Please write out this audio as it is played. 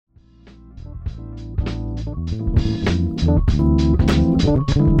Hey,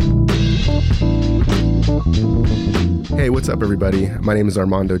 what's up, everybody? My name is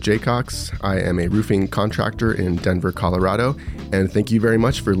Armando Jaycox. I am a roofing contractor in Denver, Colorado, and thank you very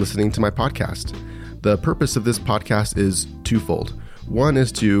much for listening to my podcast. The purpose of this podcast is twofold. One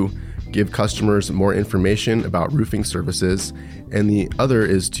is to give customers more information about roofing services, and the other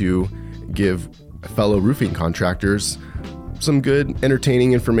is to give fellow roofing contractors some good,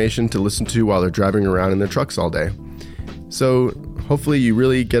 entertaining information to listen to while they're driving around in their trucks all day. So hopefully you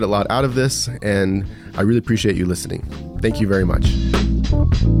really get a lot out of this, and I really appreciate you listening. Thank you very much.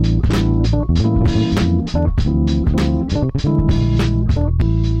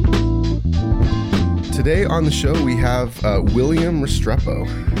 Today on the show we have William Restrepo,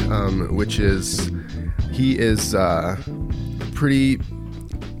 he is a pretty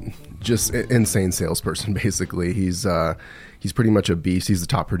just insane salesperson. Basically, he's pretty much a beast. He's the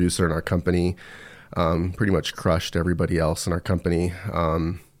top producer in our company. Pretty much crushed everybody else in our company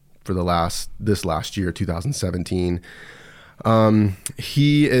for this last year, 2017.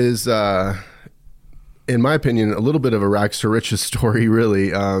 He is, in my opinion, a little bit of a rags to riches story,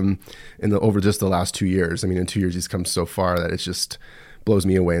 really, over just the last 2 years. I mean, in 2 years, he's come so far that it just blows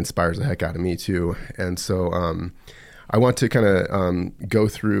me away, inspires the heck out of me too. And so I want to kind of go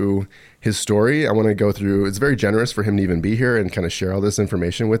through his story. I want to go through, it's very generous for him to even be here and kind of share all this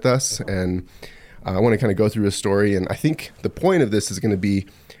information with us. And I want to kind of go through his story. And I think the point of this is going to be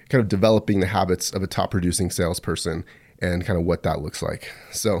kind of developing the habits of a top producing salesperson and kind of what that looks like.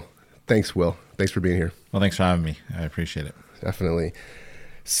 So thanks, Will. Thanks for being here. Well, thanks for having me. I appreciate it. Definitely.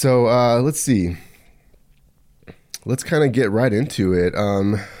 So let's see. Let's kind of get right into it.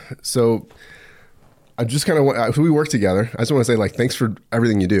 So I just kind of, we work together. I just want to say, like, thanks for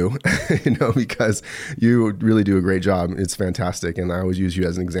everything you do, because you really do a great job. It's fantastic. And I always use you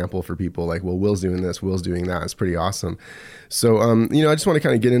as an example for people like, well, Will's doing this, Will's doing that. It's pretty awesome. So, I just want to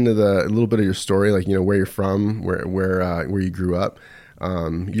kind of get into a little bit of your story, like, where you're from, where you grew up.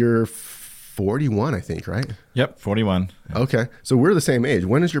 You're 41, I think, right? Yep, 41. Okay. So we're the same age.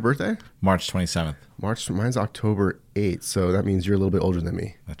 When is your birthday? March 27th. Mine's October 8th. So that means you're a little bit older than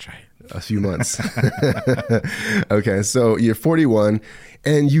me. That's right. A few months. Okay, so you're 41,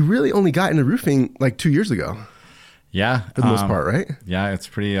 and you really only got into roofing like 2 years ago. Yeah. For the most part, right? Yeah, it's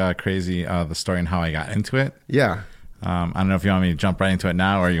pretty crazy, the story and how I got into it. Yeah. I don't know if you want me to jump right into it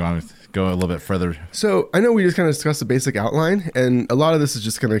now or you want to go a little bit further. So I know we just kind of discussed the basic outline, and a lot of this is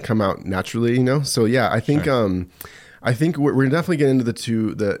just going to come out naturally, So yeah, I think sure. I think we're definitely getting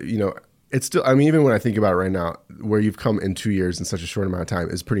into it's still, I mean, even when I think about it right now, where you've come in 2 years in such a short amount of time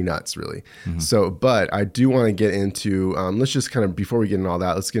is pretty nuts, really. Mm-hmm. So, but I do want to get into, let's just kind of, before we get into all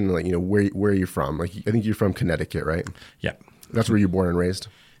that, let's get into where you're from. Like, I think you're from Connecticut, right? Yeah. That's where you're born and raised?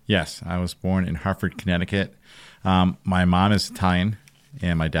 Yes. I was born in Hartford, Connecticut. My mom is Italian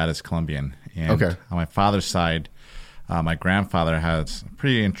and my dad is Colombian. And okay. On my father's side, my grandfather has a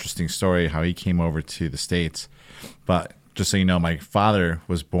pretty interesting story how he came over to the States. But just so you know, my father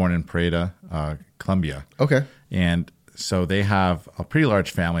was born in Pareda, Colombia. Okay. And so they have a pretty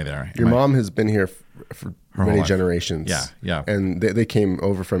large family there. Your mom has been here for many generations. Yeah, yeah. And they came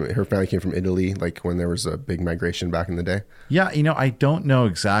over her family came from Italy, like when there was a big migration back in the day? Yeah, I don't know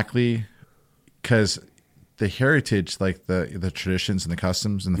exactly, because the heritage, like the traditions and the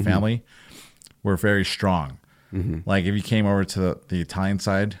customs in the family were very strong. Mm-hmm. Like if you came over to the Italian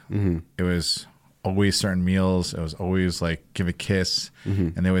side, it was always certain meals. It was always like give a kiss,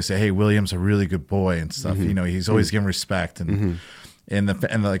 and they always say, "Hey, William's a really good boy" and stuff. He's always giving respect. And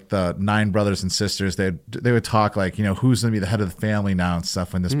and like the 9 brothers and sisters, they would talk like, who's going to be the head of the family now and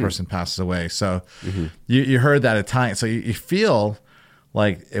stuff when this person passes away. So you heard that Italian. So you feel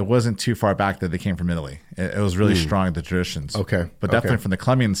like it wasn't too far back that they came from Italy. It was really strong, the traditions. Okay. But definitely from the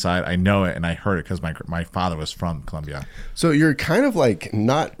Colombian side, I know it and I heard it because my father was from Colombia. So you're kind of like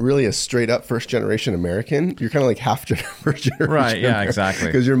not really a straight up first generation American. You're kind of like half first generation. Right, yeah, exactly.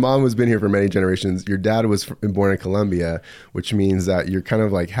 Because your mom has been here for many generations. Your dad was born in Colombia, which means that you're kind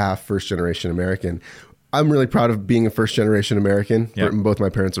of like half first generation American. I'm really proud of being a first generation American. Yep. Both my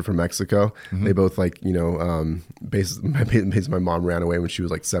parents are from Mexico. They both basically my mom ran away when she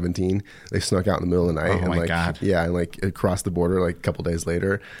was like 17. They snuck out in the middle of the night. Oh, my God. Yeah. And like across the border, like a couple days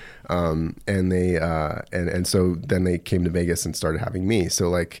later. And they, and so then they came to Vegas and started having me. So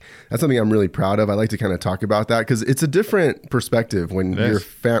like, that's something I'm really proud of. I like to kind of talk about that because it's a different perspective when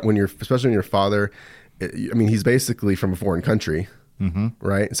especially when your father, I mean, he's basically from a foreign country.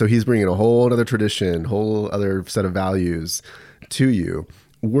 Right. So he's bringing a whole other tradition, whole other set of values to you.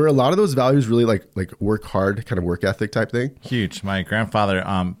 Were a lot of those values really like work hard, kind of work ethic type thing? Huge. My grandfather,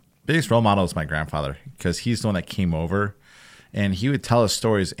 biggest role model is my grandfather, because he's the one that came over, and he would tell us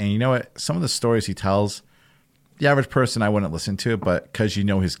stories. And you know what? Some of the stories he tells, the average person, I wouldn't listen to it, but because you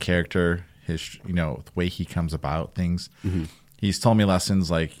know his character, his, you know, the way he comes about things, he's told me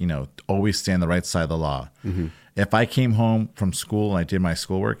lessons like, you know, always stay on the right side of the law. If I came home from school and I did my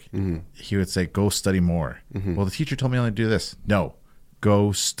schoolwork, he would say, go study more. Well, the teacher told me only to do this. No,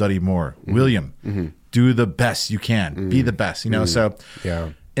 go study more. William, do the best you can. Be the best, you know? So,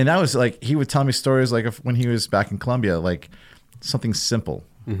 Yeah. And that was like, he would tell me stories like when he was back in Colombia, like something simple.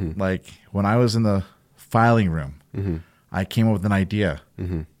 Like when I was in the filing room, I came up with an idea,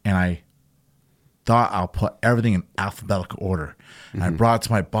 and I thought I'll put everything in alphabetical order. And I brought it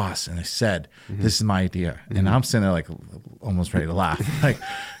to my boss and I said, this is my idea. And I'm sitting there like almost ready to laugh. Like,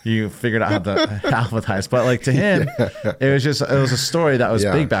 you figured out how to alphabetize. But like to him, it was a story that was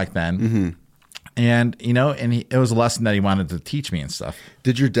big back then. And, you know, and it was a lesson that he wanted to teach me and stuff.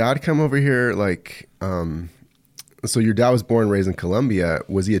 Did your dad come over here like, so your dad was born and raised in Colombia.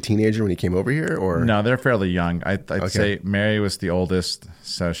 Was he a teenager when he came over here, or? No, they're fairly young. I'd say Mary was the oldest.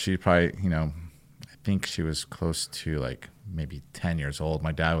 So she probably, you know, I think she was close to like maybe 10 years old.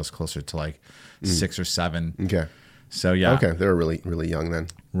 My dad was closer to like 6 or 7. Okay. So yeah. Okay. They were really, really young then.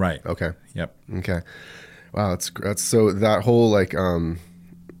 Right. Okay. Yep. Okay. Wow. That's so that whole like,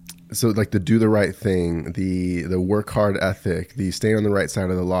 so like the do the right thing, the work hard ethic, the staying on the right side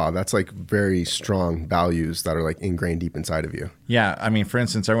of the law, that's like very strong values that are like ingrained deep inside of you. Yeah. I mean, for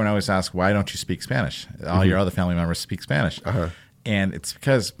instance, everyone always asks, why don't you speak Spanish? All your other family members speak Spanish. And it's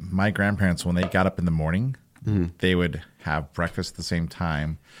because my grandparents, when they got up in the morning, they would have breakfast at the same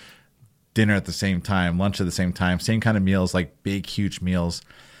time, dinner at the same time, lunch at the same time, same kind of meals, like big, huge meals.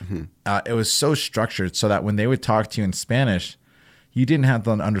 It was so structured so that when they would talk to you in Spanish, you didn't have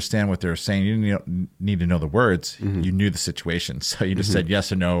to understand what they were saying. You didn't need to know the words. You knew the situation. So you just said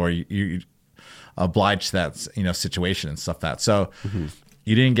yes or no, or you obliged to that, you know, situation and stuff like that. So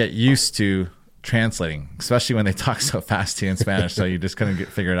you didn't get used to translating, especially when they talk so fast to you in Spanish. So you just couldn't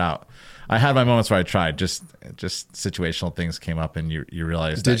figure it out. I had my moments where I tried, just situational things came up and you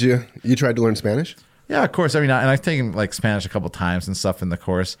realized. Did you tried to learn Spanish? Yeah, of course. I mean, and I've taken like Spanish a couple times and stuff in the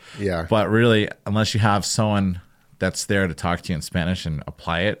course. Yeah. But really, unless you have someone that's there to talk to you in Spanish and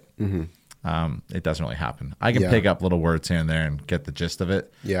apply it, it doesn't really happen. I can pick up little words here and there and get the gist of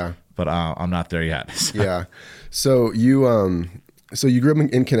it. Yeah. But I'm not there yet. So. Yeah. So you grew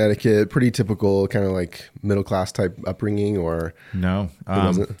up in Connecticut, pretty typical kind of like middle class type upbringing, or no?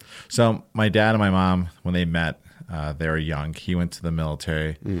 So my dad and my mom, when they met, they were young. He went to the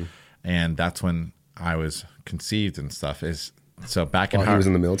military, and that's when I was conceived and stuff. So back in he was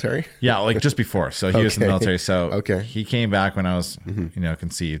in the military? Yeah, like just before. So he was in the military. So he came back when I was,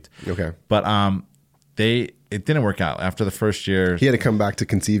 conceived. Okay. But it didn't work out after the first year. He had to come back to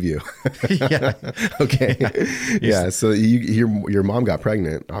conceive you. Yeah. Okay. Yeah. So your mom got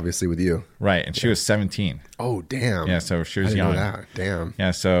pregnant, obviously, with you. Right. And she was 17. Oh, damn. Yeah. So she was young. Know that. Damn.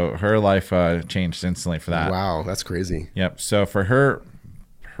 Yeah. So her life changed instantly for that. Wow. That's crazy. Yep. So for her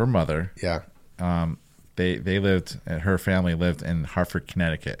mother. Yeah. Her family lived in Hartford,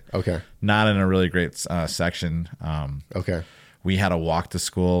 Connecticut. Okay. Not in a really great section. Okay. We had to walk to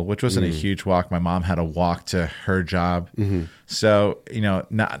school, which wasn't a huge walk. My mom had to walk to her job. So,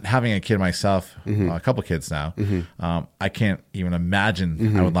 not having a kid myself, a couple kids now, I can't even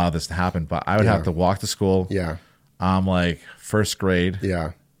imagine I would allow this to happen, but I would have to walk to school. Yeah. I'm like first grade.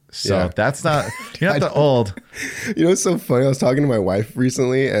 Yeah. So that's not, you're not that old. It's so funny. I was talking to my wife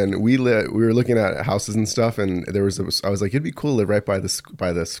recently, and we were looking at houses and stuff, and I was like, it'd be cool to live right by the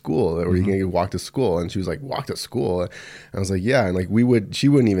school, where you can walk to school. And she was like, walk to school? And I was like, yeah. And like she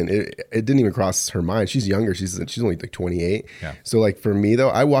wouldn't even, it didn't even cross her mind. She's younger. She's only like 28. Yeah. So like for me though,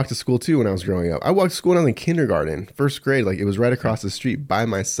 I walked to school too when I was growing up. I walked to school when I was in kindergarten, first grade. Like it was right across the street by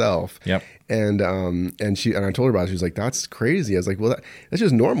myself. Yep. And I told her about it. She was like, that's crazy. I was like, well, that's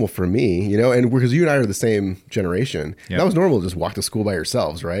just normal for me, and because you and I are the same generation. Yep. That was normal to just walk to school by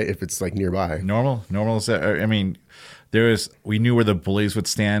yourselves, right? If it's like nearby. Normal is, I mean, we knew where the bullies would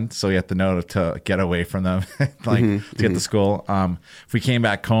stand, so we had to know to get away from them, to get to school. If we came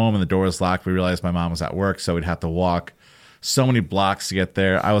back home and the door was locked, we realized my mom was at work, so we'd have to walk so many blocks to get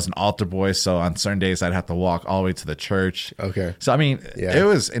there. I was an altar boy, so on certain days I'd have to walk all the way to the church. Okay. So I mean, it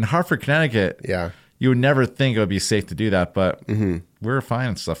was in Hartford, Connecticut. Yeah. You would never think it would be safe to do that, but we were fine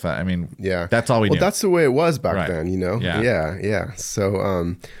and stuff. I mean, that's all we knew. Well, that's the way it was back then, Yeah.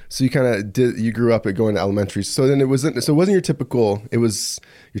 So, so you kind of you grew up at going to elementary. So then it wasn't your typical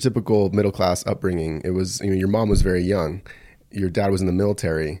middle class upbringing. It was, your mom was very young. Your dad was in the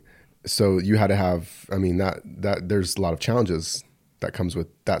military. So you had to have, that there's a lot of challenges that comes with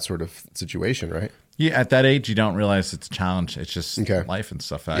that sort of situation, right? Yeah, at that age, you don't realize it's a challenge. It's just Okay. life and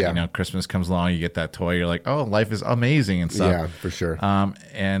stuff. Yeah. You know, Christmas comes along, you get that toy, you're like, oh, life is amazing and stuff. Yeah, for sure.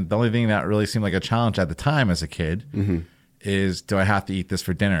 And the only thing that really seemed like a challenge at the time as a kid is, do I have to eat this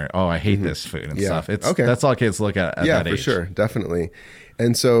for dinner? Oh, I hate this food and stuff. It's Okay. That's all kids look at Yeah, that for age. sure, definitely.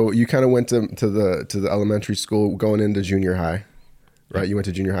 And so you kind of went to the elementary school, going into junior high, right? You went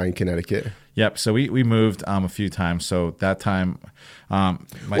to junior high in Connecticut. Yep. So we moved a few times. So that time,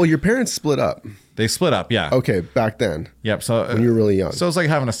 Well, your parents split up. they split up. Yeah. Okay, back then, Yep. So when you were really young. So it's like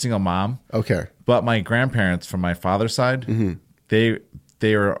having a single mom. Okay. But my grandparents from my father's side, they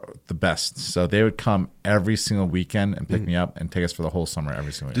were the best. So they would come every single weekend and pick me up and take us for the whole summer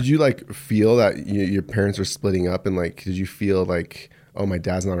every single year. Did you like feel that your parents were splitting up, and like, did you feel like, oh, my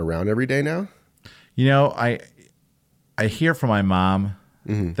dad's not around every day now? You know, I hear from my mom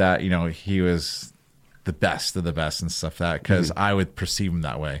that, you know, he was the best of the best and stuff like that, because I would perceive him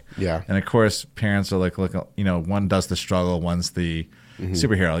that way. Yeah. And of course, parents are like, look, you know, one does the struggle, one's the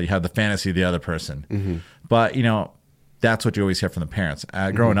superhero. You have the fantasy of the other person. But, you know, that's what you always hear from the parents.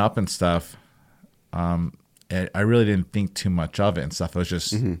 Growing up and stuff, I really didn't think too much of it and stuff. It was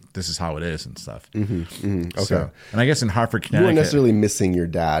just, this is how it is and stuff. Okay. So, and I guess in Hartford, You Connecticut, weren't necessarily missing your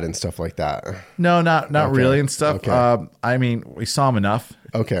dad and stuff like that. no, not really and stuff. Okay. I mean, we saw him enough.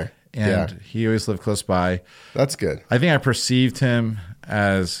 Okay. And he always lived close by. That's good. I think I perceived him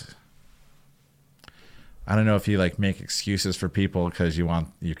as, I don't know if you like make excuses for people because you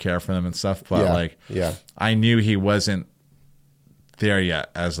care for them and stuff, but I knew he wasn't there yet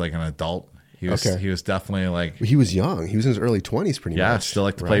as like an adult. He was definitely like, He was young. He was in his early 20s pretty much. yeah, still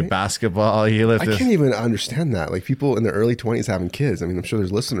like to play basketball. He lived I can't even understand that. Like, people in their early 20s having kids. I mean, I'm sure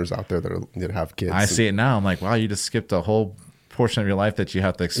there's listeners out there that have kids. I see it now. I'm like, wow, you just skipped a whole portion of your life that you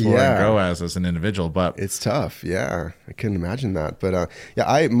have to explore and grow as an individual. But it's tough. Yeah, I couldn't imagine that. But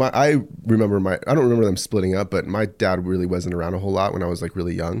I remember I don't remember them splitting up, but my dad really wasn't around a whole lot when I was like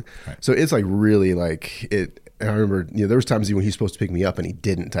really young. Right. So it's like really like it. And I remember, you know, there was times when he's supposed to pick me up and he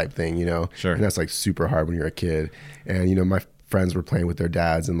didn't, type thing, you know. Sure. And that's like super hard when you're a kid. And you know, my friends were playing with their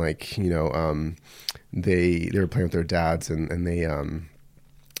dads, and like, you know, they were playing with their dads, and they and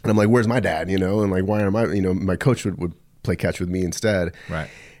I'm like, where's my dad? You know, and like, why am I? You know, my coach would play catch with me instead. Right.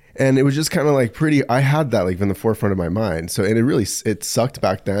 And it was just kind of like I had that like in the forefront of my mind. So, and it sucked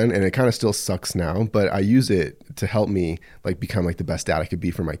back then, and it kind of still sucks now, but I use it to help me like become like the best dad I could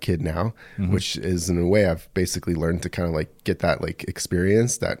be for my kid now, which is in a way I've basically learned to kind of like get that like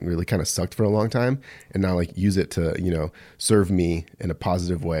experience that really kind of sucked for a long time, and now like use it to, you know, serve me in a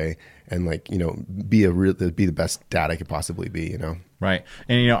positive way, and like, you know, be the best dad I could possibly be, you know? Right.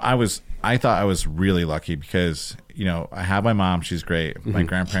 And, you know, I thought I was really lucky because, you know, I have my mom. She's great. My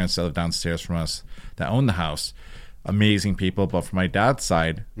grandparents that live downstairs from us that own the house. Amazing people. But from my dad's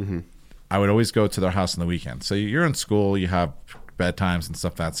side, I would always go to their house on the weekend. So you're in school, you have bedtimes and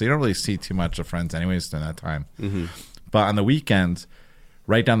stuff like that. So you don't really see too much of friends anyways during that time. But on the weekends,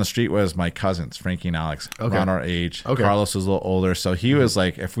 right down the street was my cousins, Frankie and Alex, around our age. Carlos was a little older. So he was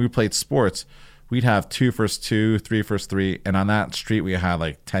like, if we played sports, we'd have 2 first 2, 3 first 3. And on that street, we had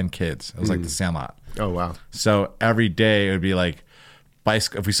like 10 kids. It was like the Sandlot. Oh, wow. So every day it would be like,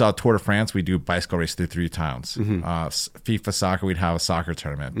 if we saw Tour de France, we'd do bicycle race through 3 towns. FIFA soccer, we'd have a soccer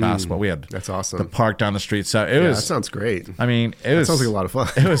tournament. Basketball, we had that's awesome. The park down the street. So it was. That sounds great. I mean, That sounds like a lot of fun.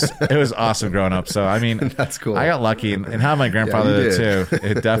 It was awesome growing up. So I mean, that's cool. I got lucky, and having my grandfather there too,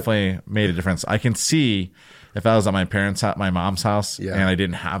 it definitely made a difference. I can see if I was at my mom's house, and I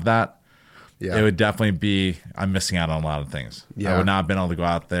didn't have that. Yeah. It would definitely be, I'm missing out on a lot of things. I would not have been able to go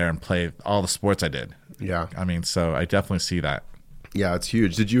out there and play all the sports I did. Yeah. I mean, so I definitely see that. Yeah, it's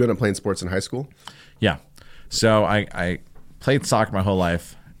huge. Did you end up playing sports in high school? Yeah. So I played soccer my whole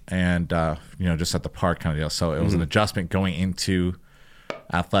life, and, you know, just at the park kind of deal. So it was an adjustment going into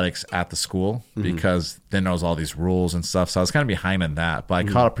athletics at the school because then there was all these rules and stuff. So I was kind of behind in that, but I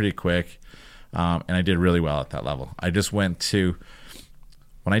caught up pretty quick, and I did really well at that level. I just went to,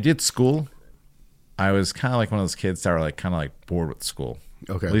 when I did school, I was kind of like one of those kids that were like kind of like bored with school.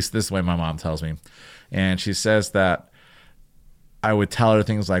 Okay. At least this is the way my mom tells me. And she says that I would tell her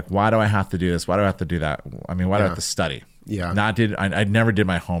things like, why do I have to do this? Why do I have to do that? I mean, why do I have to study? Yeah. I never did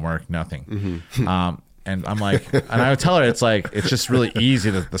my homework, nothing. And I'm like, and I would tell her, it's like, it's just really easy,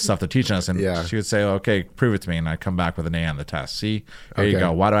 the stuff they're teaching us. And she would say, okay, prove it to me. And I'd come back with an A on the test. See, there you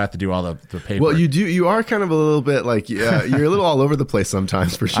go. Why do I have to do all the paper? Well, you are kind of a little bit like, you're a little all over the place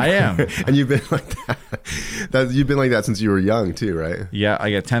sometimes, for sure. I am. And you've been like that. You've been like that since you were young too, right? Yeah.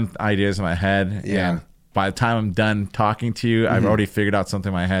 I get 10 ideas in my head. Yeah. by the time I'm done talking to you, I've already figured out something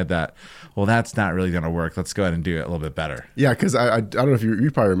in my head that, well, that's not really going to work. Let's go ahead and do it a little bit better. Yeah, because I don't know if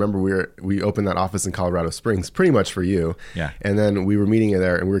you probably remember we opened that office in Colorado Springs pretty much for you. Yeah. And then we were meeting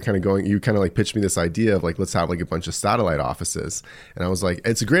there and we were kind of going, you kind of like pitched me this idea of like, let's have like a bunch of satellite offices. And I was like,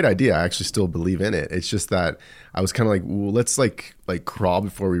 it's a great idea. I actually still believe in it. It's just that I was kind of like, well, let's like crawl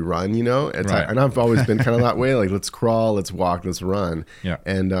before we run, you know? And, right. and I've always been kind of that way. Like, let's crawl, let's walk, let's run. Yeah.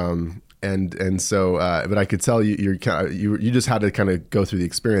 And so, but I could tell you just had to kind of go through the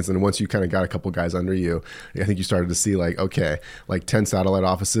experience. And once you kind of got a couple guys under you, I think you started to see like, okay, like 10 satellite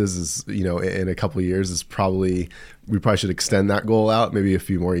offices is, you know, in a couple of years is probably, we probably should extend that goal out maybe a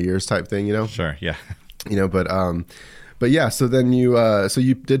few more years type thing, you know? Sure. Yeah. You know, but yeah, so then so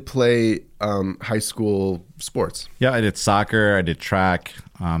you did play high school sports. Yeah, I did soccer. I did track.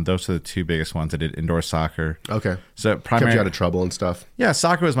 Those are the two biggest ones. I did indoor soccer. Okay. So Kept you out of trouble and stuff. Yeah,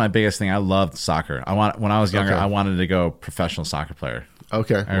 soccer was my biggest thing. I loved soccer. When I was younger, I wanted to go professional soccer player.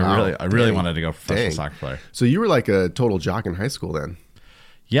 Okay. I really wanted to go professional soccer player. So you were like a total jock in high school then.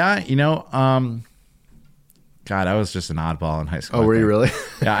 Yeah, you know, God, I was just an oddball in high school. Oh, were you really?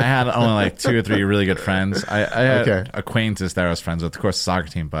 Yeah, I had only like 2 or 3 really good friends. I had acquaintances that I was friends with, of course, the soccer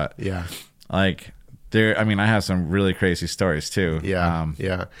team, but yeah, like I have some really crazy stories too. Yeah.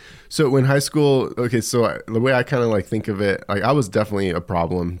 Yeah. So in high school, okay, so the way I kind of like think of it, like I was definitely a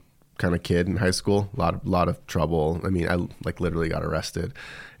problem kind of kid in high school, a lot of trouble. I mean, I like literally got arrested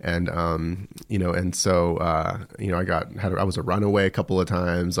and, you know, and so, you know, I was a runaway a couple of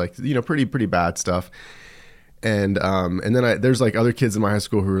times, like, you know, pretty bad stuff. And then there's like other kids in my high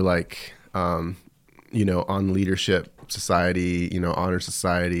school who were like, you know, on leadership society, you know, honor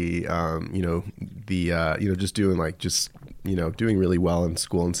society, you know, you know, just doing really well in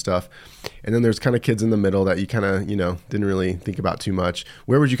school and stuff. And then there's kind of kids in the middle that you kind of, you know, didn't really think about too much.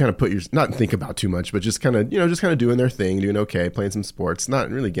 Where would you kind of put not think about too much, but just kind of, you know, just kind of doing their thing, doing okay, playing some sports,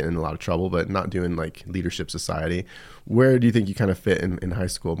 not really getting in a lot of trouble, but not doing like leadership society. Where do you think you kind of fit in high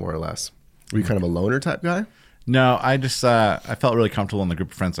school more or less? Were you kind of a loner type guy? No, I just I felt really comfortable in the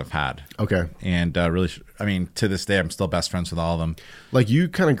group of friends I've had. Okay. And really, I mean, to this day, I'm still best friends with all of them. Like you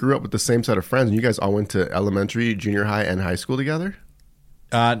kind of grew up with the same set of friends, and you guys all went to elementary, junior high, and high school together?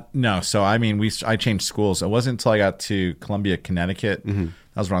 No. So, I mean, I changed schools. It wasn't until I got to Columbia, Connecticut. Mm-hmm. That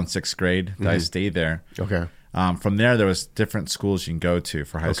was around 6th grade that I stayed there. Okay. From there was different schools you can go to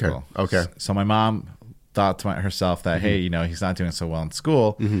for high school. Okay. So my mom thought to herself that, hey, you know, he's not doing so well in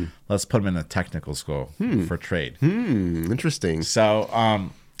school. Mm-hmm. Let's put him in a technical school for trade. Interesting. So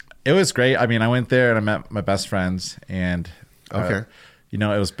it was great. I mean, I went there and I met my best friends, and you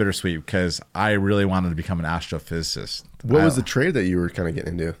know, it was bittersweet because I really wanted to become an astrophysicist. What was the trade that you were kind of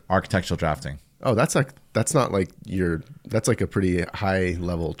getting into? Architectural drafting. Oh, that's like a pretty high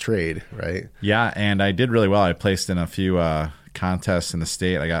level trade, right? Yeah, and I did really well. I placed in a few contests in the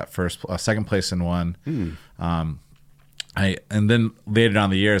state. I got second place in one. And then later down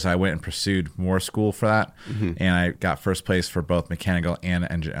the years, I went and pursued more school for that, and I got first place for both mechanical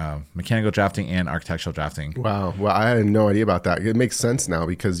drafting and architectural drafting. Wow! Well, I had no idea about that. It makes sense now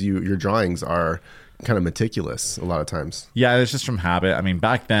because your drawings are kind of meticulous a lot of times. Yeah, it's just from habit. I mean,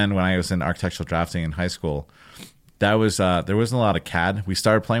 back then when I was in architectural drafting in high school, there wasn't a lot of CAD. We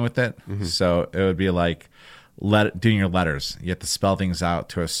started playing with it, so it would be like doing your letters. You have to spell things out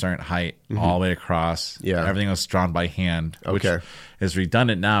to a certain height all the way across. Yeah, everything was drawn by hand, which is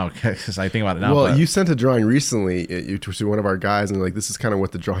redundant now because I think about it now. Well, you sent a drawing recently to one of our guys, and like, this is kind of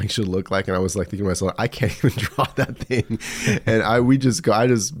what the drawing should look like. And I was like thinking to myself, I can't even draw that thing. And I just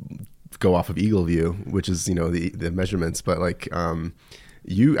go off of Eagle View, which is, you know, the measurements, but like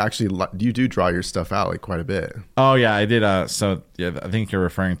you do draw your stuff out like quite a bit. Oh yeah, I did. So yeah, I think you're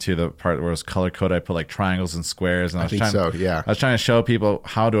referring to the part where it was color coded. I put like triangles and squares, and I was trying to show people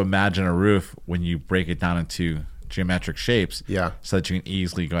how to imagine a roof when you break it down into geometric shapes. Yeah, so that you can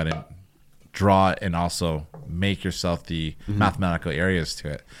easily go ahead and draw it and also make yourself the mathematical areas to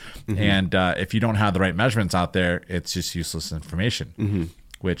it. And if you don't have the right measurements out there, it's just useless information.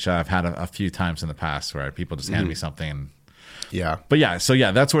 Which I've had a few times in the past where people just hand me something. But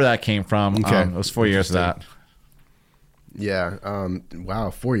that's where that came from. Okay. It was 4 years of that. Yeah.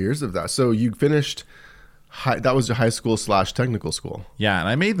 Wow. 4 years of that. So you finished that was your high school / technical school. Yeah. And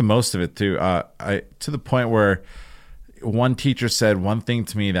I made the most of it too. To the point where one teacher said one thing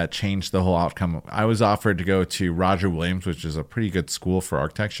to me that changed the whole outcome. I was offered to go to Roger Williams, which is a pretty good school for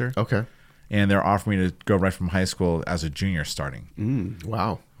architecture. Okay. And they're offering me to go right from high school as a junior starting.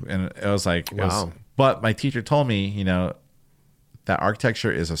 Wow. And it was like, wow. But my teacher told me, you know, that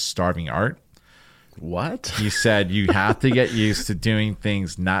architecture is a starving art. What? He said you have to get used to doing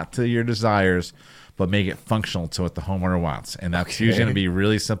things not to your desires, but make it functional to what the homeowner wants. And that's usually going to be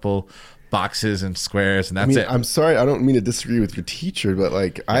really simple boxes and squares, and that's it. I'm sorry, I don't mean to disagree with your teacher, but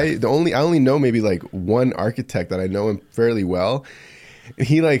like I only know maybe like one architect that I know him fairly well.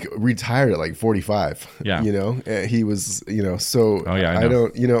 He like retired at like 45. Yeah, he was, so I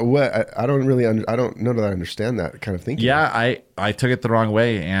don't, I don't really, I don't know that I understand that kind of thinking. Yeah, I took it the wrong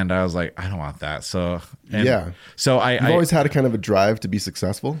way, and I was like, I don't want that. So I've always had a kind of a drive to be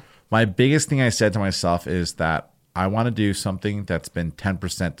successful. My biggest thing I said to myself is that I want to do something that's been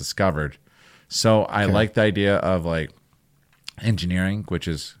 10% discovered. So I like the idea of like engineering, which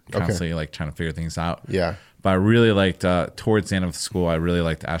is constantly like trying to figure things out. Yeah. But I really liked, towards the end of school, I really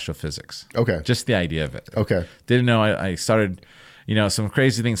liked astrophysics. Okay. Just the idea of it. Okay. Didn't know I started, some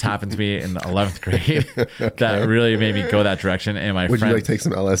crazy things happened to me in the 11th grade that really made me go that direction. And Would you like take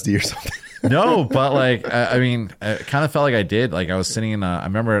some LSD or something? No, but like, it kind of felt like I did. Like I was sitting in I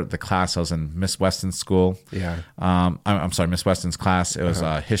remember the class, I was in Miss Weston's school. Yeah. I'm sorry, Miss Weston's class. It was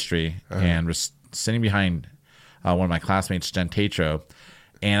history, and was sitting behind one of my classmates, Jen Tatro,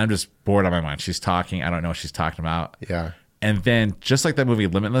 and I'm just bored on my mind. She's talking. I don't know what she's talking about. Yeah. And then just like that movie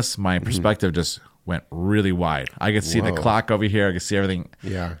Limitless, my perspective just went really wide. I could see the clock over here. I could see everything.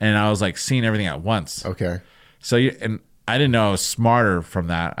 Yeah. And I was like seeing everything at once. Okay. So and I didn't know I was smarter from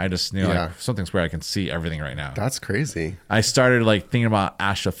that. I just knew like something's where I can see everything right now. That's crazy. I started like thinking about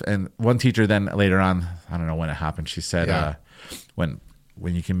Asha, and one teacher then later on, I don't know when it happened, she said when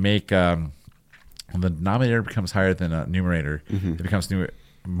you can make when the denominator becomes higher than a numerator, it becomes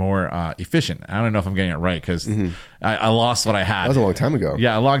more efficient. I don't know if I'm getting it right because I lost what I had. That was a long time ago.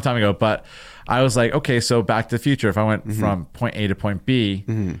 Yeah, a long time ago. But I was like, okay, so Back to the Future, if I went from point A to point B,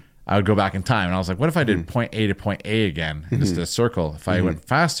 I would go back in time. And I was like, what if I did point A to point A again, just a circle? If I went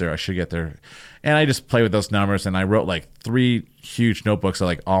faster, I should get there. And I just play with those numbers, and I wrote like 3 huge notebooks of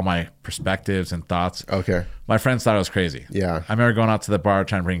like all my perspectives and thoughts. Okay. My friends thought I was crazy. Yeah. I remember going out to the bar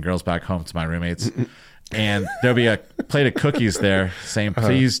trying to bring girls back home to my roommates. And there'll be a plate of cookies there saying,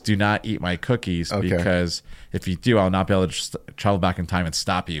 please do not eat my cookies because if you do, I'll not be able to travel back in time and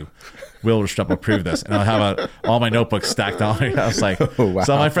stop you. Will Restrepo prove this? And I'll have all my notebooks stacked on me. I was like,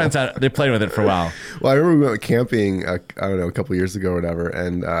 so my friends, they played with it for a while. Well, I remember we went camping, I don't know, a couple of years ago or whatever.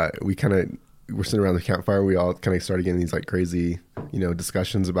 And we kind of were sitting around the campfire. We all kind of started getting these like crazy,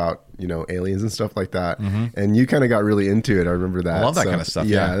 discussions about, aliens and stuff like that. And you kind of got really into it. I remember that. I love that kind of stuff.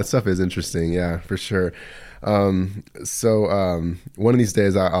 Yeah, that stuff is interesting. Yeah, for sure. So one of these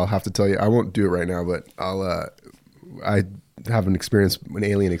days I'll have to tell you, I won't do it right now, but I have an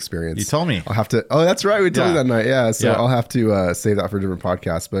alien experience. You told me. I'll have to, that's right. We told you that night. Yeah. So I'll have to save that for a different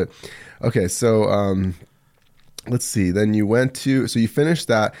podcast, but okay. So, let's see. Then you you finished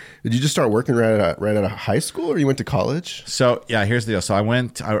that. Did you just start working right out of high school, or you went to college? So yeah, here's the deal. So I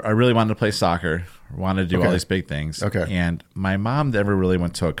really wanted to play soccer, wanted to do all these big things. Okay. And my mom never really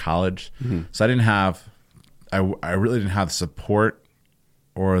went to a college. So I really didn't have the support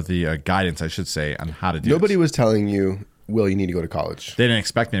or the guidance, I should say, on how to do Nobody this. was telling you, Will, you need to go to college. They didn't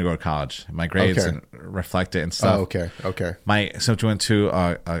expect me to go to college. My grades didn't reflect it and stuff. Oh, okay. Okay. We went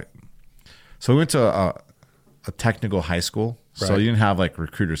to a technical high school. Right. So you didn't have like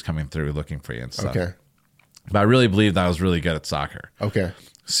recruiters coming through looking for you and stuff. Okay. But I really believed I was really good at soccer. Okay.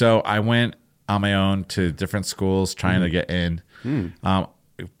 So I went on my own to different schools trying to get in.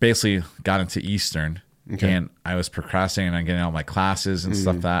 Basically got into Eastern. Okay. And I was procrastinating on getting all my classes and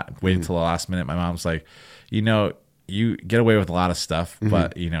stuff that. Waited till the last minute. My mom's like, you get away with a lot of stuff,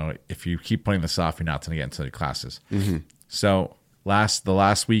 but if you keep putting this off, you're not going to get into the classes. So the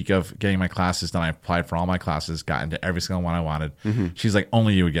last week of getting my classes done, I applied for all my classes, got into every single one I wanted. She's like,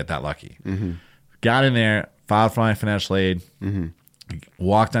 only you would get that lucky. Got in there, filed for my financial aid,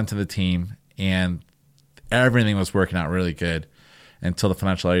 walked onto the team, and everything was working out really good until the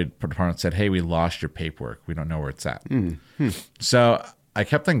financial aid department said, hey, we lost your paperwork. We don't know where it's at. So I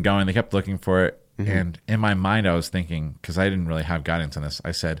kept on going. They kept looking for it. And in my mind, I was thinking, because I didn't really have guidance on this,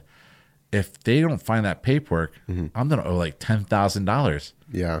 I said, if they don't find that paperwork, I'm going to owe like $10,000.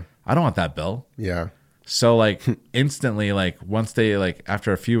 Yeah. I don't want that bill. Yeah. So like instantly, like once they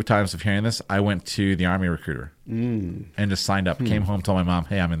after a few times of hearing this, I went to the Army recruiter and just signed up, came home, told my mom,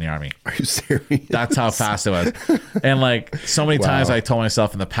 hey, I'm in the Army. Are you serious? That's how fast it was. And like so many times I told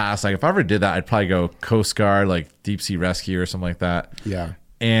myself in the past, like if I ever did that, I'd probably go Coast Guard, like deep sea rescue or something like that. Yeah.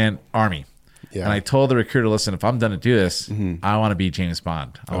 And Army. Yeah. And I told the recruiter, listen, if I'm done to do this, I want to be James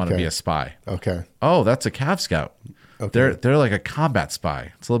Bond. I want to be a spy. Okay. Oh, that's a Cav Scout. Okay. They're like a combat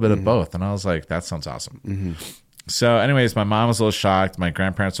spy. It's a little bit of both. And I was like, that sounds awesome. So anyways, my mom was a little shocked. My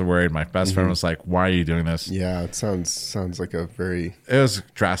grandparents were worried. My best friend was like, why are you doing this? Yeah, it sounds like a very... It was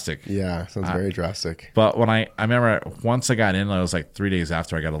drastic. Yeah, sounds very drastic. But when I remember once I got in, it was like 3 days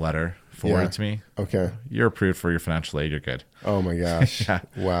after I got a letter forwarded to me. Okay. You're approved for your financial aid. You're good. Oh my gosh. Yeah.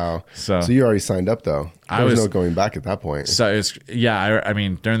 Wow. So you already signed up though. There was no going back at that point. So it's, I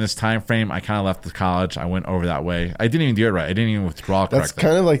mean, during this time frame, I kind of left the college. I went over that way. I didn't even do it right. I didn't even withdraw correctly. That's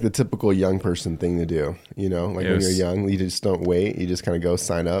kind of like the typical young person thing to do. You know, like when you're young, you just don't wait. You just kind of go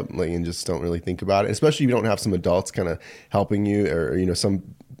sign up, like, and just don't really think about it. Especially if you don't have some adults kind of helping you, or you know, some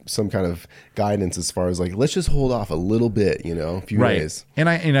kind of guidance as far as like, let's just hold off a little bit, you know, a few days. And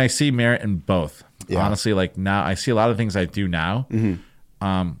I see merit in both. Yeah. Honestly, like now I see a lot of things I do now.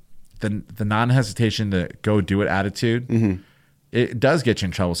 The non-hesitation to go do it attitude, it does get you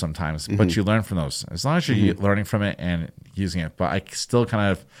in trouble sometimes, but you learn from those. As long as you're learning from it and using it. But I still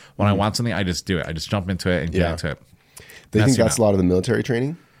kind of, when I want something, I just do it. I just jump into it and get into it. They think that's a lot of the military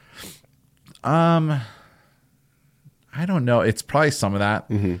training? I don't know. It's probably some of that.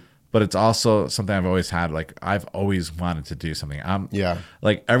 But it's also something I've always had. Like, I've always wanted to do something.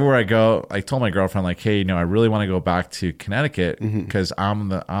 Like, everywhere I go, I told my girlfriend, like, hey, you know, I really want to go back to Connecticut because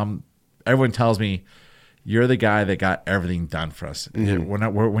everyone tells me, you're the guy that got everything done for us.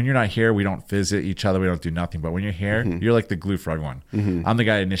 When you're not here, we don't visit each other. We don't do nothing. But when you're here, you're like the glue for everyone. I'm the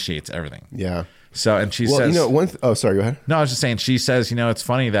guy that initiates everything. Yeah. So, and she says... you know, oh, sorry, go ahead. No, I was just saying, she says, you know, it's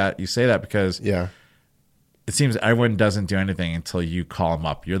funny that you say that because... It seems everyone doesn't do anything until you call them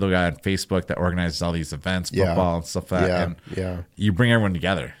up. You're the guy on Facebook that organizes all these events, football and stuff like that. And you bring everyone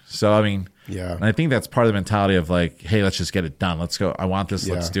together. So, I mean, and I think that's part of the mentality of like, hey, let's just get it done. Let's go. I want this.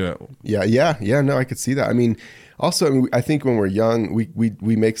 Let's do it. No, I could see that. I mean, also, I think when we're young,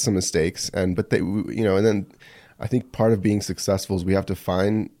 we make some mistakes, but then I think part of being successful is we have to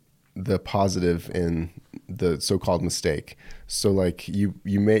find the positive in the so-called mistake. So like you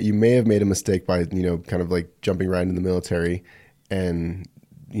may have made a mistake by, you know, kind of like jumping right into the military and,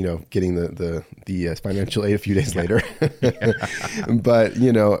 you know, getting the financial aid a few days later. But,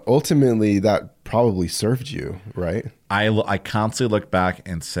 you know, ultimately that probably served you, right? I constantly look back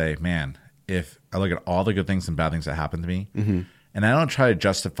and say, man, if I look at all the good things and bad things that happened to me, and I don't try to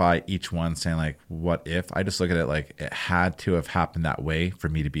justify each one saying like, what if? I just look at it like it had to have happened that way for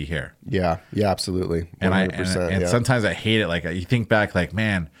me to be here. Yeah, absolutely. 100%, and sometimes I hate it. Like you think back like,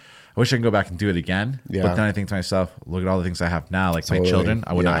 man, I wish I could go back and do it again. Yeah. But then I think to myself, look at all the things I have now. Like my children,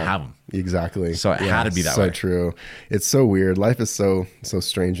 I would not have them. Exactly. So it had to be that way. So true. It's so weird. Life is so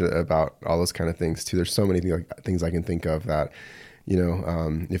strange about all those kind of things too. There's so many things I can think of that, you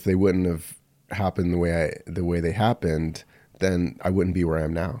know, if they wouldn't have happened the way they happened, then I wouldn't be where I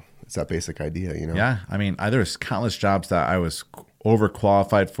am now. It's that basic idea, you know? Yeah. I mean, there's countless jobs that I was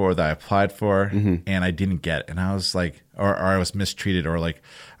overqualified for that I applied for and I didn't get. And I was like, or I was mistreated, or like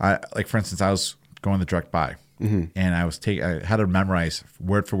for instance, I was going the direct buy and I had to memorize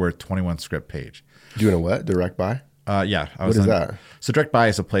word for word 21 script page. Doing a what? Direct buy? Yeah. What is that? So direct buy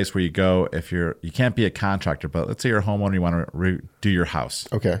is a place where you go if you can't be a contractor, but let's say you're a homeowner, you want to redo your house.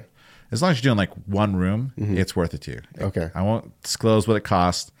 Okay. As long as you're doing like one room, it's worth it to you. Okay. I won't disclose what it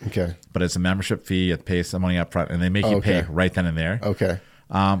costs. Okay. But it's a membership fee. You pay some money up front, and they make you pay right then and there. Okay.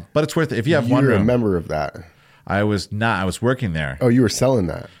 But it's worth it. If you have one room. You're a member of that. I was not. I was working there. Oh, you were selling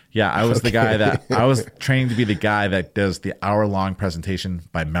that. Yeah. I was the guy I was trained to be the guy that does the hour-long presentation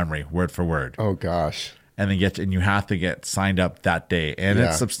by memory, word for word. Oh, gosh. And then you have to get signed up that day, and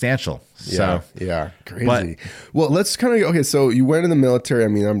it's substantial. So crazy. Well, let's kind of okay. So you went in the military. I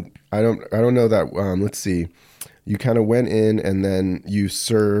mean, I don't know that. Let's see. You kind of went in, and then you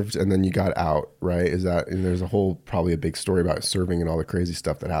served, and then you got out, right? Is that? And there's probably a big story about serving and all the crazy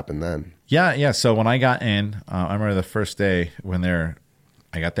stuff that happened then. Yeah. So when I got in, I remember the first day when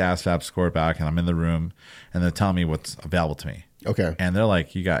I got the ASVAB score back, and I'm in the room, and they're telling me what's available to me. Okay. And they're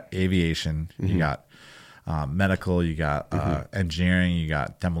like, you got aviation, you got medical, you got engineering, you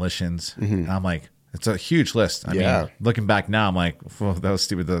got demolitions. And I'm like, it's a huge list. I mean, looking back now, I'm like, well, that was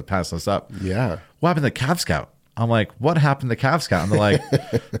stupid to pass this up. Yeah. What happened to Cav Scout? I'm like, what happened to Cav Scout? And they're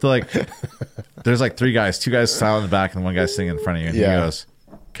like, there's like three guys, two guys silent in the back and one guy sitting in front of you. And he goes,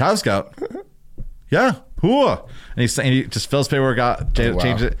 Cav Scout? Yeah. Hooah. And he just fills paperwork out,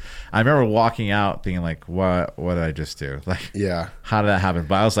 changed it. I remember walking out thinking like, what did I just do? Like, how did that happen?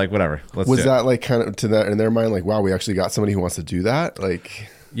 But I was like, whatever. Was that like kind of to that in their mind, like, wow, we actually got somebody who wants to do that? Like,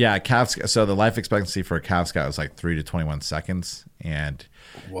 yeah, so the life expectancy for a Cav Scout is like 3 to 21 seconds. And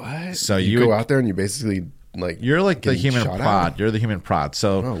what? So you go out there and you basically like, you're like the human prod. You're the human prod.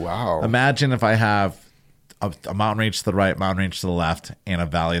 So imagine if I have a mountain range to the right, mountain range to the left, and a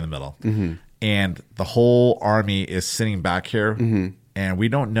valley in the middle. and the whole army is sitting back here, and we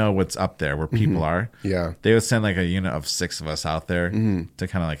don't know what's up there where people are. Yeah. They would send like a unit of 6 of us out there to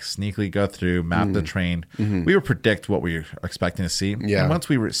kind of like sneakily go through, map the terrain. We would predict what we were expecting to see. Yeah. And once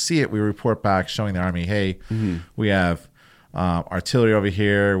we see it, we report back showing the army, hey, we have artillery over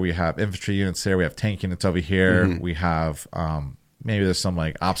here, we have infantry units there, we have tank units over here, we have maybe there's some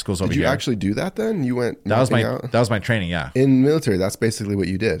like obstacles over here. Did you actually do that then? You went that was my out? training, yeah. In military, that's basically what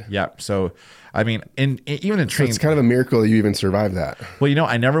you did. Yeah. So I mean, even in training, it's kind of a miracle that you even survived that. Well, you know,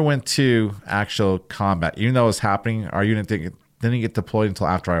 I never went to actual combat, even though it was happening. Our unit didn't get deployed until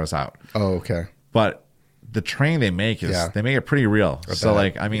after I was out. Oh, okay. But the training they make they make it pretty real. So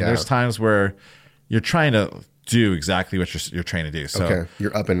like, I mean, there's times where you're trying to do exactly what you're trying to do. So okay,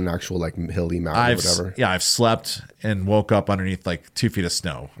 you're up in an actual like hilly mountain or whatever. Yeah, I've slept and woke up underneath like 2 feet of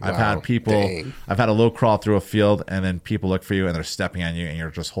snow. Wow, I've had people. dang. I've had a low crawl through a field, and then people look for you and they're stepping on you, and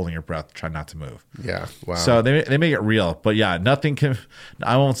you're just holding your breath, trying not to move. Yeah, wow. So they make it real, but yeah, nothing can.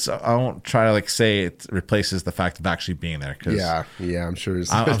 I won't try to like say it replaces the fact of actually being there. Cause yeah, I'm sure.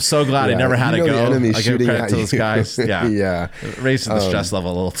 I'm so glad I never had to go. The enemy I give shooting credit at to those you. guys. Yeah, yeah. It raises the stress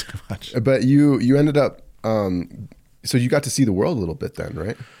level a little too much. But you ended up. So you got to see the world a little bit then,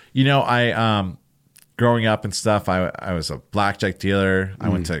 right? You know, I growing up and stuff, I was a blackjack dealer. I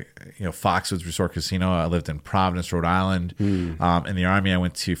went to Foxwoods Resort Casino. I lived in Providence, Rhode Island. In the Army, I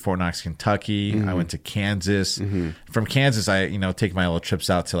went to Fort Knox, Kentucky. I went to Kansas. From Kansas, I take my little trips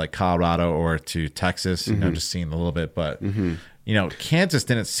out to like Colorado or to Texas. Just seeing a little bit, but. Kansas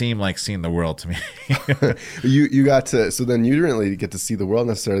didn't seem like seeing the world to me. You got to, so then you didn't really get to see the world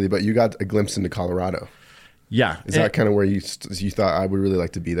necessarily, but you got a glimpse into Colorado. Yeah. Is that kind of where you thought I would really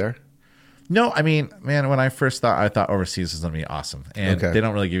like to be there? No, I mean, man, when I first I thought overseas was going to be awesome. And they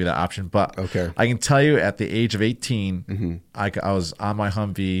don't really give you that option. But I can tell you at the age of 18, I was on my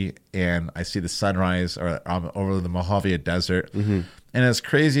Humvee and I see the sunrise over the Mojave Desert. And as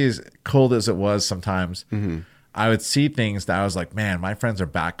crazy as cold as it was sometimes, I would see things that I was like, man, my friends are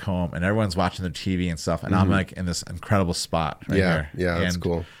back home and everyone's watching their TV and stuff. And I'm like in this incredible spot right here. Yeah, that's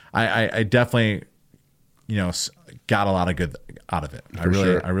cool. I definitely... got a lot of good out of it. I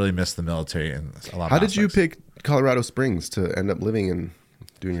really miss the military and a lot. How did you pick Colorado Springs to end up living and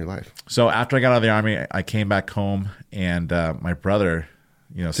doing your life? So after I got out of the Army, I came back home, and my brother,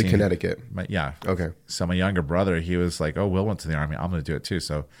 to Connecticut. Okay. So my younger brother, he was like, "Oh, Will went to the Army. I'm going to do it too."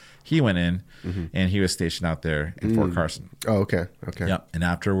 So he went in, and he was stationed out there in Fort Carson. Oh, okay. Yep. And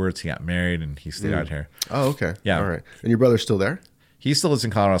afterwards, he got married, and he stayed out here. Oh, okay. Yeah. All right. And your brother's still there? He still lives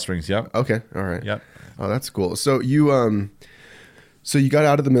in Colorado Springs. Yep. Okay. All right. Yep. Oh, that's cool. So you got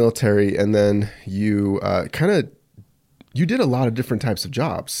out of the military, and then you you did a lot of different types of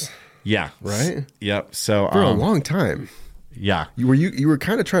jobs. Yeah. Right. Yep. So for a long time. Yeah. You were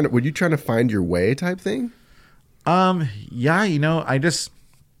kind of trying to find your way type thing? Yeah.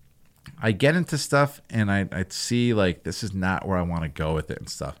 I get into stuff and I'd see like this is not where I want to go with it and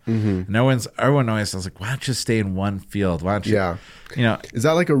stuff. And everyone always, I was like, why don't you stay in one field? Why don't you? Yeah. Is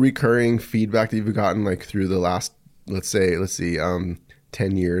that like a recurring feedback that you've gotten like through the last, let's see,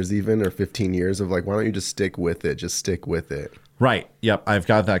 10 years even or 15 years of like, why don't you just stick with it? Just stick with it. Right. Yep. I've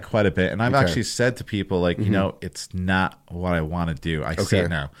got that quite a bit. And I've actually said to people like, it's not what I want to do. I see it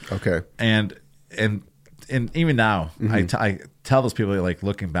now. Okay. And even now, I tell those people like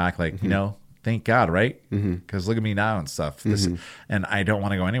looking back, like, thank God, right? Because look at me now and stuff. And I don't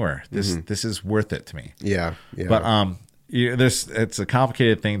want to go anywhere. This is worth it to me. Yeah. But it's a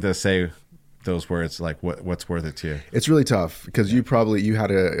complicated thing to say those words, like what's worth it to you. It's really tough because you had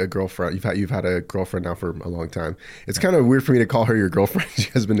a girlfriend. You've had a girlfriend now for a long time. It's kind of weird for me to call her your girlfriend. You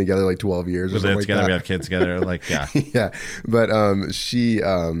guys have been together like 12 years. We have kids together. Like, yeah. Yeah. But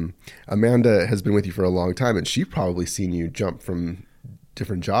Amanda has been with you for a long time, and she's probably seen you jump from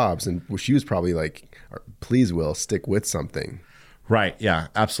different jobs, and she was probably like, please, Will, stick with something. Right. Yeah,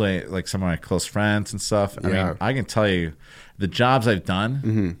 absolutely. Like some of my close friends and stuff. I mean, I can tell you the jobs I've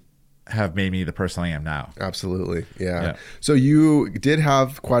done have made me the person I am now. Absolutely. Yeah. So you did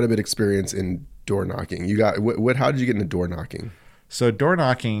have quite a bit of experience in door knocking. You got how did you get into door knocking? So door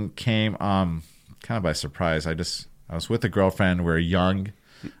knocking came kind of by surprise. I was with a girlfriend. We were young.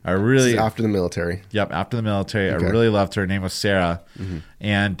 This is after the military. Yep, after the military. Okay. I really loved her. Her name was Sarah.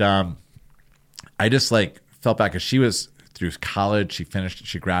 And I just like felt bad because she was through college.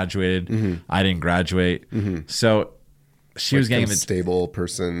 She graduated. I didn't graduate. So she was getting a stable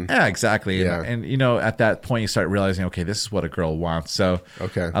person. Yeah, exactly. Yeah. And at that point you start realizing, okay, this is what a girl wants. So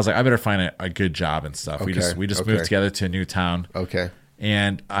I was like, I better find a good job and stuff. We just moved together to a new town. Okay.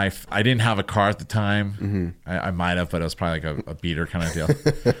 And I didn't have a car at the time. I might have, but it was probably like a beater kind of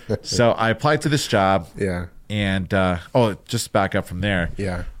deal. So I applied to this job. Yeah. And just back up from there.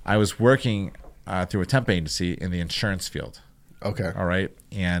 Yeah. I was working through a temp agency in the insurance field. Okay. All right.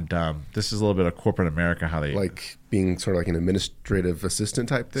 And this is a little bit of corporate America, how they like being sort of like an administrative assistant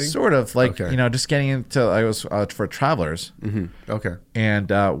type thing. Sort of like, just getting into, I was for Travelers. Okay. And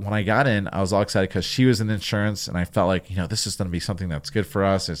when I got in, I was all excited because she was in insurance, and I felt like, this is going to be something that's good for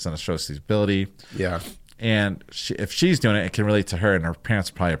us. It's going to show us stability. Yeah. And if she's doing it, it can relate to her, and her parents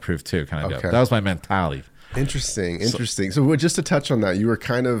probably approve too, kind of deal. That was my mentality. Interesting. So just to touch on that, you were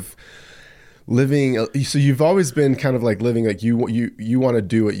kind of living, so you've always been kind of like living like you want to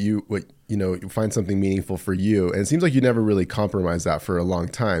do what you find something meaningful for you, and it seems like you never really compromised that for a long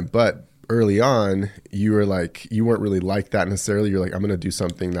time. But early on, you weren't really like that necessarily. You're like, I'm going to do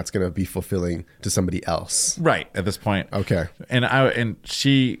something that's going to be fulfilling to somebody else, right? At this point, okay. And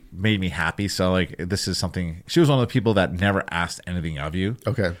she made me happy, so like this is something. She was one of the people that never asked anything of you,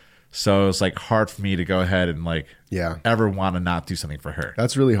 okay. So it was like hard for me to go ahead and ever want to not do something for her.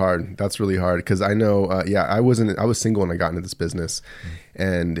 That's really hard. Because I know, I was single when I got into this business,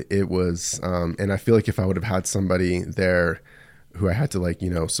 and it was, and I feel like if I would have had somebody there who I had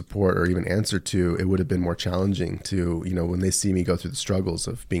to support or even answer to, it would have been more challenging to, when they see me go through the struggles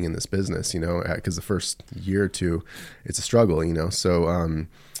of being in this business, because the first year or two, it's a struggle, so,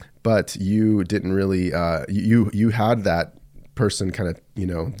 but you didn't really, you had that person kind of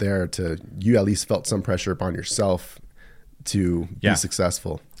there to, you at least felt some pressure upon yourself to be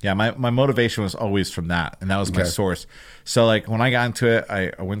successful. Yeah, my motivation was always from that, and that was my source. So like when I got into it,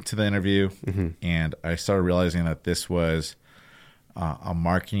 I went to the interview, and I started realizing that this was a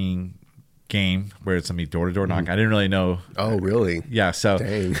marketing game where it's gonna be door-to-door knock. I didn't really know. Oh, really? Yeah. So,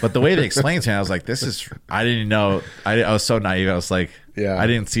 dang. But the way they explained it to me, I was like, I didn't know. I was so naive. I was like, I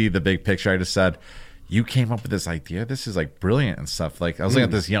didn't see the big picture. I just said, you came up with this idea. This is like brilliant and stuff. Like I was looking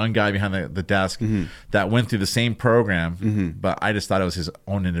at this young guy behind the desk that went through the same program, but I just thought it was his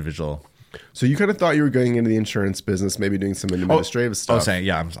own individual. So you kind of thought you were going into the insurance business, maybe doing some administrative stuff. I was saying,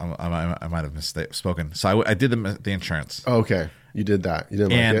 I might have misspoken. So I did the insurance. Oh, okay. You did that. You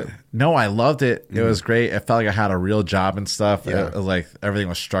didn't like it? No, I loved it. It was great. I felt like I had a real job and stuff. Yeah. It was like everything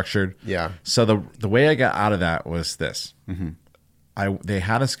was structured. Yeah. So the way I got out of that was this. They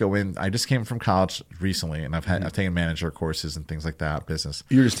had us go in. I just came from college recently, and I've taken manager courses and things like that, business.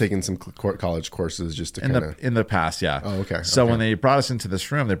 You were just taking some college courses just to in the past, yeah. Oh, okay. So when they brought us into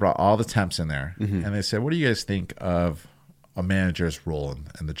this room, they brought all the temps in there, and they said, "What do you guys think of a manager's role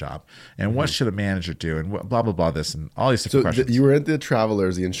in the job, and what should a manager do, and blah blah blah this and all these different questions." You were at the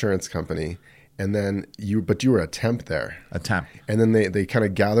Travelers, the insurance company, and then you were a temp there. A temp. And then they kind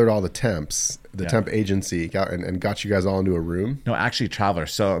of gathered all the temps, the temp agency, and got you guys all into a room. No, actually,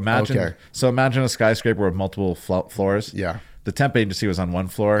 Travelers. So imagine a skyscraper with multiple floors. Yeah. The temp agency was on one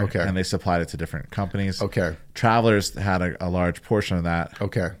floor, and they supplied it to different companies. Okay. Travelers had a large portion of that.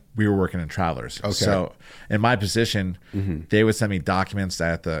 Okay. We were working in Travelers. Okay. So in my position, they would send me documents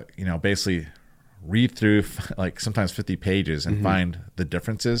that basically read through like sometimes 50 pages and find the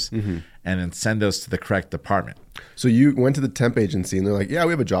differences and then send those to the correct department. So you went to the temp agency and they're like, yeah,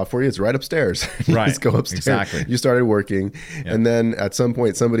 we have a job for you. It's right upstairs. You right. Just go upstairs. Exactly. You started working. Yep. And then at some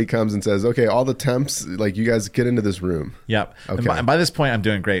point somebody comes and says, okay, all the temps, like you guys get into this room. Yep. Okay. And by this point, I'm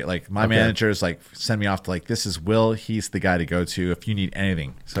doing great. Like my managers like send me off to like, this is Will. He's the guy to go to if you need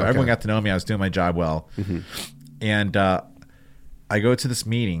anything. So everyone got to know me. I was doing my job well. And I go to this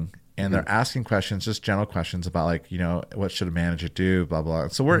meeting and they're asking questions, just general questions about like, what should a manager do, blah, blah.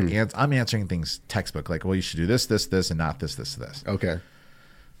 So I'm answering things textbook, like, well, you should do this, this, this, and not this, this, this. Okay.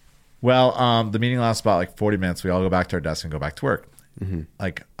 Well, the meeting lasts about like 40 minutes. We all go back to our desk and go back to work.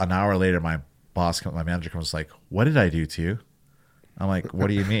 Like an hour later, my manager comes like, what did I do to you? I'm like, what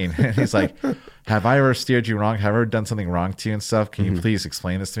do you mean? And he's like, have I ever steered you wrong? Have I ever done something wrong to you and stuff? Can you please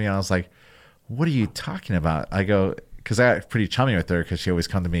explain this to me? And I was like, what are you talking about? I go, because I got pretty chummy with her because she always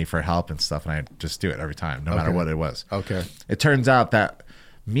come to me for help and stuff, and I just do it every time, no matter what it was. Okay. It turns out that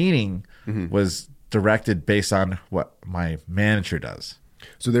meeting was directed based on what my manager does.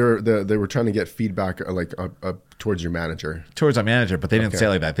 So they were trying to get feedback like towards your manager. Towards our manager, but they didn't say it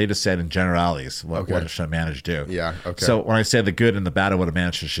like that. They just said in generalities, what should a manager do? Yeah, okay. So when I said the good and the bad of what a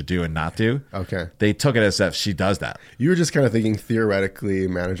manager should do and not do, they took it as if she does that. You were just kind of thinking theoretically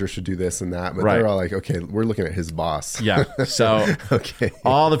manager should do this and that, but they're all like, okay, we're looking at his boss. Yeah. So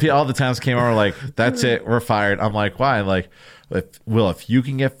all the times came over like, that's it, we're fired. I'm like, why? Like, if you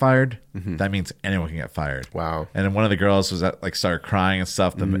can get fired, that means anyone can get fired. Wow. And then one of the girls was like started crying and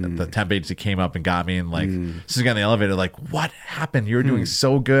stuff. The temp agency came up and got me and like just got in the elevator like, what happened? You were doing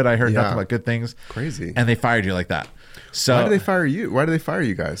so good. I heard nothing but good things. Crazy. And they fired you like that. So why did they fire you? Why did they fire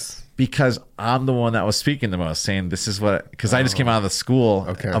you guys? Because I'm the one that was speaking the most, saying this is what, because I just came out of the school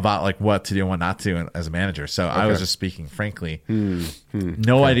about like what to do and what not to do as a manager. So I was just speaking frankly.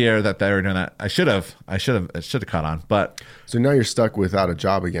 No idea that they were doing that. I should have caught on. But so now you're stuck without a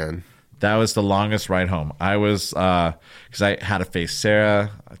job again. That was the longest ride home. I was because I had to face Sarah,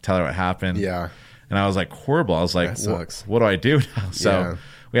 tell her what happened. Yeah. And I was like horrible. I was like, what do I do now? So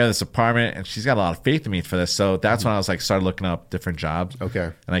we have this apartment, and she's got a lot of faith in me for this. So that's when I was like started looking up different jobs.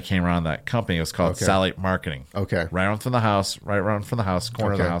 Okay. And I came around that company. It was called Satellite Marketing. Okay. Right around from the house,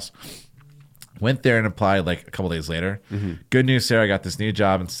 corner of the house. Went there and applied like a couple days later. Good news, Sarah. I got this new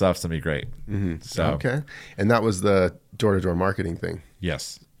job and stuff. It's gonna be great. So and that was the door-to-door marketing thing.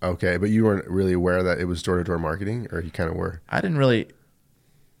 Yes. Okay, but you weren't really aware that it was door-to-door marketing, or you kind of were? I didn't really.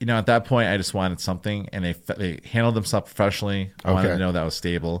 At that point, I just wanted something, and they handled themselves professionally. I wanted to know that was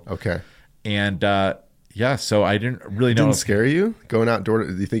stable. Okay. And so I didn't really know. Didn't scare you going out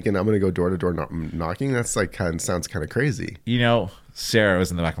you thinking I'm going to go door-to-door knocking? That's like sounds kind of crazy. Sarah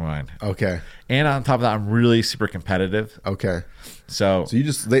was in the back of my mind. Okay. And on top of that, I'm really super competitive. Okay. So you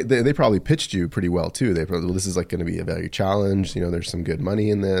just they probably pitched you pretty well too. They probably, well, this is like going to be a value challenge. There's some good money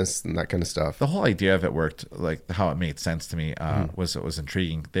in this and that kind of stuff. The whole idea of it worked, like how it made sense to me was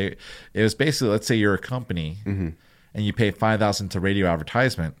intriguing. It was basically, let's say you're a company and you pay $5,000 to radio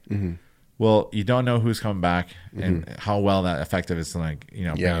advertisement. Well, you don't know who's coming back and how well that effective is to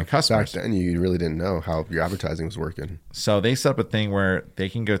bringing customers. Back then, you really didn't know how your advertising was working. So they set up a thing where they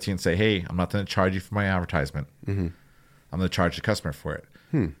can go to you and say, hey, I'm not going to charge you for my advertisement. I'm going to charge the customer for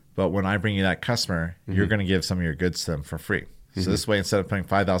it. But when I bring you that customer, you're going to give some of your goods to them for free. So this way, instead of putting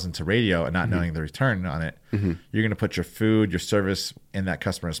 $5,000 to radio and not knowing the return on it, you're going to put your food, your service in that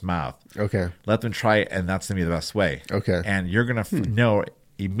customer's mouth. Okay. Let them try it, and that's going to be the best way. Okay. And you're going to know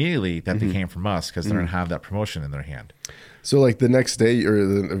immediately that they came from us because they're going to have that promotion in their hand. So like the next day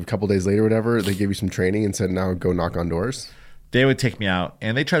or a couple days later, whatever, they gave you some training and said, now go knock on doors. They would take me out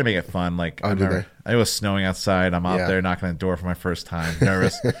and they try to make it fun. Like it was snowing outside. I'm out there knocking on the door for my first time,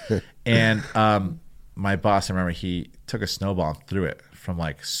 nervous. And my boss, I remember he took a snowball and threw it from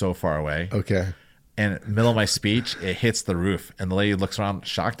like so far away. Okay. And in the middle of my speech, it hits the roof, and the lady looks around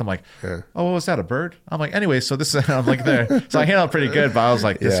shocked. I'm like, oh, what was that, a bird? I'm like, anyway, so this is, I'm like there. So I handled it pretty good, but I was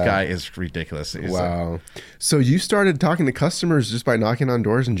like, this guy is ridiculous. He's wow. Like, so you started talking to customers just by knocking on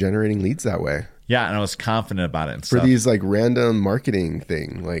doors and generating leads that way? Yeah, and I was confident about it. And for these like random marketing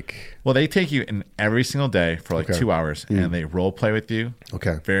thing, like. Well, they take you in every single day for like 2 hours, and they role play with you.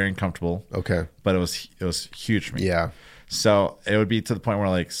 Okay. Very uncomfortable. Okay. But it was huge for me. Yeah. So it would be to the point where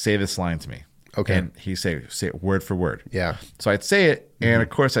like, say this line to me. Okay. And he say it word for word. Yeah. So I'd say it, and of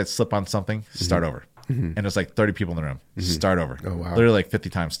course I'd slip on something, start over. And there's like 30 people in the room. Start over. Oh, wow. Literally like 50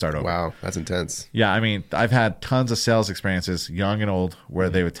 times start over. Wow. That's intense. Yeah. I mean, I've had tons of sales experiences, young and old, where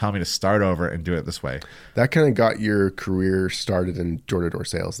they would tell me to start over and do it this way. That kind of got your career started in door-to-door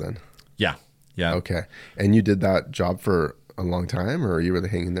sales then? Yeah. Yeah. Okay. And you did that job for a long time, or you were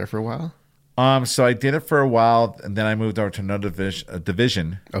hanging there for a while? So I did it for a while, and then I moved over to another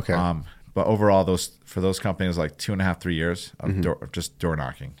division. Okay. But overall, for those companies, like 2.5, 3 years of just door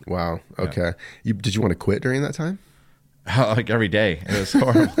knocking. Wow. Okay. Yeah. Did you want to quit during that time? Like every day. It was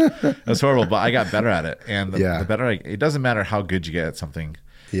horrible. It was horrible, but I got better at it. And the better it doesn't matter how good you get at something.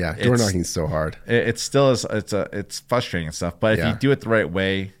 Yeah. Door knocking is so hard. It still is. It's frustrating and stuff. But if you do it the right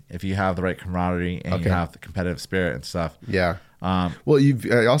way, if you have the right camaraderie and you have the competitive spirit and stuff. Yeah. Well,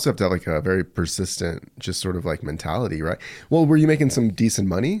 you also have to have like a very persistent, just sort of like mentality, right? Well, were you making some decent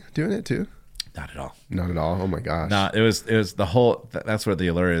money doing it too? Not at all. Not at all. Oh my gosh. No, it was the whole. That's where the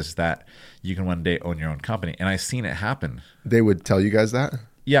allure is, that you can one day own your own company, and I've seen it happen. They would tell you guys that?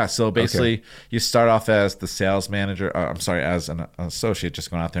 Yeah. So basically, you start off as the sales manager. As an associate, just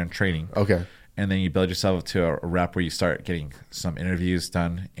going out there and training. Okay. And then you build yourself up to a rep where you start getting some interviews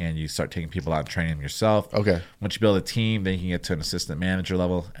done, and you start taking people out and training them yourself. Okay. Once you build a team, then you can get to an assistant manager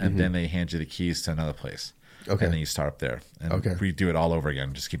level, and then they hand you the keys to another place. Okay. And then you start up there, and redo it all over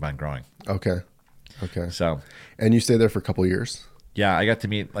again. Just keep on growing. Okay. Okay. So. And you stay there for a couple of years? Yeah, I got to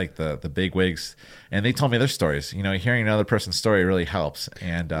meet like the big wigs, and they told me their stories. Hearing another person's story really helps.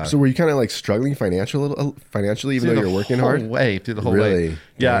 And so were you kind of like struggling financially, even though you're working hard? Through the whole way. Really?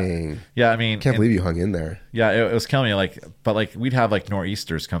 Yeah. Dang. Yeah. I mean, can't believe you hung in there. Yeah, it was killing me. But we'd have like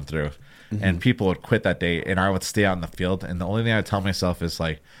nor'easters come through, and people would quit that day, and I would stay out in the field. And the only thing I would tell myself is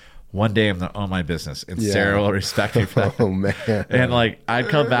like, one day I'm going to own my business and Sarah will respect me for that. Oh, man. And like, I'd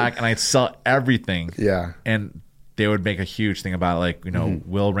come back and I'd sell everything. Yeah. And they would make a huge thing about it, like, you know,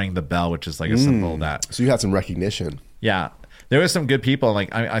 we'll ring the bell, which is like a symbol of that. So you had some recognition. Yeah. There was some good people.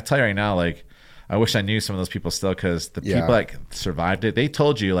 Like, I tell you right now, like, I wish I knew some of those people still, because the people that survived it, they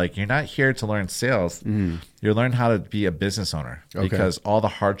told you, like, you're not here to learn sales. You're learning how to be a business owner, because all the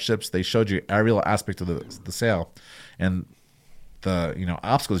hardships, they showed you every little aspect of the sale and the, you know,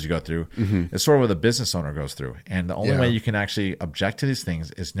 obstacles you go through. It's sort of what a business owner goes through. And the only way you can actually object to these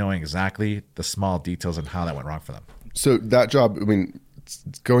things is knowing exactly the small details and how that went wrong for them. So that job, I mean,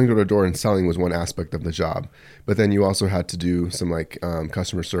 going door to door and selling was one aspect of the job, but then you also had to do some like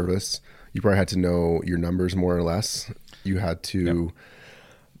customer service. You probably had to know your numbers more or less. You had to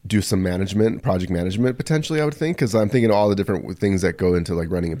do some management, project management, potentially, I would think, because I'm thinking of all the different things that go into like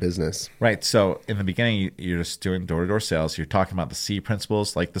running a business. Right. So in the beginning, you're just doing door-to-door sales. You're talking about the C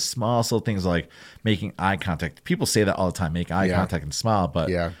principles, like the smallest little things, like making eye contact. People say that all the time, make eye contact and smile, but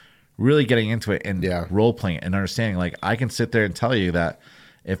really getting into it and role playing and understanding, like, I can sit there and tell you that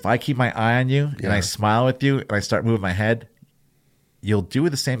if I keep my eye on you and I smile with you and I start moving my head, you'll do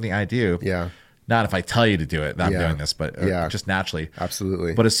the same thing I do. Yeah. Not if I tell you to do it, that I'm doing this, but just naturally.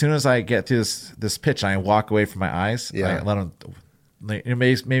 Absolutely. But as soon as I get to this pitch and I walk away from my eyes, I let them,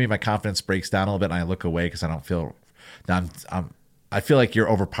 maybe my confidence breaks down a little bit and I look away because I don't feel that I feel like you're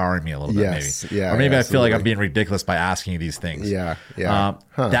overpowering me a little bit, maybe. Yeah, or maybe I feel like I'm being ridiculous by asking you these things. Yeah, yeah.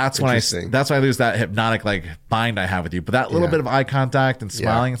 That's when I lose that hypnotic like bind I have with you. But that little bit of eye contact and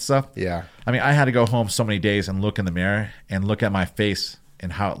smiling and stuff. Yeah. I mean, I had to go home so many days and look in the mirror and look at my face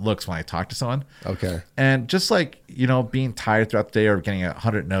and how it looks when I talk to someone. Okay. And just like, you know, being tired throughout the day or getting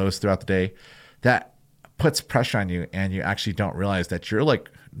 100 no's throughout the day, that puts pressure on you, and you actually don't realize that you're like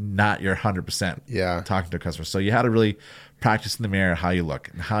not your 100% talking to a customer. So you had to really practice in the mirror how you look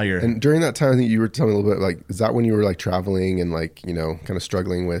and how you're. And during that time, I think you were telling me a little bit, like, is that when you were like traveling and like, you know, kind of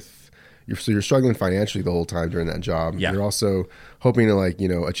struggling with, so you're struggling financially the whole time during that job. Yeah. You're also hoping to like, you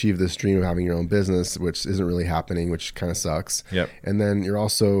know, achieve this dream of having your own business, which isn't really happening, which kind of sucks. Yep. And then you're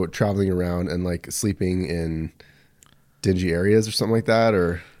also traveling around and like sleeping in dingy areas or something like that,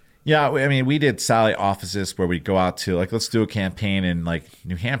 or. Yeah, I mean, we did satellite offices where we'd go out to, like, let's do a campaign in, like,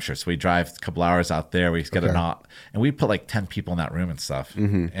 New Hampshire. So we drive a couple hours out there. We get and we put, like, 10 people in that room and stuff.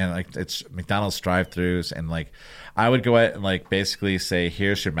 And, like, it's McDonald's drive-thrus. And, like, I would go out and, like, basically say,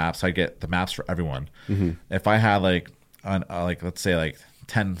 here's your maps. So I get the maps for everyone. If I had, like, let's say, like,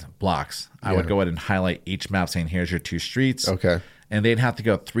 10 blocks, I would go ahead and highlight each map saying, here's your 2 streets. Okay. And they'd have to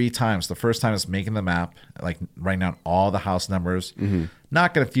go 3 times. The first time is making the map, like writing down all the house numbers,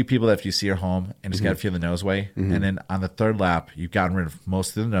 knock at a few people that if you see your home, and just get a few of the no's away. And then on the 3rd lap, you've gotten rid of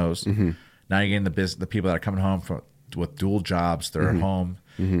most of the no's. Now you're getting the people that are coming home with dual jobs. They're at home.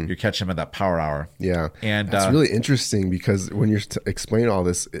 You're catching them at that power hour. Yeah. And that's really interesting, because when you're explaining all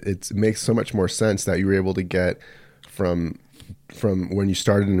this, it makes so much more sense that you were able to get from when you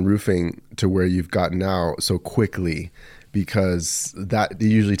started in roofing to where you've gotten now so quickly. Because that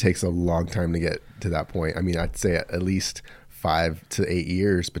usually takes a long time to get to that point. I mean, I'd say at least 5 to 8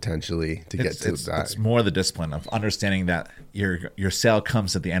 years potentially to get to that. It's more the discipline of understanding that your sale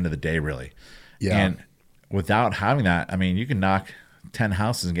comes at the end of the day, really. Yeah. And without having that, I mean, you can knock 10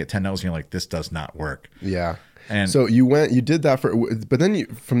 houses and get 10 no's, and you're like, this does not work. Yeah. And so you did that but then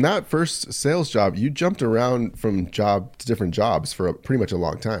from that first sales job, you jumped around from job to different jobs for pretty much a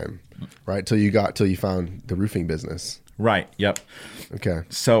long time, right? Till you found the roofing business. Right. Yep. Okay.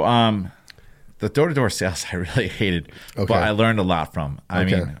 So, the door-to-door sales I really hated, but I learned a lot from. I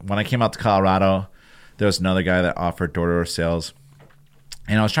mean, when I came out to Colorado, there was another guy that offered door-to-door sales,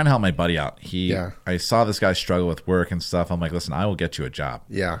 and I was trying to help my buddy out. I saw this guy struggle with work and stuff. I'm like, listen, I will get you a job.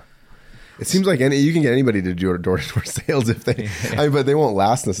 Yeah. It seems like you can get anybody to do door-to-door sales if they, but they won't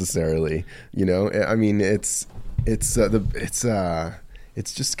last necessarily. You know, I mean, it's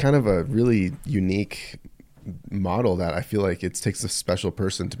just kind of a really unique model that I feel like it takes a special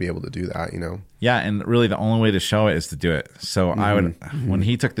person to be able to do that, you know? Yeah. And really the only way to show it is to do it. So I would, when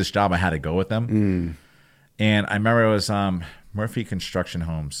he took this job, I had to go with them. And I remember it was Murphy Construction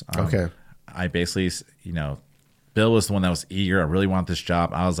Homes. I basically, you know, Bill was the one that was eager. I really want this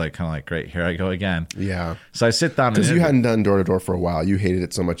job. I was like, kind of like, great, here I go again. Yeah. So I sit down. Because you hadn't done door to door for a while. You hated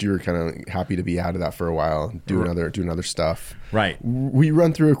it so much. You were kind of happy to be out of that for a while, doing other stuff. Right. We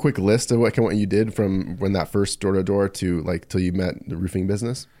run through a quick list of what you did from when that first door to door to like till you met the roofing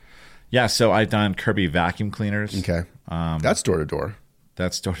business. Yeah. So I've done Kirby vacuum cleaners. Okay. That's door to door.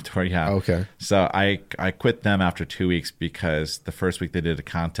 That's door to door, yeah. Okay. So I quit them after 2 weeks because the first week they did a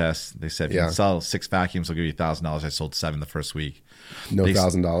contest. They said, if you can sell 6 vacuums, they'll give you $1,000. I sold 7 the first week. No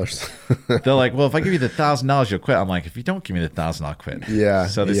 $1,000. They're like, well, if I give you the $1,000, you'll quit. I'm like, if you don't give me the $1,000, I'll quit. Yeah.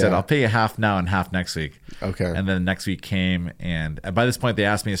 So they said, I'll pay you half now and half next week. Okay. And then next week came, and by this point, they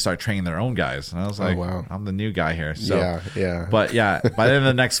asked me to start training their own guys. And I was like, wow. I'm the new guy here. So, yeah. But yeah, by the end of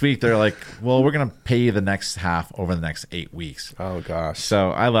the next week, they're like, well, we're going to pay you the next half over the next 8 weeks. Oh, gosh.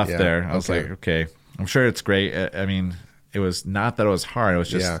 So I left there. I was like, okay, I'm sure it's great. I mean, it was not that it was hard. It was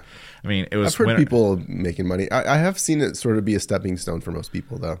just, I mean, it was. I've heard people making money. I have seen it sort of be a stepping stone for most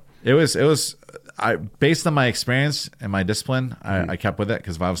people, though. It was. Based on my experience and my discipline, I kept with it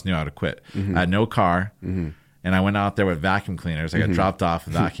because if I was new, I would have quit. I had no car, and I went out there with vacuum cleaners. I got dropped off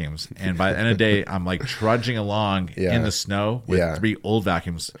with vacuums, and by the end of the day, I'm like trudging along in the snow with 3 old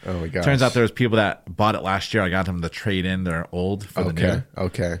vacuums. Oh my gosh! Turns out there was people that bought it last year. I got them to trade in their old for the new.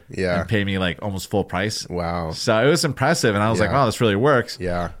 Okay, yeah, and pay me like almost full price. Wow! So it was impressive, and I was like, wow, this really works.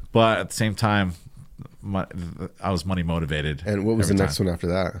 Yeah, but at the same time, I was money motivated. And what was the next one after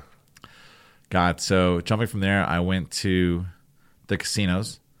that? God, so jumping from there, I went to the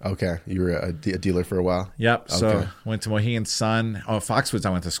casinos. Okay, you were a dealer for a while. Yep. So went to Mohegan Sun. Oh, Foxwoods.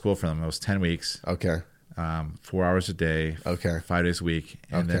 I went to school for them. It was 10 weeks. Okay. 4 hours a day. Okay. 5 days a week.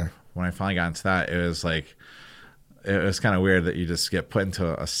 And then when I finally got into that, it was like, it was kind of weird that you just get put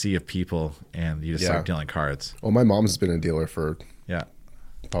into a sea of people and you just start dealing cards. Well, my mom's been a dealer for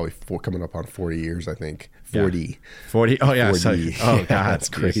probably coming up on 40 years, I think. 40. 40. Oh, yeah. 40. Oh, God. That's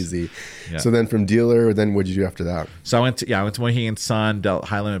crazy. Yeah. So then from dealer, then what did you do after that? So I went to Mohegan Sun, dealt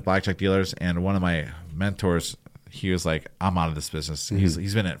high limit blackjack dealers, and one of my mentors, he was like, I'm out of this business. He's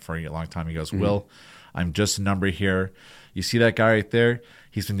been in it for a long time. He goes, Will, I'm just a number here. You see that guy right there?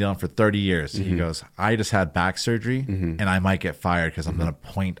 He's been dealing for 30 years. He goes, I just had back surgery and I might get fired because I'm going to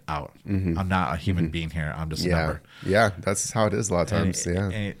point out. I'm not a human being here. I'm just a number. Yeah, that's how it is a lot of times.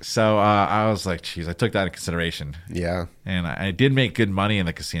 So I was like, geez, I took that into consideration. Yeah. And I did make good money in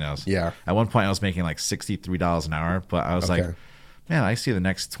the casinos. Yeah. At one point I was making like $63 an hour, but I was like, man, I see the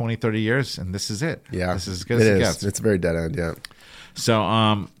next 20, 30 years and this is it. Yeah. This is as good as it gets. It's a very dead end, yeah.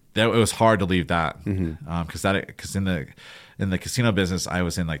 So it was hard to leave that because in the casino business, I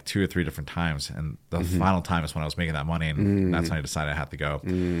was in like 2 or 3 different times, and the final time is when I was making that money, and that's when I decided I had to go.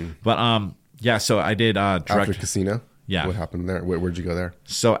 But yeah, so I did direct after casino. Yeah, what happened there? Where'd you go there?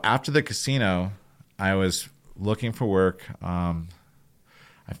 So after the casino, I was looking for work.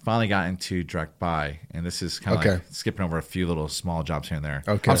 I finally got into direct buy, and this is kind of like skipping over a few little small jobs here and there.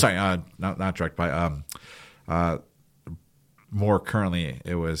 Okay, I'm sorry, not direct buy. More currently,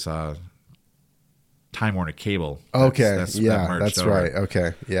 it was Time Warner Cable. That's right.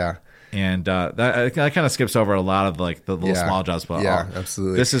 Okay, yeah. And that kind of skips over a lot of like the little small jobs, but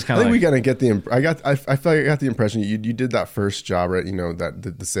absolutely. This is kind of. I think we gotta get I feel like I got the impression you did that first job, right? You know,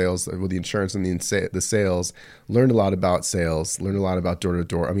 that the sales with the insurance and the sales. Learned a lot about sales. Learned a lot about door to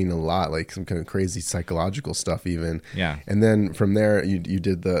door. I mean, a lot, like some kind of crazy psychological stuff, even. Yeah. And then from there, you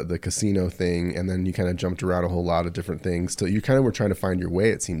did the casino thing, and then you kind of jumped around a whole lot of different things. So you kind of were trying to find your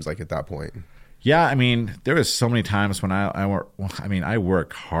way. It seems like at that point. Yeah, I mean, there was so many times when I work. I mean, I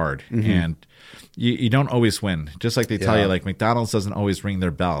work hard, and you don't always win. Just like they tell you, like McDonald's doesn't always ring their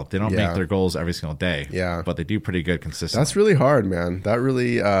bell. They don't make their goals every single day. Yeah, but they do pretty good consistently. That's really hard, man. That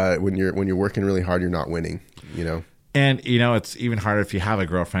really, when you're working really hard, you're not winning. You know, and you know it's even harder if you have a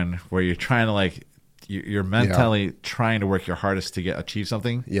girlfriend where you're trying to like you're mentally trying to work your hardest to achieve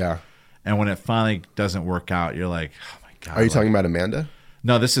something. Yeah, and when it finally doesn't work out, you're like, oh my god. Are you talking about Amanda?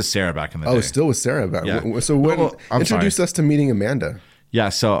 No, this is Sarah back in the day. Oh, still with Sarah back. Yeah. So introduce us to meeting Amanda. Yeah,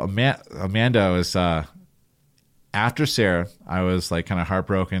 so Amanda was after Sarah. I was like kind of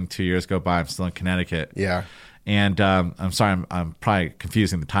heartbroken. 2 years go by. I'm still in Connecticut. Yeah. And I'm sorry, I'm probably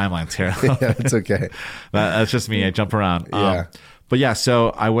confusing the timelines here. Yeah, it's okay. That's just me. I jump around. Yeah. But yeah, so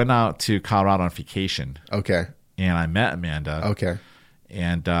I went out to Colorado on vacation. Okay. And I met Amanda. Okay.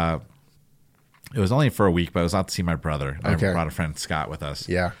 And it was only for a week, but I was out to see my brother. I brought a friend, Scott, with us.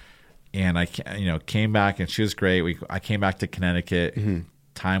 Yeah. And I came back, and she was great. I came back to Connecticut.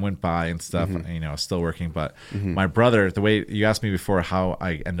 Time went by and stuff. I was still working. But my brother, the way you asked me before how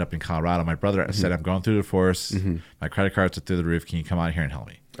I ended up in Colorado, my brother said, I'm going through a divorce. My credit cards are through the roof. Can you come out here and help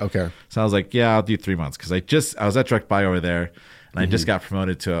me? Okay. So I was like, yeah, I'll do 3 months. Because I was at Direct Buy over there, and I just got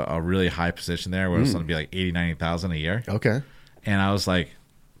promoted to a really high position there where it was going to be like $80,000-$90,000 a year. Okay. And I was like,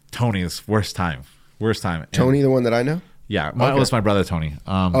 Tony's worst time. Tony, the one that I know? Yeah, it was my brother Tony.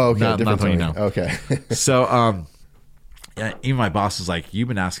 Okay, not Tony. No. Okay. So, even my boss was like, "You've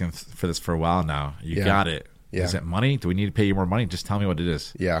been asking for this for a while now. You got it. Yeah. Is it money? Do we need to pay you more money? Just tell me what it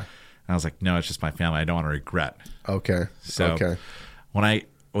is. Yeah. And I was like, no, it's just my family. I don't want to regret. Okay. So okay. when I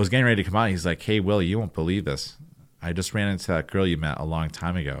was getting ready to come out, he's like, hey, Will, you won't believe this. I just ran into that girl you met a long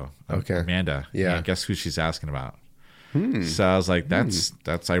time ago. Okay. Amanda. Yeah. And guess who she's asking about? So I was like,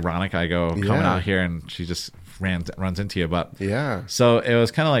 that's ironic. I go coming out here and she just runs into you. But yeah. So it was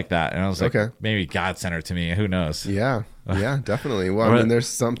kind of like that. And I was like, Okay. maybe God sent her to me. Who knows? Yeah. Yeah, definitely. Well, I mean, there's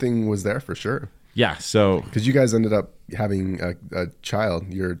something was there for sure. Yeah. So because you guys ended up having a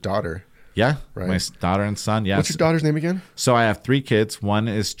child, your daughter. Yeah. Right. My daughter and son. Yes. What's your daughter's name again? So I have 3 kids. One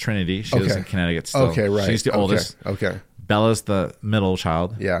is Trinity. She lives in Connecticut still. Okay, right. She's the oldest. Okay. Bella's the middle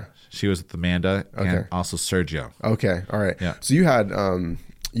child. Yeah. She was with Amanda and also Sergio. Okay. All right. Yeah. So you had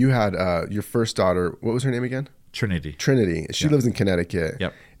your first daughter. What was her name again? Trinity. She lives in Connecticut.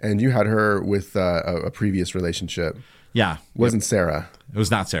 Yep. And you had her with a previous relationship. Yeah. Wasn't Sarah? It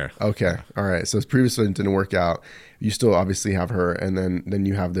was not Sarah. Okay. All right. So previously it didn't work out. You still obviously have her, and then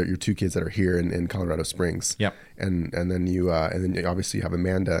you have your 2 kids that are here in Colorado Springs. Yep. And then you obviously have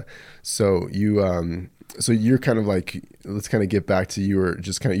Amanda. So you're kind of like, let's kind of get back to you were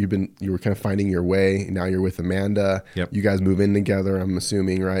kind of finding your way. Now you're with Amanda. Yep. You guys move in together, I'm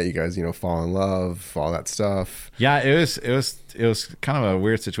assuming, right? You guys, fall in love, all that stuff. Yeah, it was kind of a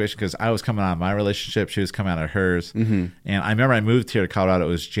weird situation because I was coming out of my relationship, she was coming out of hers. Mm-hmm. And I remember I moved here to Colorado. It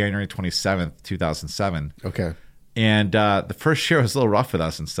was January 27th, 2007. Okay. And the first year was a little rough with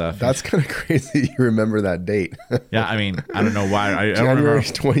us and stuff. That's kind of crazy. You remember that date? Yeah, I mean, I don't know why. I don't January remember.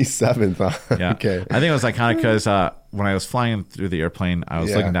 27th. Huh? Yeah. Okay. I think it was like kind of because when I was flying through the airplane, I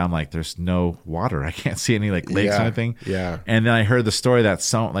was looking down like there's no water. I can't see any like lakes or anything. Yeah. And then I heard the story that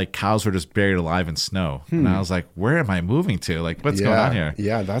some like cows were just buried alive in snow. And I was like, where am I moving to? Like, what's going on here?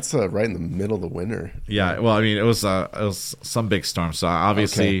 Yeah, that's right in the middle of the winter. Yeah. Well, I mean, it was some big storm. So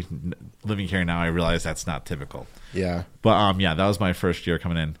obviously, living here now, I realize that's not typical. Yeah. But that was my first year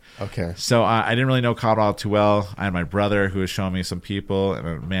coming in. Okay. So I didn't really know Colorado too well. I had my brother who was showing me some people, and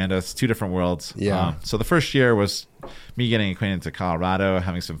Amanda. It's 2 different worlds. Yeah. So the first year was me getting acquainted to Colorado,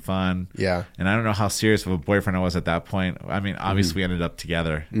 having some fun. Yeah. And I don't know how serious of a boyfriend I was at that point. I mean, obviously we ended up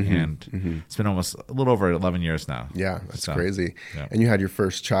together, and it's been almost a little over 11 years now. Yeah, that's crazy. Yeah. And you had your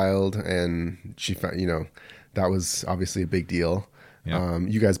first child, and she found, that was obviously a big deal. Yeah.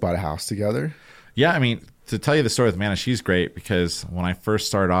 You guys bought a house together. Yeah, I mean, to tell you the story with Amanda, she's great because when I first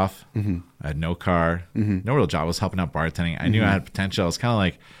started off, I had no car, no real job. I was helping out bartending. I knew I had potential. I was kind of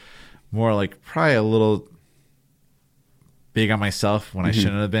like more like probably a little big on myself when I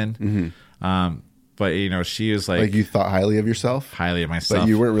shouldn't have been. But she was like you thought highly of yourself, highly of myself, but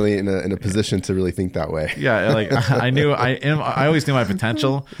you weren't really in a position to really think that way. Yeah, like I always knew my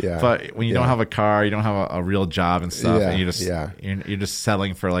potential. Yeah. But when you don't have a car, you don't have a real job and stuff, and you're just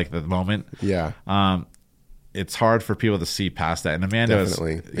settling for like the moment. Yeah. It's hard for people to see past that. And Amanda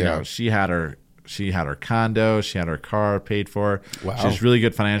was, she had her condo, she had her car paid for. Wow. She's really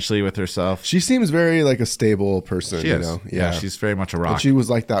good financially with herself. She seems very like a stable person. She is. Yeah, she's very much a rock. And she was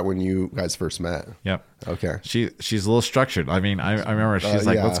like that when you guys first met. Yep. Okay. She's a little structured. I mean, I remember she's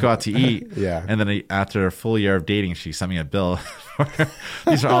like, let's go out to eat. Yeah. And then after a full year of dating, she sent me a bill.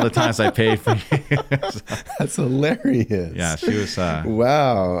 These are all the times I paid for you. That's hilarious. Yeah, she was.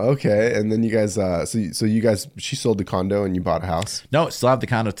 Wow. Okay. And then you guys, so you guys, she sold the condo and you bought a house? No, still have the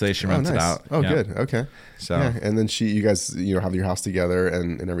condo today. She rents it out. Oh, good. Okay. So, and then you guys, have your house together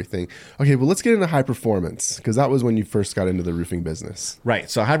and everything. Okay. Well, let's get into high performance because that was when you first got into the roofing business. Right.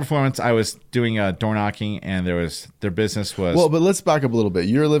 So high performance, I was doing door knocking, and their business was. Well, but let's back up a little bit.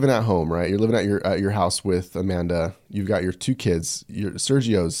 You're living at home, right? You're living at your house with Amanda. You've got your 2 kids.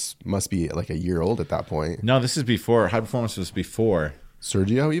 Sergio's must be like a year old at that point. No, this is before. High performance was before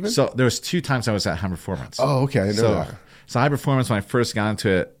Sergio even. So there was 2 times I was at high performance. Oh, okay. I know that. So high performance, when I first got into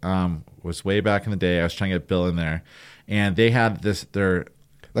it, was way back in the day. I was trying to get Bill in there, and they had their.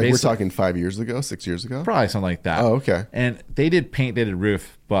 Like we're talking 5 years ago, 6 years ago? Probably something like that. Oh, okay. And they did paint, they did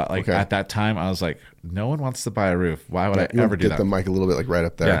roof, but at that time I was like, no one wants to buy a roof. Why would I ever do that? Get the mic a little bit like right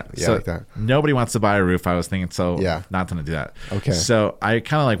up there. Yeah, so like that. Nobody wants to buy a roof, I was thinking, so not going to do that. Okay. So I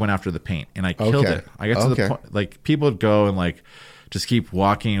kind of like went after the paint, and I killed it. I got to the point, like people would go and like just keep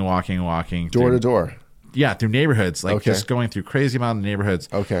walking. Door to door. Yeah, through neighborhoods, like just going through crazy amount of neighborhoods.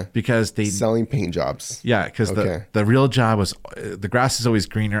 Okay. Because they selling paint jobs. Yeah, because the real job was the grass is always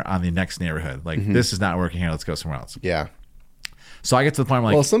greener on the next neighborhood. Like this is not working here. Let's go somewhere else. Yeah. So I get to the point where I'm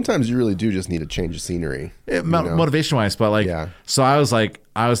like, Well, sometimes you really do just need a change of scenery. motivation wise, but like, Yeah. so I was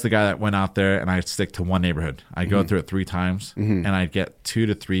the guy that went out there and I'd stick to one neighborhood. I'd go through it 3 times and I'd get 2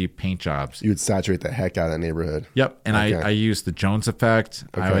 to 3 paint jobs. You would saturate the heck out of that neighborhood. Yep. And I used the Jones effect.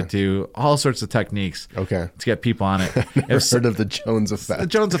 I Okay. would do all sorts of techniques Okay. to get people on it. Never heard of the Jones effect. The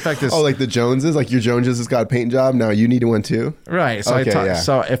Jones effect is, Oh, like the Joneses? Like your Joneses has got a paint job, now you need one too? right. So Okay, yeah.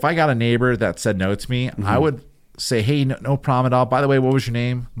 so if I got a neighbor that said no to me, I would say, hey, no problem at all. By the way, what was your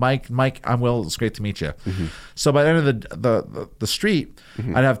name? Mike, I'm Will. It's great to meet you. So by the end of the street,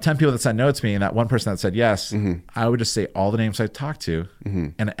 I'd have 10 people that said no to me, and that one person that said yes, I would just say all the names I talked to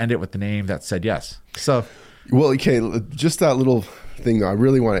and end it with the name that said yes. So, Well, okay, just that little thing though, I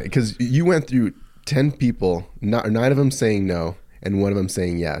really want to, because you went through 10 people, 9 of them saying no, and 1 of them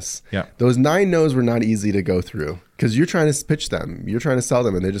saying yes. Yeah. Those 9 no's were not easy to go through because you're trying to pitch them, you're trying to sell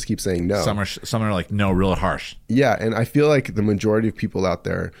them, and they just keep saying no. some are like, no, real harsh. Yeah, and I feel like the majority of people out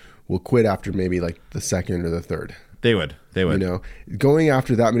there will quit after maybe like the second or the third. They would. You know, going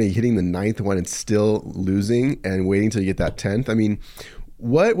after that many, hitting the 9th one and still losing and waiting till you get that 10th. I mean,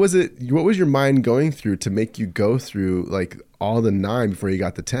 what was your mind going through to make you go through like all the 9 before you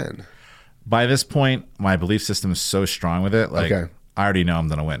got the 10? By this point, my belief system is so strong with it. Like, Okay. I already know I'm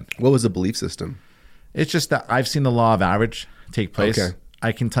going to win. What was the belief system? It's just that I've seen the law of average take place. Okay.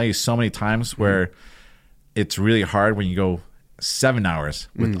 I can tell you so many times where it's really hard when you go 7 hours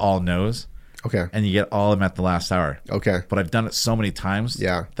with all no's Okay. and you get all of them at the last hour. Okay. But I've done it so many times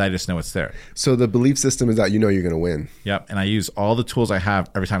Yeah. that I just know it's there. So the belief system is that you know you're going to win. Yep. And I use all the tools I have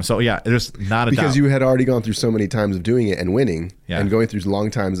every time. So yeah, there's not a Because doubt. you had already gone through so many times of doing it and winning, Yeah. and going through long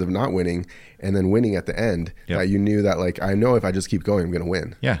times of not winning and then winning at the end, Yep. that you knew that like, I know if I just keep going, I'm going to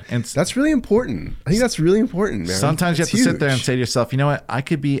win. Yeah. And That's really important. I think that's really important, man. sometimes you have It's to sit there and huge. say to yourself, you know what? I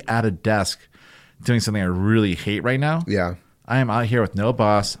could be at a desk doing something I really hate right now. Yeah. I am out here with no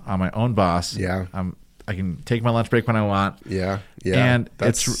boss. I'm my own boss. Yeah. I can take my lunch break when I want. Yeah. Yeah. And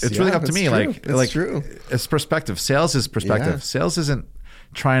it's really up to that's me. true. Like, That's true. It's perspective. Sales is perspective. Yeah. Sales isn't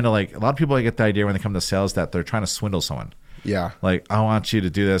trying to like, a lot of people get the idea when they come to sales that they're trying to swindle someone. Yeah. Like, I want you to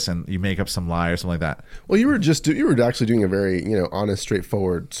do this, and you make up some lie or something like that. Well, you were actually doing a very, honest,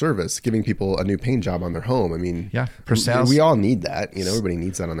 straightforward service, giving people a new paint job on their home. I mean, Yeah, per sales. we all need that. Everybody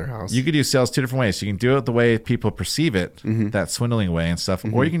needs that on their house. You could do sales 2 different ways. You can do it the way people perceive it, that swindling way and stuff,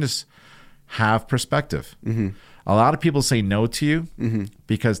 or you can just have perspective. A lot of people say no to you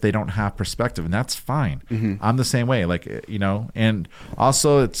because they don't have perspective, and that's fine. I'm the same way. Like, and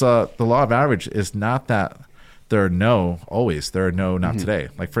also it's the law of average is not that there are no always. There are no not today.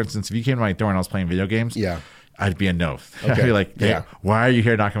 Like, for instance, if you came to my door and I was playing video games, Yeah. I'd be a no. I'd Okay. be like, hey, Yeah. why are you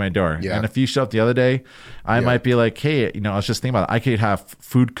here knocking on my door? Yeah. And if you show up the other day, I might be like, hey, I was just thinking about it. I could have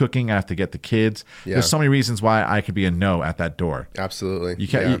food cooking. I have to get the kids. Yeah. There's so many reasons why I could be a no at that door. Absolutely. You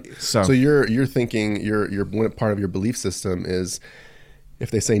can't. Yeah. So you're thinking one part of your belief system is if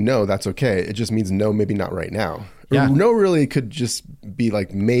they say no, that's okay. It just means no, maybe not right now. Yeah. No really could just be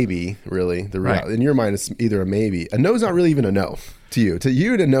like maybe, really. Right. In your mind, it's either a maybe. A no is not really even a no to you. To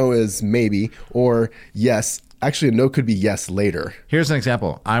you, a no is maybe or yes. Actually, a no could be yes later. here's an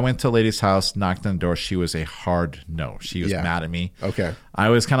example. I went to a lady's house, knocked on the door. She was a hard no. She was Yeah. mad at me. Okay. I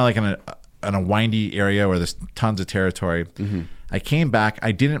was kind of like in a windy area where there's tons of territory. I came back.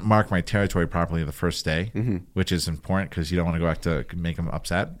 I didn't mark my territory properly the first day, which is important because you don't want to go back to make them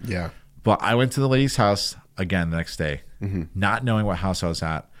upset. Yeah. But I went to the lady's house again the next day, not knowing what house I was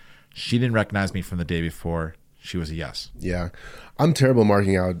at. She didn't recognize me from the day before. She was a yes. Yeah, I'm terrible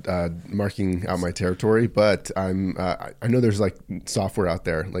marking out my territory, but I know there's like software out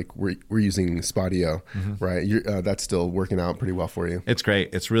there, like we're using Spodio, right? That's still working out pretty well for you. It's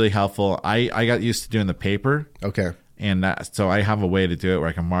great. It's really helpful. I got used to doing the paper. Okay. And so I have a way to do it where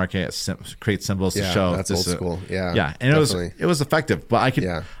I can mark it, create symbols to Yeah, show. that's this old school. Yeah, yeah, and definitely. it was effective. But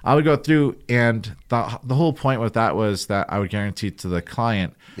I would go through, and the whole point with that was that I would guarantee to the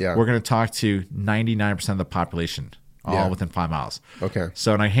client, Yeah. we're going to talk to 99% of the population, all Yeah. within 5 miles. Okay.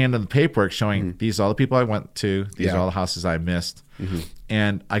 So and I hand them the paperwork showing these are all the people I went to, these Yeah. are all the houses I missed,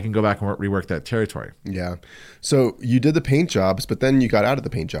 and I can go back and rework that territory. Yeah. So you did the paint jobs, but then you got out of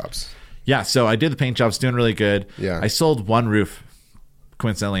the paint jobs. Yeah, so I did the paint jobs, doing really good. Yeah. I sold one roof,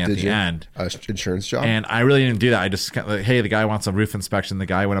 coincidentally, at Did the you? end. Insurance job. And I really didn't do that. I just kind of like, hey, the guy wants a roof inspection. The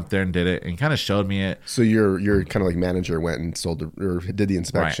guy went up there and did it and kind of showed me it. So your kind of like manager went and or did the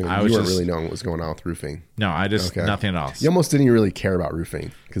inspection. Right. You weren't really knowing what was going on with roofing. No, I just, Okay. nothing else. You almost didn't really care about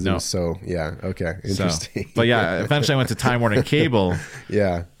roofing because it No. was so, yeah. Okay. Interesting. So, but yeah, eventually I went to Time Warner Cable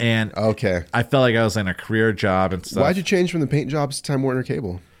Yeah. and Okay. I felt like I was in a career job and stuff. Why'd you change from the paint jobs to Time Warner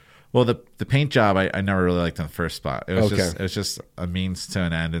Cable? Well, the paint job I never really liked in the first spot. It was just a means to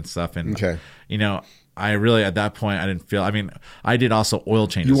an end and stuff. And I really at that point I didn't feel. I mean, I did also oil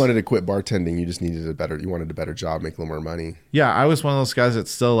changes. You wanted to quit bartending. You just needed you wanted a better job, make a little more money. Yeah, I was one of those guys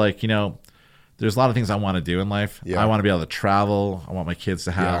that's still like, there's a lot of things I want to do in life. Yeah. I want to be able to travel. I want my kids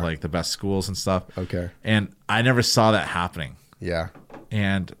to have like the best schools and stuff. Okay. And I never saw that happening. Yeah.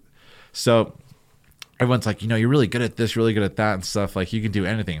 And so everyone's like, you're really good at this, really good at that and stuff. Like you can do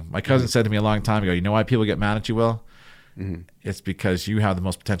anything. My cousin said to me a long time ago, you know why people get mad at you, Will? It's because you have the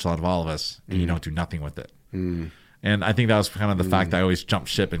most potential out of all of us and you don't do nothing with it. And I think that was kind of the fact that I always jump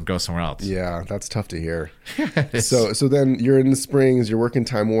ship and go somewhere else. Yeah, that's tough to hear. So then you're in the Springs, you're working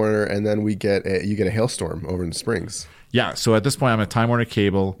Time Warner, and then you get a hailstorm over in the Springs. Yeah, so at this point I'm at Time Warner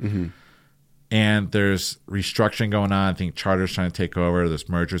Cable, and there's restructuring going on. I think Charter's trying to take over. There's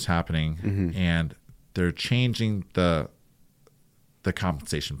mergers happening, and they're changing the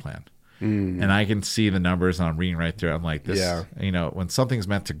compensation plan. And I can see the numbers, and I'm reading right through it. I'm like, this, when something's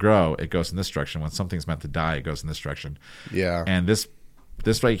meant to grow, it goes in this direction. When something's meant to die, it goes in this direction. Yeah. And this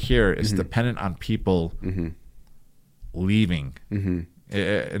right here is dependent on people leaving. And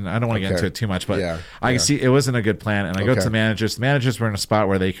I don't want to get into it too much, but I can see it wasn't a good plan. And I go to the managers. The managers were in a spot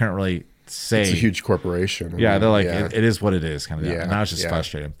where they couldn't really say. It's a huge corporation. They're like, it is what it is, kind of. Yeah. And I was just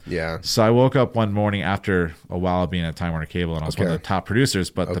frustrated. Yeah. So I woke up one morning after a while of being at Time Warner Cable, and I was one of the top producers,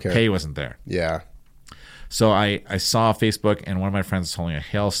 but the pay wasn't there. Yeah. So I saw Facebook, and one of my friends was holding a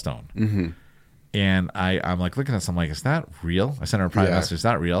hailstone. And I'm like, looking at this, I'm like, is that real? I sent her a private message, is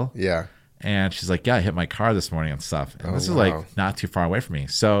that real? Yeah. And she's like, yeah, I hit my car this morning and stuff. And this is like not too far away from me.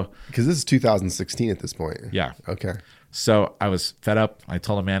 So because this is 2016 at this point. Yeah. Okay. So I was fed up. I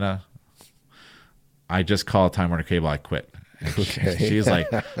told Amanda, I just called Time Warner Cable. I quit. Okay. She's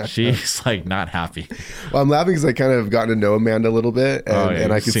like not happy. Well, I'm laughing because I kind of gotten to know Amanda a little bit,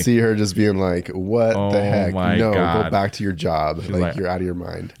 and I could see her just being like, "What the heck? No, God. Go back to your job. Like you're out of your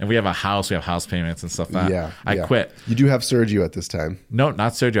mind." And we have a house. We have house payments and stuff. I quit. You do have Sergio at this time. No,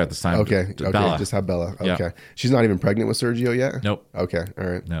 not Sergio at this time. Okay. Bella. Just have Bella. Okay. She's not even pregnant with Sergio yet. Nope. Okay. All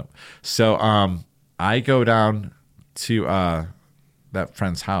right. Nope. So I go down to that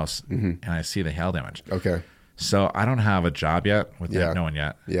friend's house, and I see the hail damage. Okay. So I don't have a job yet with no one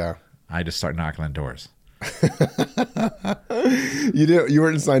yet. Yeah. I just start knocking on doors. You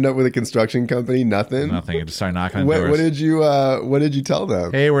weren't signed up with a construction company? Nothing? I just started knocking on doors. What did you tell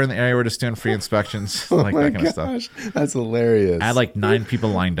them? Hey, we're in the area. We're just doing free inspections. Like that kind of stuff. That's hilarious. I had like 9 people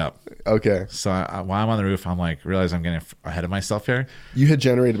lined up. Okay. So while I'm on the roof, I'm like, realize I'm getting ahead of myself here. You had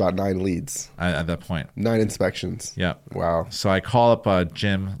generated about 9 leads. At that point. 9 inspections. Yeah. Wow. So I call up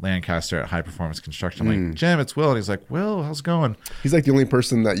Jim Lancaster at High Performance Construction. I'm like, Jim, it's Will. And he's like, Will, how's it going? He's like the only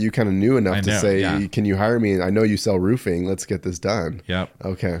person that you kind of knew enough to say, can you hire me? And I know you sell roofing. Let's get this done. Yep.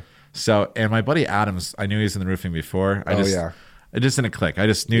 Okay. So, and my buddy Adams, I knew he was in the roofing before. It just didn't click. I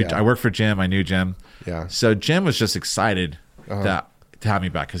just knew, I worked for Jim. I knew Jim. Yeah. So Jim was just excited to have me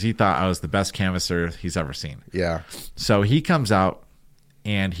back because he thought I was the best canvasser he's ever seen. Yeah. So he comes out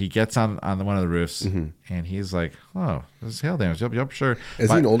and he gets on one of the roofs and he's like, oh, this is hail damage. Yep, sure.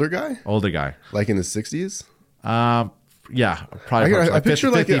 Is he an older guy? Older guy. Like in his 60s? Yeah, probably. I picture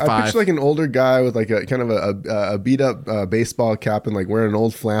like an older guy with like a kind of a beat up baseball cap and like wearing an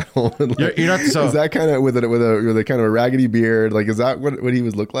old flannel. And like, is that kind of with a kind of a raggedy beard? Like, is that what he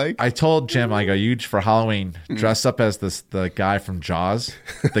would look like? I told Jim, I go, you for Halloween dress up as the guy from Jaws,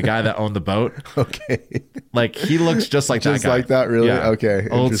 the guy that owned the boat. Okay, like he looks just like that guy. Just like that, really? Yeah. Okay,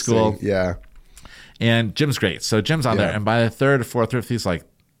 old school. Yeah. And Jim's great. So Jim's on there, and by the 3rd or 4th roof, he's like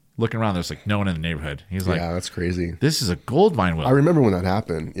looking around. There's like no one in the neighborhood. He's like, yeah, that's crazy. This is a gold mine, Will. I remember when that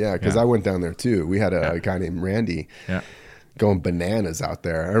happened. Yeah, because I went down there too. We had a guy named Randy. Yeah. Going bananas out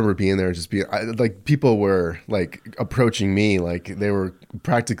there. I remember being there and just like people were like approaching me, like they were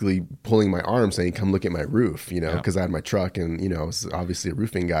practically pulling my arm saying, come look at my roof, because I had my truck and, I was obviously a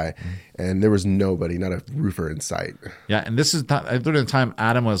roofing guy and there was nobody, not a roofer in sight. Yeah. And this is during the time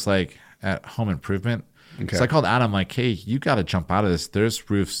Adam was like at Home Improvement. Okay. So I called Adam like, hey, you got to jump out of this. There's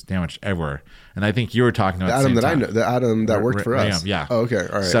roofs damaged everywhere. And I think you were talking about the Adam that worked for us. Yeah. Oh, okay.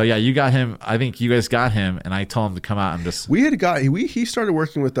 All right. So yeah, you got him. I think you guys got him, and I told him to come out and just. He started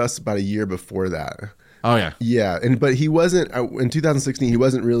working with us about a year before that. Oh yeah. Yeah, but he wasn't in 2016. He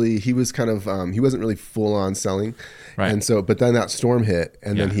wasn't really. He was kind of. He wasn't really full on selling. Right. And so, but then that storm hit,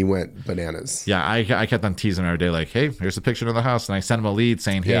 and then he went bananas. Yeah, I kept on teasing him every day, like, hey, here's a picture of the house, and I sent him a lead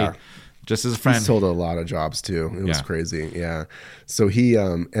saying, hey. Yeah. Just as a friend. He sold a lot of jobs too. It was crazy. Yeah. So he,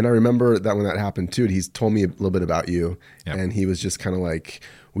 and I remember that when that happened too, he's told me a little bit about you and he was just kind of like,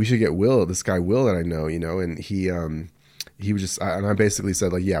 we should get Will, this guy Will that I know, and he he was just, and I basically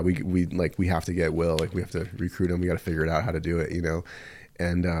said like, yeah, we have to get Will, like we have to recruit him. We got to figure it out how to do it,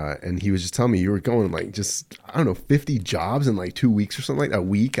 And he was just telling me you were going like just, I don't know, 50 jobs in like 2 weeks or something like that, a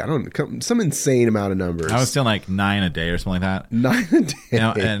week. I don't know, some insane amount of numbers. I was doing like 9 a day or something like that. 9 a day.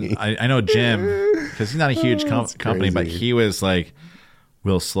 And I know Jim, because he's not a huge company, but he was like,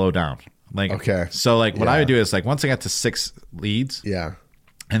 we'll slow down. Like, okay. So like what I would do is like, once I got to 6 leads. Yeah.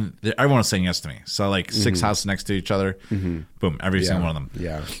 And everyone was saying yes to me. So like 6 houses next to each other, boom, every single one of them.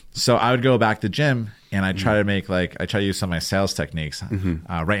 Yeah. So I would go back to Jim and I try to make like, I try to use some of my sales techniques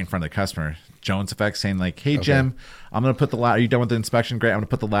right in front of the customer. Jones effect, saying like, hey, Jim, I'm going to put the ladder. Are you done with the inspection? Great. I'm going to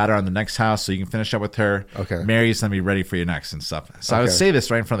put the ladder on the next house so you can finish up with her. Okay. Mary's going to be ready for you next and stuff. So I would say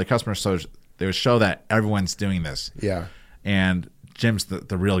this right in front of the customer so they would show that everyone's doing this. Yeah. And Jim's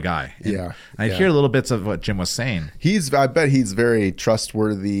the real guy. And I yeah. hear little bits of what Jim was saying. I bet he's very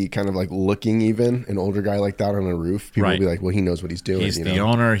trustworthy, kind of like looking even, an older guy like that on a roof. People will be like, well, he knows what he's doing. He's the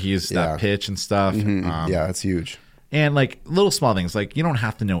owner. He's that pitch and stuff. Yeah, that's huge. And like little small things, like you don't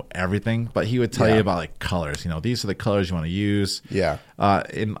have to know everything, but he would tell you about like colors. These are the colors you want to use. Yeah.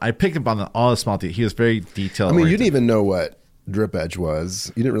 And I picked up on all the small details. He was very detailed. I mean, you didn't even know what drip edge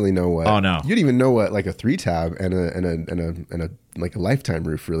was. You didn't really know what. Oh no. You didn't even know what like a 3-tab and a like a lifetime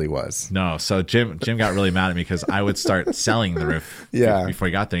roof really was. No. So Jim got really mad at me because I would start selling the roof. Before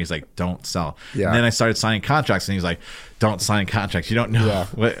he got there, he's like, "Don't sell." Yeah. And then I started signing contracts, and he's like, "Don't sign contracts. You don't know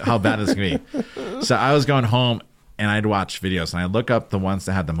how bad this can be." So I was going home. And I'd watch videos, and I'd look up the ones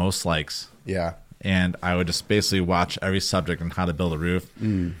that had the most likes. Yeah. And I would just basically watch every subject on how to build a roof.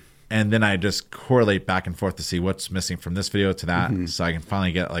 And then I just correlate back and forth to see what's missing from this video to that, so I can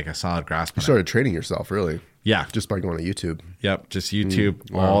finally get like a solid grasp on it. You started training yourself, really? Yeah. Just by going to YouTube. Yep. Just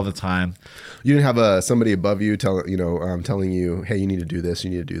YouTube all the time. You didn't have somebody above you telling you, hey, you need to do this,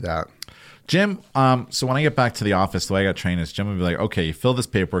 you need to do that. Jim, so when I get back to the office, the way I got trained is Jim would be like, okay, you fill this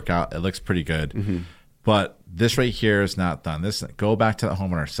paperwork out. It looks pretty good. But this right here is not done. Go back to the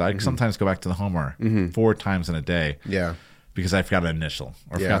homeowner. So I sometimes go back to the homeowner 4 times in a day. Yeah. Because I forgot an initial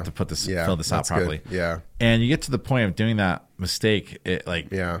or forgot to fill this out properly. Good. Yeah. And you get to the point of doing that mistake,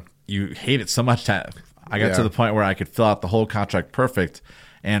 you hate it so much that I got to the point where I could fill out the whole contract perfect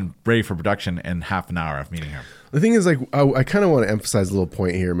and ready for production in half an hour of meeting her. The thing is, like, I kind of want to emphasize a little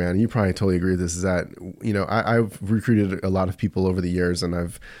point here, man. You probably totally agree with this. Is that I've recruited a lot of people over the years, and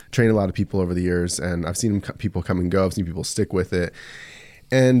I've trained a lot of people over the years, and I've seen people come and go. I've seen people stick with it,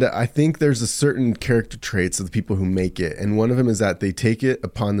 and I think there's a certain character traits of the people who make it, and one of them is that they take it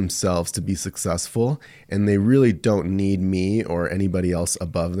upon themselves to be successful, and they really don't need me or anybody else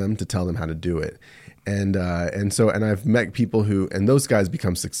above them to tell them how to do it. And I've met people and those guys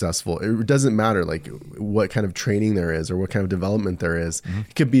become successful. It doesn't matter like what kind of training there is or what kind of development there is.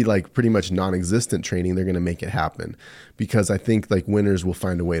 It could be like pretty much non-existent training. They're going to make it happen because I think like winners will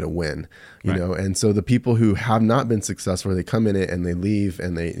find a way to win, you know? And so the people who have not been successful, they come in it and they leave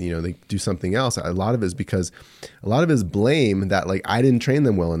and they do something else. A lot of it is because a lot of it is blame that like, I didn't train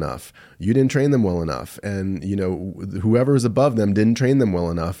them well enough. You didn't train them well enough. And, whoever is above them didn't train them well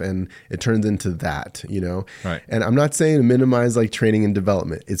enough. And it turns into that, Right. And I'm not saying to minimize like training and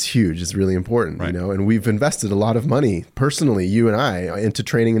development. It's huge. It's really important, and we've invested a lot of money personally, you and I, into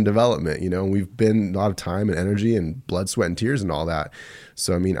training and development, and we've been a lot of time and energy and blood, sweat and tears and all that.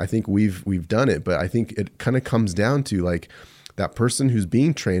 So, I mean, I think we've done it, but I think it kind of comes down to like, that person who's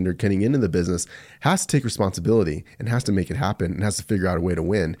being trained or getting into the business has to take responsibility and has to make it happen and has to figure out a way to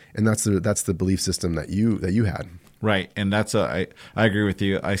win. And that's the belief system that you had. Right. And I agree with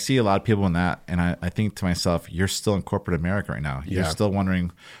you. I see a lot of people in that. And I think to myself, you're still in corporate America right now. You're still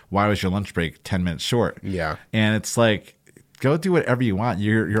wondering, why was your lunch break 10 minutes short? Yeah. And it's like, go do whatever you want.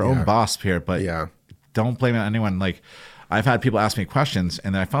 You're your own boss here, but don't blame it on anyone. Like, I've had people ask me questions,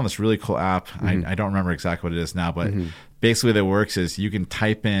 and then I found this really cool app. I don't remember exactly what it is now, but basically the way it works is you can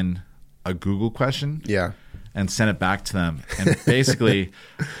type in a Google question and send it back to them. And basically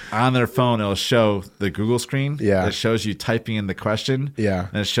on their phone, it'll show the Google screen. Yeah. It shows you typing in the question. Yeah.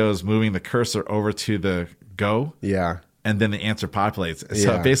 And it shows moving the cursor over to the go. Yeah. And then the answer populates.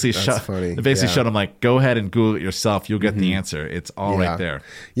 So it basically showed them like, go ahead and Google it yourself. You'll get the answer. It's all right there.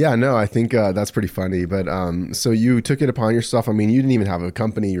 Yeah, no, I think that's pretty funny. But so you took it upon yourself. I mean, you didn't even have a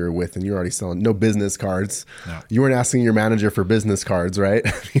company you were with and you're already selling no business cards. No. You weren't asking your manager for business cards, right?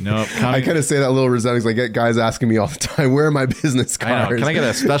 Nope. I kind of say that a little resentment. I get guys asking me all the time, where are my business cards? I know. Can I get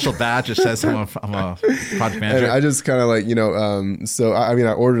a special badge that says I'm a project manager? And I just kind of like, so I mean,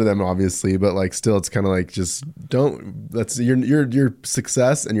 I order them obviously, but like still it's kind of like just don't that's your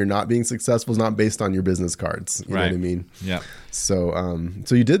success and your not being successful is not based on your business cards. You know what I mean? Yeah. So,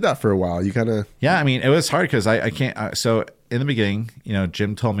 so you did that for a while. You kind of, yeah. I mean, it was hard because I can't. So in the beginning,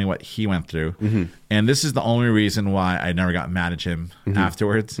 Jim told me what he went through, and this is the only reason why I never got mad at Jim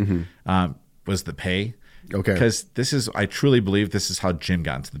afterwards. Was the pay. Okay. Because I truly believe this is how Jim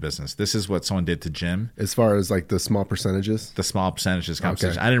got into the business. This is what someone did to Jim. As far as like the small percentages? The small percentages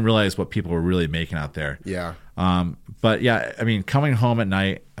conversation. Okay. I didn't realize what people were really making out there. Yeah. But yeah, I mean, coming home at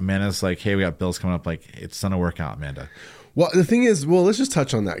night, Amanda's like, hey, we got bills coming up. Like, it's going to work out, Amanda. Well, the thing is, let's just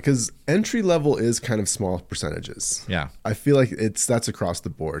touch on that because entry level is kind of small percentages. Yeah. I feel like that's across the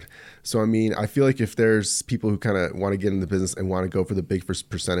board. So, I mean, I feel like if there's people who kind of want to get in the business and want to go for the big first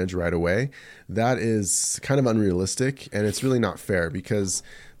percentage right away, that is kind of unrealistic and it's really not fair because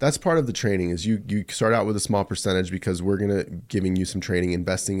that's part of the training is you start out with a small percentage because we're giving you some training,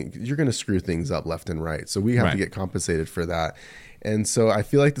 investing. You're going to screw things up left and right. So we have to get compensated for that. And so I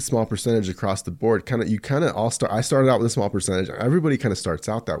feel like the small percentage across the board I started out with a small percentage. Everybody kind of starts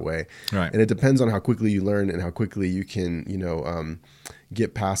out that way. Right. And it depends on how quickly you learn and how quickly you can,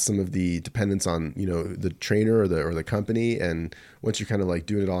 get past some of the dependence on, the trainer or the company. And once you're kind of like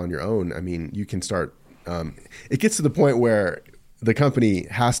doing it all on your own, I mean, you can start, it gets to the point where the company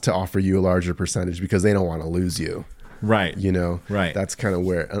has to offer you a larger percentage because they don't want to lose you. Right. Right. That's kind of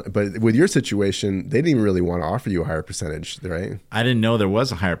where, but with your situation, they didn't even really want to offer you a higher percentage, right? I didn't know there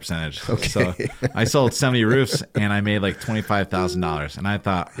was a higher percentage. Okay. So I sold 70 roofs and I made like $25,000. And I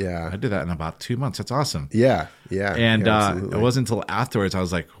thought, I did that in about 2 months. That's awesome. Yeah. Yeah. And it wasn't until afterwards I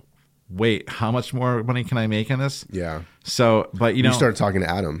was like, wait, how much more money can I make in this? Yeah. So, but you started talking to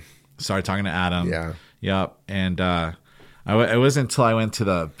Adam. Yeah. Yep. And, it wasn't until I went to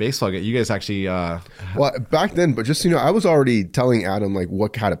the baseball game. You guys actually, well, back then, but just, I was already telling Adam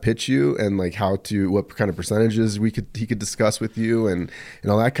like how to pitch you and like what kind of percentages he could discuss with you and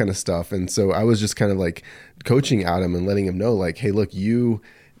all that kind of stuff. And so I was just kind of like coaching Adam and letting him know like, hey, look, you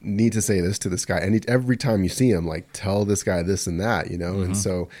need to say this to this guy. And every time you see him, like tell this guy this and that, And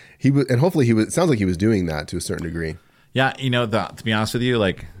so and hopefully it sounds like he was doing that to a certain degree. Yeah. To be honest with you,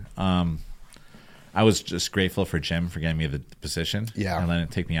 like, I was just grateful for Jim for getting me the position and letting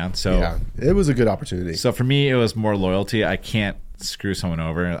it take me on. So it was a good opportunity. So for me, it was more loyalty. I can't screw someone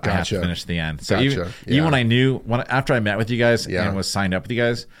over. Gotcha. I have to finish the end. So even when I knew, after I met with you guys and was signed up with you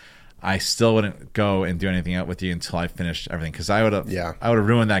guys, I still wouldn't go and do anything out with you until I finished everything. Because I would have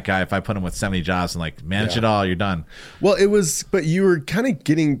ruined that guy if I put him with 70 jobs and like manage it all. You're done. Well, but you were kind of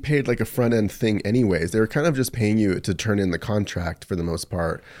getting paid like a front end thing anyways. They were kind of just paying you to turn in the contract for the most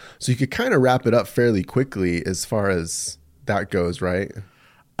part. So you could kind of wrap it up fairly quickly as far as that goes, right?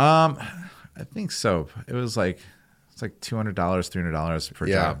 I think so. It was like $200, $300 per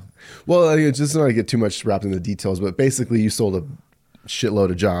job. Well, it's just not to get too much wrapped in the details, but basically you sold a shitload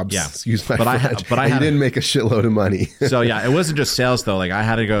of jobs. Yeah. Excuse my French. You didn't make a shitload of money. So yeah, it wasn't just sales though. Like I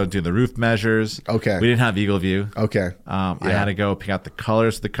had to go do the roof measures. Okay. We didn't have Eagle View. Okay. I had to go pick out the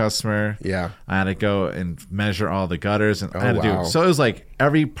colors of the customer. Yeah. I had to go and measure all the gutters and I had to do. So it was like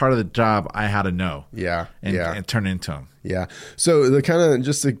every part of the job I had to know. Yeah. And turn it into them. Yeah. So the kind of,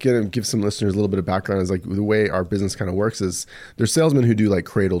 just to give some listeners a little bit of background, is like the way our business kind of works is there's salesmen who do like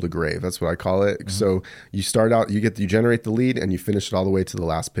cradle to grave. That's what I call it. Mm-hmm. So you start out, you generate the lead and you finish it all the way to the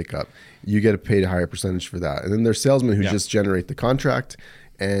last pickup. You get paid a higher percentage for that. And then there's salesmen who just generate the contract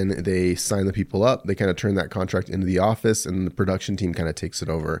and they sign the people up. They kind of turn that contract into the office and the production team kind of takes it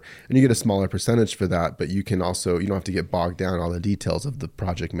over. And you get a smaller percentage for that, but you can also, you don't have to get bogged down in all the details of the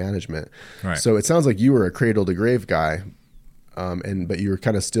project management. Right. So it sounds like you were a cradle to grave guy, but you were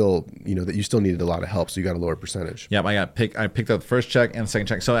kind of still, that you still needed a lot of help. So you got a lower percentage. Yeah, I picked up the first check and the second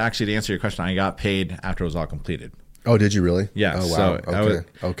check. So actually to answer your question, I got paid after it was all completed. Oh, did you really? Yeah. Oh, wow. So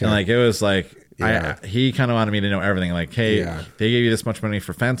okay. And like, it was like, he kind of wanted me to know everything. Like, hey, they gave you this much money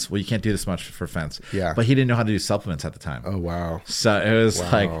for fence. Well, you can't do this much for fence. Yeah. But he didn't know how to do supplements at the time. Oh, wow. So it was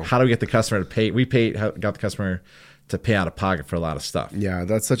like, how do we get the customer to pay? Got the customer to pay out of pocket for a lot of stuff. Yeah,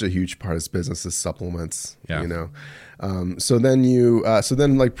 that's such a huge part of this business is supplements. Yeah. So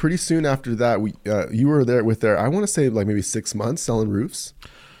then like pretty soon after that, you were there I want to say like maybe 6 months selling roofs.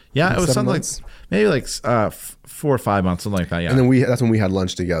 Yeah, it was something like maybe like 4 or 5 months, something like that. Yeah. And then that's when we had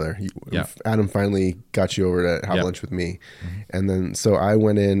lunch together. Adam finally got you over to have lunch with me. Mm-hmm. And then, so I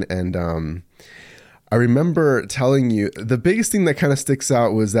went in and, I remember telling you the biggest thing that kind of sticks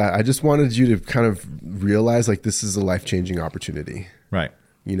out was that I just wanted you to kind of realize like this is a life-changing opportunity. Right.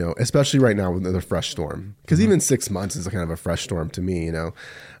 Especially right now with the fresh storm, because even 6 months is kind of a fresh storm to me,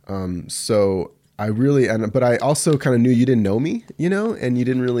 So I really, but I also kind of knew you didn't know me, and you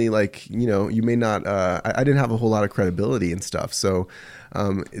didn't really like, you may not, I didn't have a whole lot of credibility and stuff. So,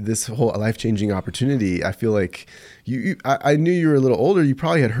 this whole life-changing opportunity, I feel like I knew you were a little older. You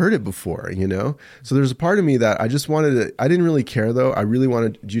probably had heard it before, So there's a part of me that I just I didn't really care though. I really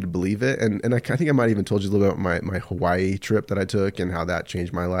wanted you to believe it. And I think I might even told you a little bit about my Hawaii trip that I took and how that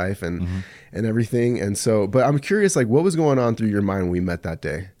changed my life and everything. And so, but I'm curious, like what was going on through your mind when we met that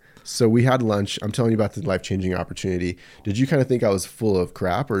day? So we had lunch. I'm telling you about the life-changing opportunity. Did you kind of think I was full of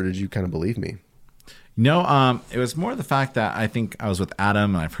crap or did you kind of believe me? No, it was more the fact that I think I was with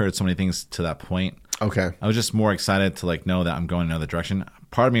Adam and I've heard so many things to that point. Okay. I was just more excited to like know that I'm going another direction.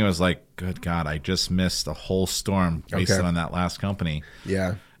 Part of me was like, good God, I just missed a whole storm based on that last company.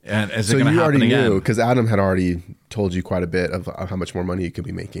 Yeah. And is it going to happen again? So you already knew because Adam had already told you quite a bit of how much more money you could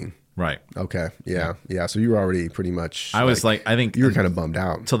be making. Right. Okay. Yeah. So you were already pretty much. I was like I think you were kind of bummed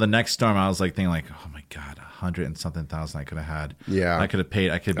out. Till the next storm, I was like thinking like, oh my God, 100 and something thousand I could have had. Yeah. I could have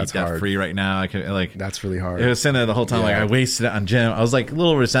paid. I could be debt free right now. I could like. That's really hard. It was sitting there the whole time. Like I wasted it on Jim. I was like a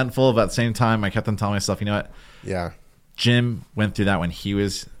little resentful, but at the same time, I kept on telling myself, you know what? Yeah. Jim went through that when he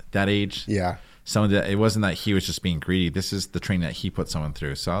was that age. Yeah. It wasn't that he was just being greedy. This is the training that he put someone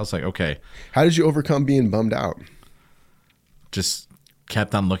through. So I was like, okay. How did you overcome being bummed out? Just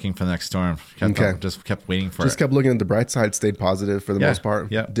kept on looking for the next storm. Just kept waiting for it. Just kept looking at the bright side, stayed positive for the most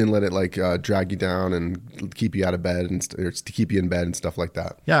part. Yeah. Didn't let it like drag you down and keep you out of bed or to keep you in bed and stuff like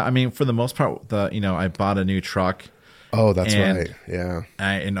that. Yeah. I mean, for the most part, I bought a new truck. Oh, that's right. Yeah.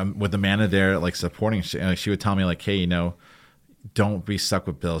 And with Amanda there, like supporting, she would tell me like, hey, don't be stuck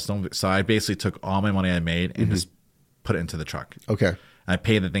with bills. So I basically took all my money I made and just put it into the truck. Okay. I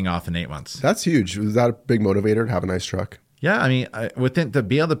paid the thing off in 8 months. That's huge. Was that a big motivator to have a nice truck? Yeah, I mean, to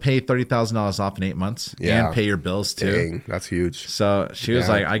be able to pay $30,000 off in 8 months and pay your bills too. Dang, that's huge. So she was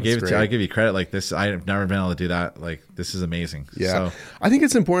like, I give you credit. Like this, I've never been able to do that. Like this is amazing. Yeah, so, I think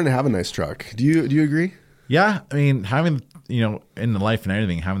it's important to have a nice truck. Do you agree? Yeah, I mean, having in the life and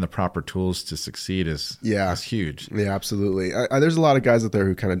everything, having the proper tools to succeed is huge. Yeah, absolutely. There's a lot of guys out there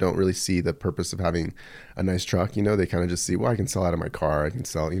who kind of don't really see the purpose of having a nice truck. They kind of just see, well, I can sell out of my car. I can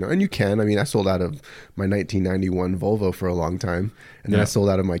sell, and you can. I mean, I sold out of my 1991 Volvo for a long time. And then I sold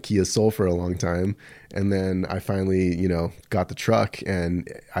out of my Kia Soul for a long time. And then I finally, got the truck, and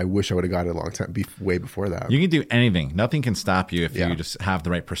I wish I would have got it a long time, way before that. You can do anything. Nothing can stop you if you just have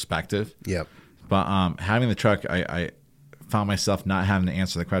the right perspective. Yep. But having the truck, I found myself not having to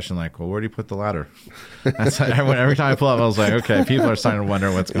answer the question like, well, where do you put the ladder? Every time I pull up, I was like, okay, people are starting to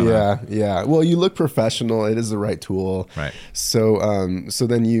wonder what's going on. Yeah. Well, you look professional. It is the right tool. Right. So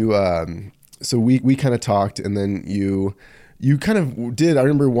then we kind of talked, and then you kind of did. I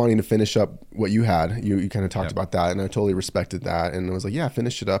remember wanting to finish up what you had. You kind of talked about that, and I totally respected that. And I was like, yeah,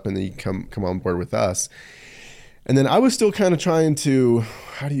 finish it up, and then you come on board with us. And then I was still kind of trying to,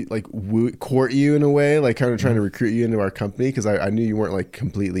 court you in a way, like kind of trying to recruit you into our company, because I knew you weren't like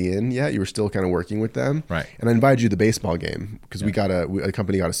completely in yet. You were still kind of working with them. Right. And I invited you to the baseball game because we got a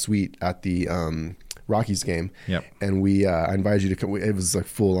company got a suite at the Rockies game. Yep. And I invited you to come. It was like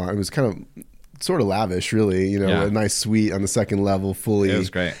full on. It was kind of sort of lavish, really, a nice suite on the second level, fully. It was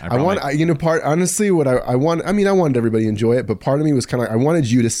great. I wanted everybody to enjoy it, but part of me was kind of, I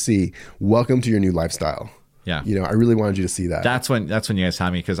wanted you to see, welcome to your new lifestyle. Yeah. I really wanted you to see that. That's when you guys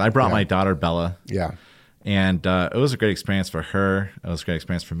had me, because I brought my daughter, Bella. Yeah. And it was a great experience for her. It was a great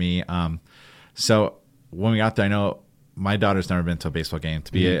experience for me. So when we got there, I know my daughter's never been to a baseball game,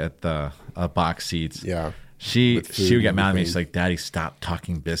 to be at the box seats. Yeah. She would get mad at me. She's like, Daddy, stop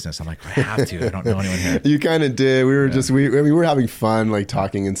talking business. I'm like, I have to. I don't know anyone here. You kind of did. We were we were having fun, like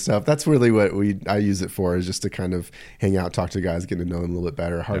talking and stuff. That's really what I use it for, is just to kind of hang out, talk to guys, get to know them a little bit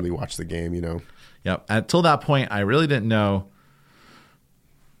better, hardly watch the game, Yep. Until that point, I really didn't know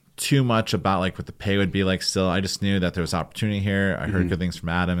too much about like what the pay would be like still. I just knew that there was opportunity here. I heard good things from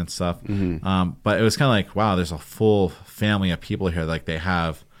Adam and stuff. But it was kind of like, wow, there's a full family of people here. Like they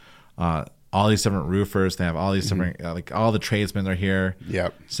have all these different roofers. They have all these different, like all the tradesmen are here.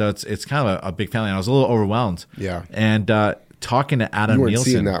 Yep. So it's kind of a big family. And I was a little overwhelmed. Yeah. And talking to Adam you weren't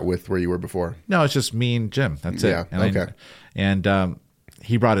Nielsen. Seeing that with where you were before. No, it's just me and Jim. That's it. Yeah. And okay.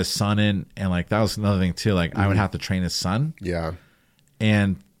 He brought his son in, and like that was another thing too. Like I would have to train his son. Yeah.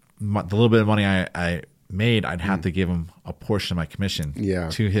 And the little bit of money I made, I'd have to give him a portion of my commission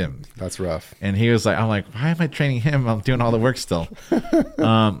to him. That's rough. And he was like, I'm like, why am I training him? I'm doing all the work still.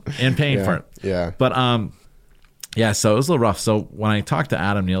 And paying for it. Yeah. But so it was a little rough. So when I talked to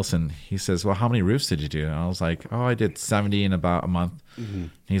Adam Nielsen, he says, well, how many roofs did you do? And I was like, I did 70 in about a month.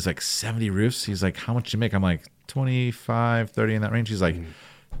 And he's like, 70 roofs? He's like, how much did you make? I'm like, 25, 30 in that range. He's like,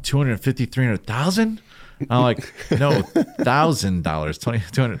 250, 300,000. I'm like, no, $1,000,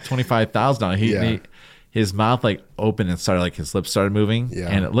 $225,000. His mouth like opened and started like his lips started moving,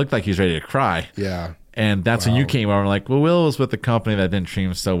 and it looked like he was ready to cry. Yeah. And that's when you came over. I'm like, well, Will was with the company that didn't treat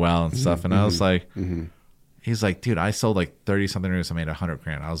him so well and stuff. And I was like, he's like, dude, I sold like 30 something rooms. I made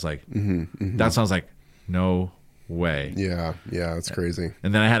 $100,000. I was like, that sounds like no way. Yeah. It's crazy.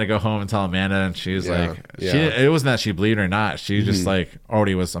 And then I had to go home and tell Amanda, and she was like, it wasn't that she believed or not. She just like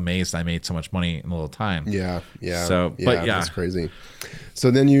already was amazed I made so much money in a little time. Yeah. So, but that's crazy.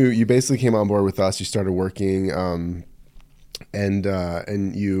 So then you basically came on board with us. You started working, and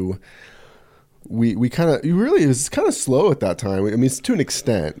you it was kind of slow at that time. I mean, it's to an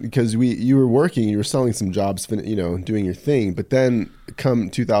extent because you were working, you were selling some jobs, doing your thing. But then come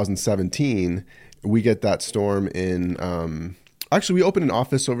 2017. We get that storm in. Actually, we opened an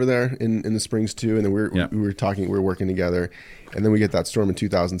office over there in the Springs too, and then we were working together, and then we get that storm in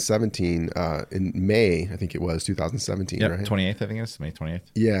 2017 in May, I think it was 2017, right? 28th, I think it was May 28th.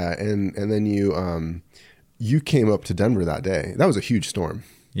 Yeah, and then you came up to Denver that day. That was a huge storm.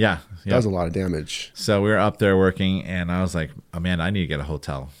 Yeah. That was a lot of damage. So we were up there working, and I was like, oh man, I need to get a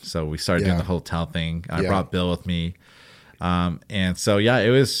hotel. So we started doing the hotel thing. I brought Bill with me. And so, it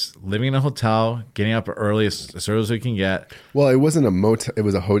was living in a hotel, getting up early as early as we can get. Well, it wasn't a motel. It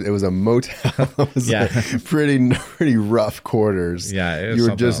was a motel. It was like pretty rough quarters. Yeah. It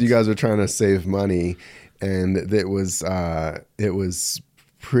was you guys were trying to save money, and it was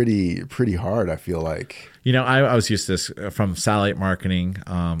pretty hard. I feel like. I was used to this from satellite marketing.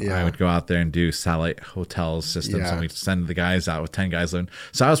 I would go out there and do satellite hotels systems, and we'd send the guys out with 10 guys living.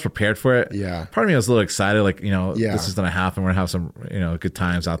 So I was prepared for it. Yeah. Part of me was a little excited, like, this is going to happen. We're going to have some, good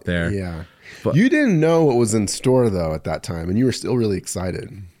times out there. Yeah. But you didn't know what was in store though at that time, and you were still really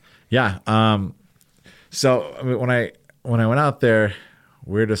excited. Yeah. So I mean, when I went out there,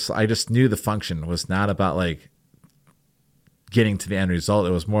 I just knew the function was not about like getting to the end result.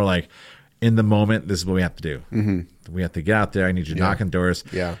 It was more like, in the moment, this is what we have to do. We have to get out there. I need you to knock on doors.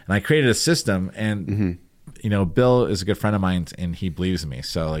 Yeah. And I created a system, and Bill is a good friend of mine, and he believes in me.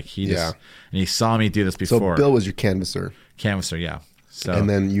 So like and he saw me do this before. So Bill was your canvasser. Yeah. So and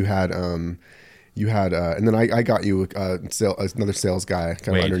then you had and then I got you another sales guy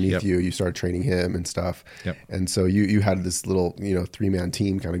kind of underneath you. You started training him and stuff. Yep. And so you had this little 3-man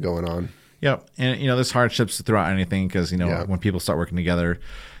team kind of going on. Yep. And there's hardships throughout anything because when people start working together,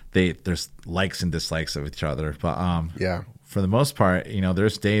 there's likes and dislikes of each other. But for the most part,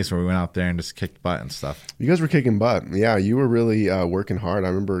 there's days where we went out there and just kicked butt and stuff. You guys were kicking butt. Yeah, you were really working hard. I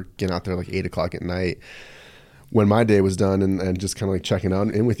remember getting out there like 8 o'clock at night when my day was done and just kind of like checking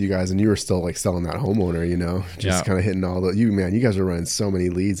in with you guys, and you were still like selling that homeowner, just kind of hitting all the, you guys were running so many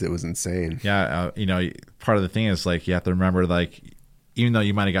leads. It was insane. Yeah. Part of the thing is like, you have to remember, like, even though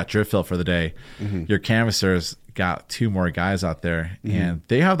you might've got your fill for the day, your canvassers got 2 more guys out there, and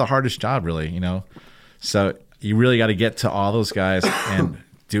they have the hardest job really, so you really got to get to all those guys and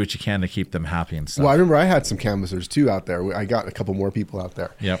do what you can to keep them happy and stuff. Well, I remember I had some canvassers too out there. I got a couple more people out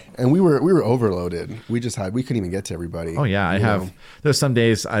there. Yep. And we were overloaded. We couldn't even get to everybody. Oh yeah. There's some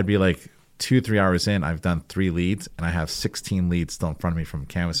days I'd be like 2-3 hours in, I've done 3 leads, and I have 16 leads still in front of me from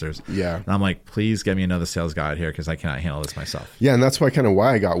canvassers. Yeah. And I'm like, please get me another sales guy out here because I cannot handle this myself. Yeah, and that's why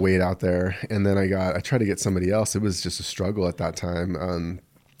I got Wade out there, and then I tried to get somebody else. It was just a struggle at that time.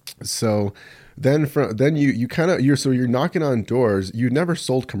 So then you're knocking on doors. You never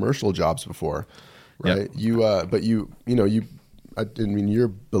sold commercial jobs before, right? Yep. But your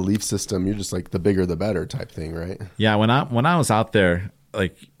belief system, you're just like the bigger the better type thing, right? Yeah. When I was out there,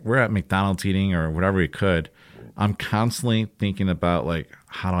 like we're at McDonald's eating or whatever we could, I'm constantly thinking about like,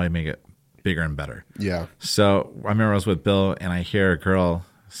 how do I make it bigger and better? Yeah. So I remember I was with Bill, and I hear a girl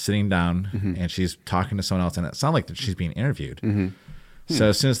sitting down and she's talking to someone else, and it sounded like that she's being interviewed. So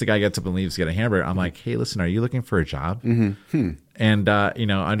as soon as the guy gets up and leaves to get a hamburger, I'm like, hey, listen, are you looking for a job? And,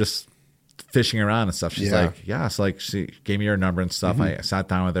 I'm just fishing around and stuff. She's like, yeah. So like she gave me her number and stuff. I sat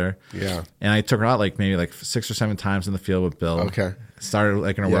down with her. Yeah. And I took her out like maybe like 6 or 7 times in the field with Bill. Okay. Started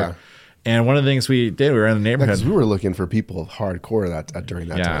like in her work. And one of the things we did, we were in the neighborhood. Because we were looking for people hardcore during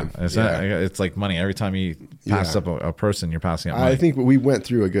that time. It's like money. Every time you pass up a person, you're passing up money. I think we went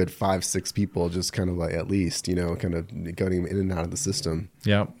through a good 5-6 people, just kind of like at least, kind of going in and out of the system.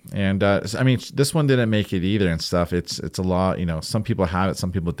 Yeah. And I mean, this one didn't make it either and stuff. It's a law. Some people have it,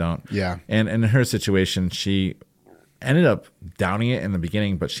 some people don't. Yeah. And in her situation, she ended up downing it in the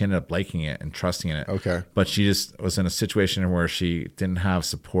beginning, but she ended up liking it and trusting in it. Okay. But she just was in a situation where she didn't have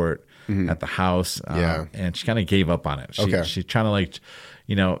support at the house. And she kind of gave up on it. She trying to like,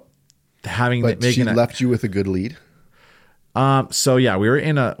 having. But she left you with a good lead? So yeah, we were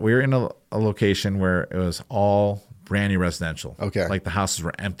in a location where it was all brand new residential. Okay. Like the houses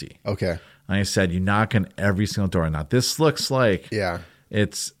were empty. Okay. And I said, you knock on every single door. Now this looks like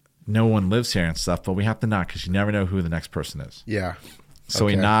it's no one lives here and stuff, but we have to knock because you never know who the next person is. Yeah. So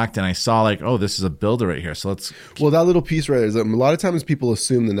we knocked, and I saw like, oh, this is a builder right here. So let's. Well, that little piece right there is a lot of times people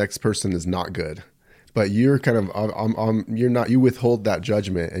assume the next person is not good, but you're kind of you're not. You withhold that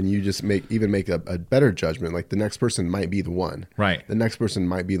judgment, and you just make a better judgment. Like the next person might be the one. Right. The next person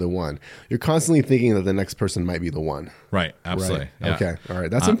might be the one. You're constantly thinking that the next person might be the one. Right. Absolutely. Right? Yeah. Okay. All right.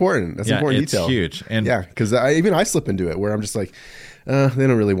 That's important. That's important detail. It's huge. And yeah, because I slip into it where I'm just like. They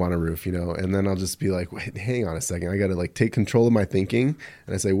don't really want a roof, and then I'll just be like, wait, hang on a second. I got to like take control of my thinking.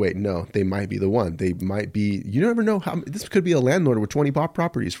 And I say, wait, no, they might be the one. They might be, you never know how, this could be a landlord with 20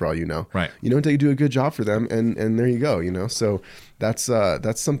 properties for all you know. Right. They do a good job for them. And there you go, so that's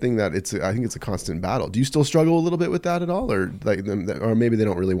something that I think it's a constant battle. Do you still struggle a little bit with that at all? Or or maybe they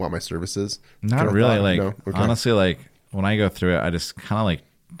don't really want my services? Not really. No? Okay. Honestly, like when I go through it, I just kind of like,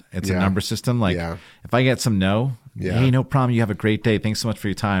 it's a number system. Like if I get some hey, no problem. You have a great day. Thanks so much for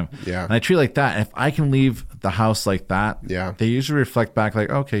your time. Yeah. And I treat it like that. If I can leave the house like that, they usually reflect back like,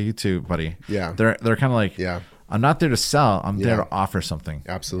 okay, you too, buddy. Yeah. They're kind of like, I'm not there to sell. I'm there to offer something.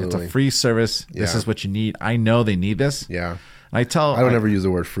 Absolutely. It's a free service. This is what you need. I know they need this. Yeah. I don't ever use the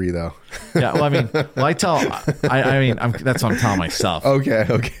word free though. Yeah. Well, that's what I'm telling myself. Okay.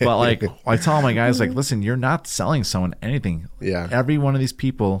 But like, I tell all my guys, like, listen, you're not selling someone anything. Yeah. Every one of these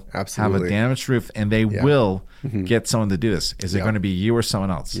people have a damaged roof, and they will get someone to do this. Is it going to be you or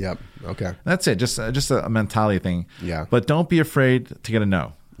someone else? Yep. Okay. That's it. Just a mentality thing. Yeah. But don't be afraid to get a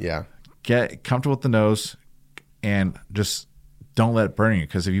no. Yeah. Get comfortable with the no's, and just don't let it burn you.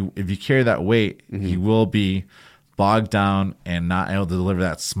 Because if you carry that weight, you will be bogged down and not able to deliver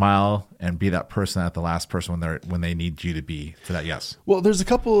that smile and be that person at the last person when they need you to be for that yes. Well, there's a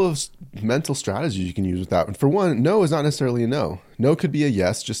couple of mental strategies you can use with that. And for one, no is not necessarily a no. No could be a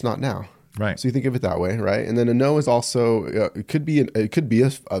yes, just not now. Right. So you think of it that way, right? And then a no is also it could be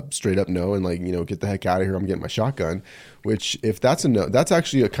a straight up no, and like get the heck out of here. I'm getting my shotgun. Which if that's a no, that's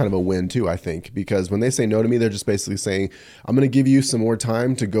actually a kind of a win too, I think, because when they say no to me, they're just basically saying I'm going to give you some more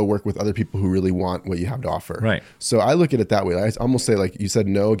time to go work with other people who really want what you have to offer. Right. So I look at it that way. I almost say like you said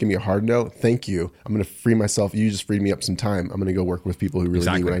no, give me a hard no. Thank you. I'm going to free myself. You just freed me up some time. I'm going to go work with people who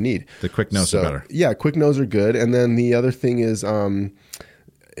really need what I need. The quick no's are better. Yeah, quick no's are good. And then the other thing is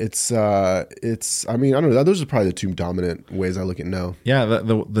it's I mean, I don't know. Those are probably the two dominant ways I look at no. Yeah,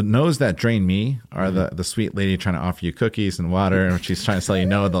 the no's that drain me are the sweet lady trying to offer you cookies and water, and she's trying to tell you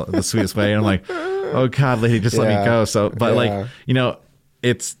no the sweetest way. And I'm like, oh God, lady, just let me go. So, but like,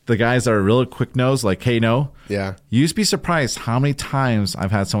 it's the guys that are real quick no's, like, hey, no. Yeah. You just be surprised how many times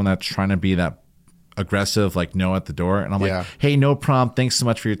I've had someone that's trying to be that aggressive, like no at the door, and I'm like, hey, no problem, thanks so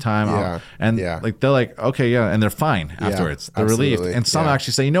much for your time. Like they're like, okay, and they're fine afterwards. They're relieved. And some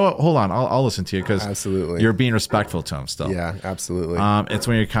actually say, you know what, hold on, I'll listen to you, because you're being respectful to them still. Yeah, absolutely. It's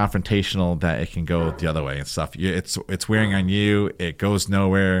when you're confrontational that it can go the other way and stuff. It's wearing on you, it goes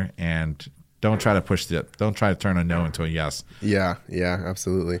nowhere, and don't try to turn a no into a yes. Yeah,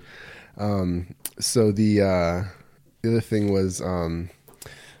 absolutely. So the other thing was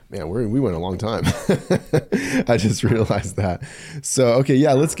man, we went a long time. I just realized that. So okay,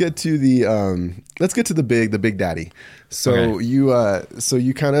 let's get to the big daddy. So okay.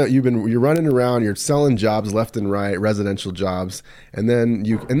 You're running around, you're selling jobs left and right, residential jobs, and then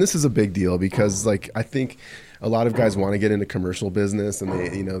and this is a big deal because like I think a lot of guys want to get into commercial business,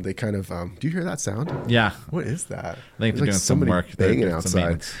 and they kind of do you hear that sound? Yeah. What is that? I think they're doing some work. Banging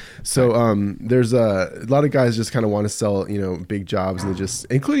outside. So there's a lot of guys just kind of want to sell big jobs, and they just,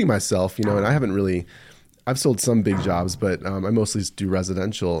 including myself, and I haven't really, I've sold some big jobs, but I mostly do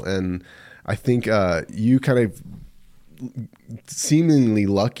residential, and I think you kind of seemingly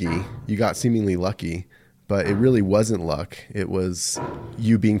lucky. You got seemingly lucky. But it really wasn't luck. It was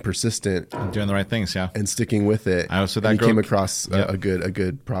you being persistent, and doing the right things, and sticking with it. I was with that girl. You came across a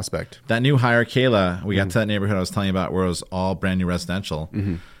good prospect. That new hire, Kayla, we got to that neighborhood I was telling you about, where it was all brand new residential.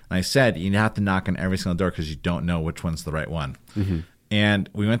 And I said you have to knock on every single door because you don't know which one's the right one. And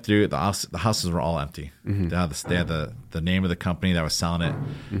we went through the houses were all empty. They had the name of the company that was selling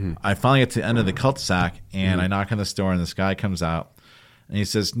it. I finally get to the end of the cul-de-sac, and I knock on this door, and this guy comes out. And he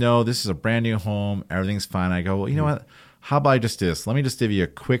says, no, this is a brand new home. Everything's fine. I go, well, you know what? How about I just do this? Let me just give you a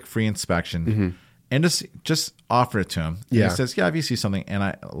quick free inspection and just offer it to him. And he says, yeah, if you see something.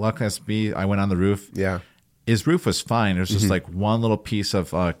 And luckily, I went on the roof. Yeah. His roof was fine. It was just like one little piece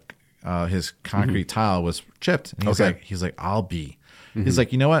of his concrete tile was chipped. And he's like, I'll be. He's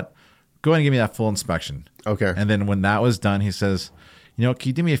like, you know what? go ahead and give me that full inspection. Okay. And then when that was done, he says, can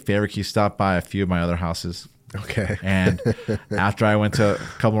you do me a favor? Can you stop by a few of my other houses? Okay. And after I went to a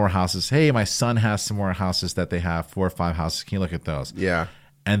couple more houses, hey, my son has some more houses that they have, 4 or 5 houses. Can you look at those? Yeah.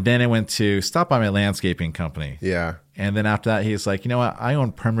 And then it went to stop by my landscaping company. Yeah. And then after that, he's like, you know what? I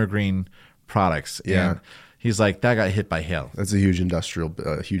own Permagreen Products. Yeah. And he's like, that got hit by hail. That's a huge industrial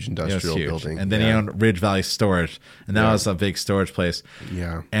building. And then he owned Ridge Valley Storage, and that was a big storage place.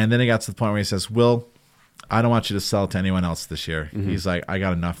 Yeah. And then it got to the point where he says, Will, I don't want you to sell to anyone else this year. He's like, I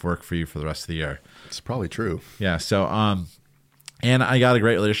got enough work for you for the rest of the year. It's probably true. Yeah. So, and I got a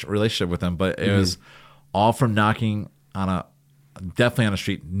great relationship with him, but it was all from knocking definitely on a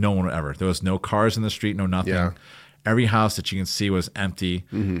street no one would ever. There was no cars in the street, no nothing. Yeah. Every house that you can see was empty.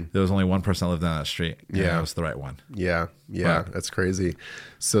 There was only one person that lived on that street. And Yeah. that was the right one. Yeah. Right. That's crazy.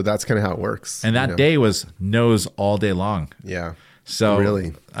 So that's kind of how it works. And that day was no's all day long. Yeah. So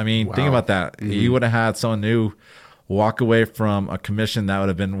Really? I mean, Wow. think about that. You would have had someone new walk away from a commission that would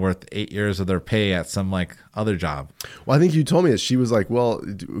have been worth 8 years of their pay at some like other job. Well, I think you told me that she was like, well,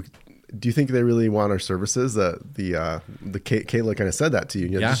 do you think they really want our services? The Kayla kind of said that to you.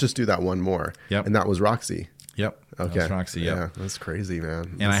 Yeah. Let's just do that one more. Yep. And that was Roxy. Yep. Okay. That was Roxy. Yep. Yeah. That's crazy, man.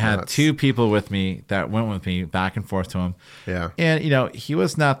 And That's I had nuts. 2 people with me that went with me back and forth to him. Yeah. And, he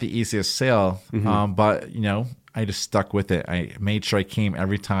was not the easiest sale, but, I just stuck with it. I made sure I came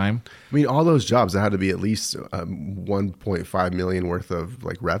every time. I mean, all those jobs, that had to be at least 1.5 million worth of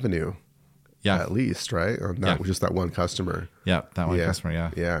like revenue. Yeah. At least, right? On that, just that one customer. Yeah. That one customer.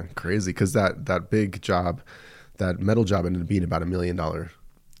 Yeah. Yeah. Crazy. Because that big job, that metal job ended up being about $1 million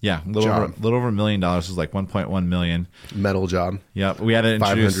Yeah. A little over $1 million. It was like 1.1 million. metal job. Yeah. We had to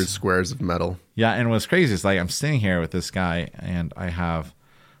introduce 500 squares of metal. Yeah. And what's crazy is like I'm sitting here with this guy and I have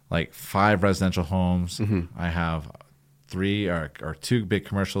like 5 residential homes. I have 3 or 2 big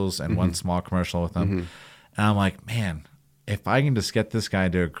commercials and 1 small commercial with them. And I'm like, man, if I can just get this guy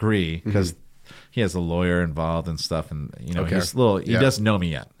to agree, because he has a lawyer involved and stuff, and he's he doesn't know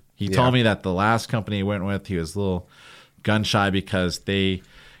me yet. He told me that the last company he went with, he was a little gun shy because they,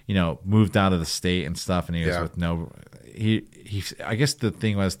 moved out of the state and stuff, and he was with no. He I guess the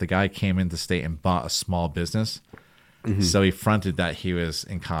thing was the guy came into the state and bought a small business. So he fronted that he was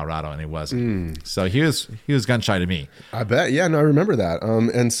in Colorado and he wasn't. So he was gun shy to me. I bet. Yeah, no, I remember that.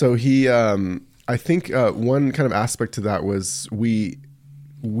 And so he, I think one kind of aspect to that was we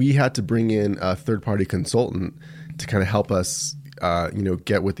had to bring in a third party consultant to kind of help us,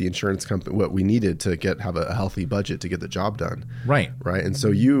 get with the insurance company what we needed to have a healthy budget to get the job done. Right. Right. And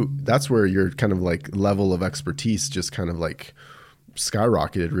so that's where your kind of like level of expertise just kind of like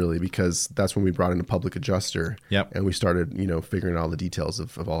skyrocketed, really, because that's when we brought in a public adjuster. Yep. And we started, figuring out all the details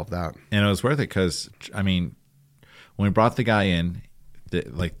of all of that. And it was worth it because, I mean, when we brought the guy in,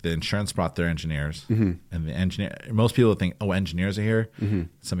 the insurance brought their engineers, and the engineer. Most people think, "Oh, engineers are here.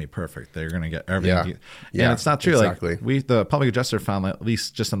 It's gonna be perfect. They're gonna get everything." Yeah, and it's not true. exactly. Like the public adjuster found at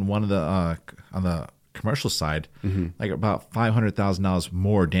least just on one of the on the commercial side, like about $500,000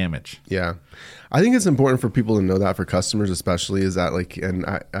 more damage. Yeah. I think it's important for people to know that, for customers especially, is that like, and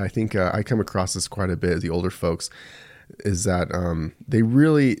I think I come across this quite a bit, the older folks, is that they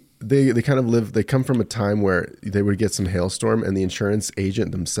really, they kind of they come from a time where they would get some hailstorm and the insurance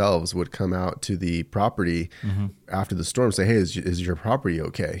agent themselves would come out to the property after the storm, say, hey, is your property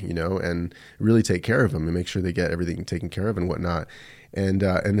okay? And really take care of them and make sure they get everything taken care of and whatnot. And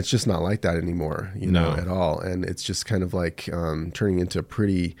it's just not like that anymore, at all. And it's just kind of like turning into a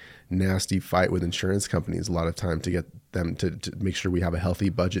pretty nasty fight with insurance companies a lot of time to get them to make sure we have a healthy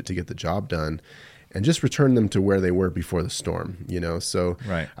budget to get the job done and just return them to where they were before the storm, So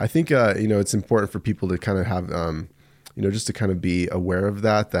right. I think, it's important for people to kind of have, just to kind of be aware of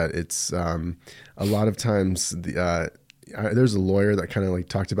that it's a lot of times there's a lawyer that kind of like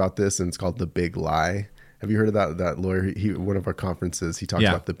talked about this, and it's called the big lie. Have you heard of that lawyer? One of our conferences, he talks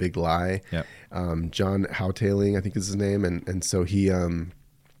about the big lie. Yep. John Howtailing, I think is his name. And so he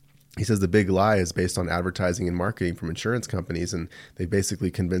says the big lie is based on advertising and marketing from insurance companies. And they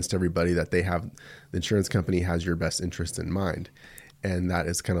basically convinced everybody that the insurance company has your best interest in mind. And that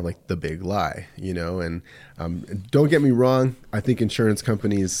is kind of like the big lie, and don't get me wrong. I think insurance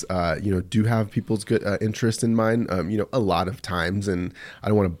companies, do have people's good interest in mind, a lot of times. And I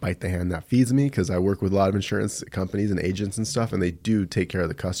don't want to bite the hand that feeds me, because I work with a lot of insurance companies and agents and stuff, and they do take care of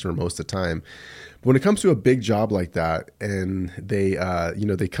the customer most of the time. But when it comes to a big job like that, and they,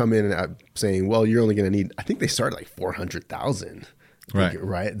 they come in and saying, well, you're only going to need, I think they start like 400,000. Right.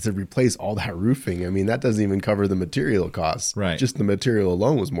 Right. To replace all that roofing. I mean, that doesn't even cover the material costs. Right. Just the material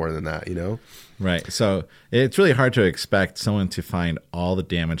alone was more than that, you know? Right. So it's really hard to expect someone to find all the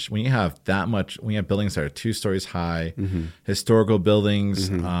damage when you have that much, when you have buildings that are 2 stories high, historical buildings,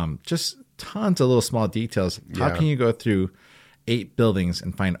 just tons of little small details. How can you go through 8 buildings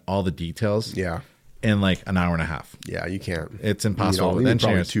and find all the details in like an hour and a half? Yeah, you can't. It's impossible You with need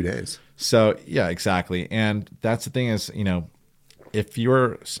probably engineers. 2 days. So yeah, exactly. And that's the thing is, you know, if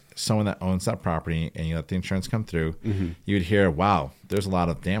you're someone that owns that property and you let the insurance come through, you would hear, wow, there's a lot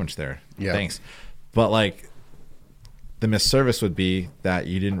of damage there. Yeah. Thanks. But like the misservice would be that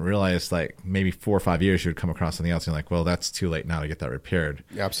you didn't realize like maybe 4 or 5 years you would come across something else and you're like, well, that's too late now to get that repaired.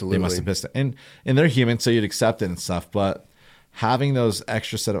 Absolutely. They must have missed it. And they're human, so you'd accept it and stuff. But having those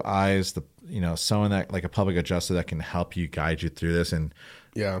extra set of eyes, someone that like a public adjuster that can help you guide you through this. And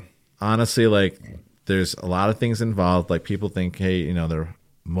honestly, like there's a lot of things involved. Like people think, hey, they're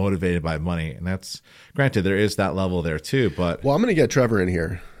motivated by money, and that's granted, there is that level there too. But well, I'm going to get Trevor in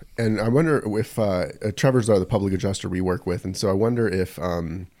here, and I wonder if Trevor's the public adjuster we work with, and so I wonder if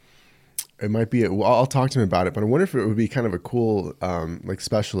it might be. Well, I'll talk to him about it, but I wonder if it would be kind of a cool like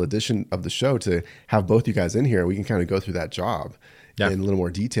special edition of the show to have both you guys in here. We can kind of go through that job. In a little more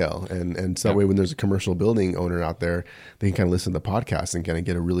detail. And so that way when there's a commercial building owner out there, they can kind of listen to the podcast and kind of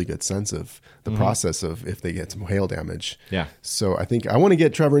get a really good sense of the process of if they get some hail damage. Yeah. So I think I want to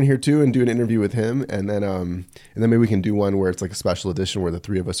get Trevor in here too and do an interview with him. And then maybe we can do one where it's like a special edition where the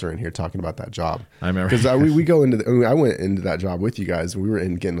 3 of us are in here talking about that job. I remember. Because we go into, I went into that job with you guys. We were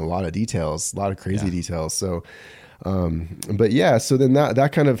getting a lot of details, a lot of crazy details. So but yeah, so then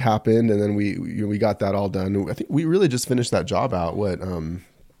that kind of happened, and then we got that all done. I think we really just finished that job out. What?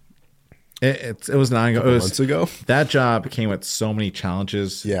 It was an ongoing. Months ago. That job came with so many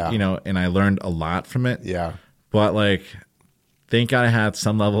challenges. Yeah. And I learned a lot from it. Yeah. But like, thank God I had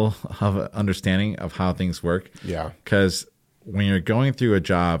some level of understanding of how things work. Yeah. Because when you're going through a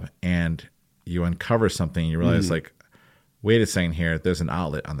job and you uncover something, you realize like, wait a second here, there's an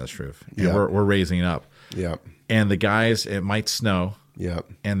outlet on this roof, and we're raising it up. Yeah. And the guys, it might snow. Yep.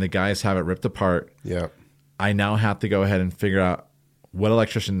 And the guys have it ripped apart. Yep. I now have to go ahead and figure out what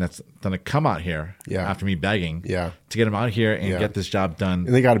electrician that's going to come out here after me begging to get them out here and get this job done.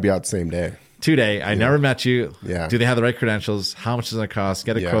 And they got to be out the same day. Today. I never met you. Yeah. Do they have the right credentials? How much does it cost?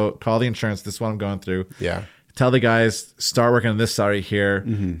 Get a quote. Call the insurance. This is what I'm going through. Yeah. Tell the guys, start working on this side here.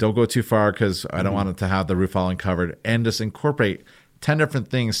 Don't go too far because I don't want it to have the roof all uncovered. And just incorporate 10 different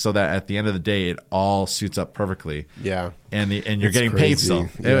things so that at the end of the day, it all suits up perfectly. Yeah. And you're getting paid still.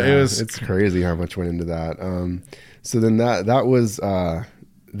 It's crazy how much went into that. So then that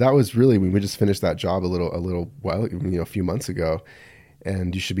was really, we just finished that job a few months ago,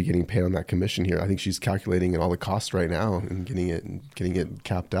 and you should be getting paid on that commission here. I think she's calculating all the costs right now and getting it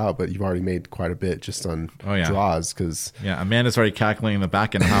capped out, but you've already made quite a bit just on draws. Amanda's already calculating the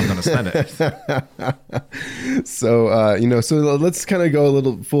back end how I'm going to spend it. So, so let's kind of go a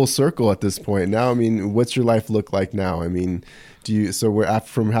little full circle at this point. Now, I mean, what's your life look like now? I mean,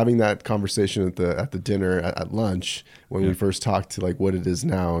 from having that conversation at the dinner at lunch when we first talked to like what it is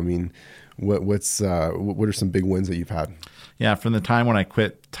now, I mean, what are some big wins that you've had? Yeah, from the time when I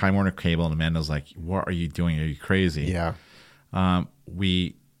quit Time Warner Cable, and Amanda's like, "What are you doing? Are you crazy?" Yeah.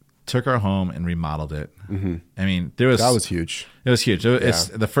 We took our home and remodeled it. I mean, that was huge. It was huge. It's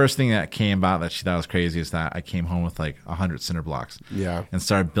the first thing that came about that she thought was crazy is that I came home with like 100 cinder blocks. Yeah. And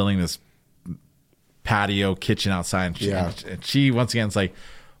started building this patio kitchen outside. And she once again is like,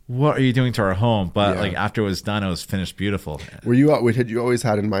 "What are you doing to our home?" But like after it was done, it was finished beautiful. Had you always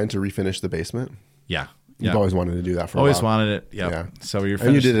had in mind to refinish the basement? Yeah. You've always wanted to do that for a while. Always wanted it. Yep. Yeah. So you're finished.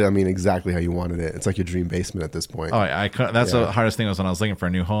 And you did it, I mean, exactly how you wanted it. It's like your dream basement at this point. Oh, I couldn't. That's the hardest thing was when I was looking for a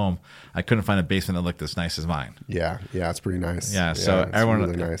new home, I couldn't find a basement that looked as nice as mine. Yeah. Yeah. It's pretty nice. Yeah. So everyone,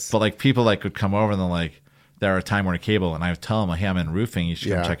 really nice. But like people like would come over and they're like, they're a Time Warner Cable. And I would tell them, hey, I'm in roofing. You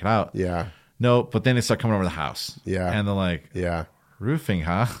should come check it out. Yeah. No, but then they start coming over the house. Yeah. And they're like, roofing,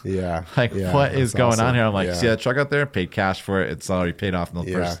 huh? Yeah. Like, what is going on here? I'm like, see that truck out there? Paid cash for it. It's already paid off in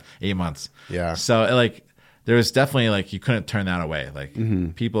the first 8 months. Yeah. So like, there was definitely like, you couldn't turn that away. Like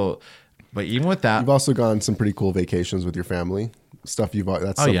people, but even with that. You've also gone some pretty cool vacations with your family. Stuff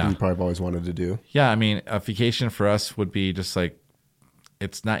that's something you probably always wanted to do. Yeah. I mean, a vacation for us would be just like,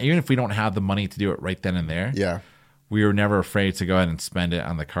 it's not, even if we don't have the money to do it right then and there. Yeah. We were never afraid to go ahead and spend it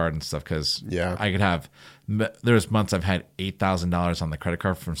on the card and stuff because I could have There was months I've had $8,000 on the credit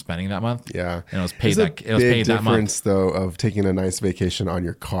card from spending that month. Yeah. And it was paid There's that big that month. difference though of taking a nice vacation on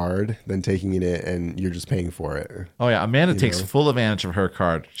your card than taking it and you're just paying for it. Oh yeah, Amanda takes full advantage of her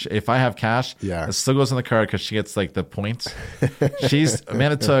card. If I have cash, it still goes on the card because she gets like the points.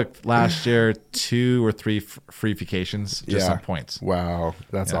 Amanda took last year 2 or 3 free vacations just on points. Wow,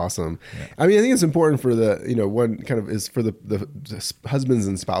 that's awesome. Yeah. I mean, I think it's important for the one kind of is for the husbands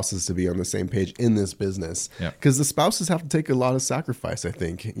and spouses to be on the same page in this business because the spouses have to take a lot of sacrifice. I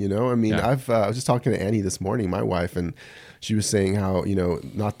think I mean, I was just talking to Annie this morning, my wife, and she was saying how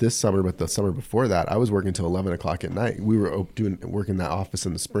not this summer but the summer before that I was working till 11 o'clock at night. We were working that office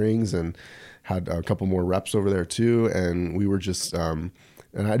in the Springs and had a couple more reps over there too, and we were just and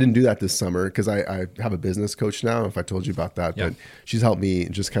I didn't do that this summer because I have a business coach now, if I told you about that. But she's helped me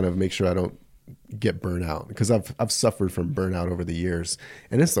just kind of make sure I don't get burnout because I've suffered from burnout over the years,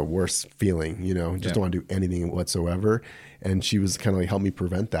 and it's the worst feeling, just don't want to do anything whatsoever. And she was kind of like help me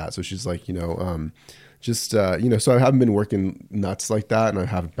prevent that. So she's like, so I haven't been working nuts like that, and I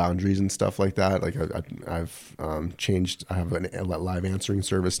have boundaries and stuff like that. Like I've changed. I have a live answering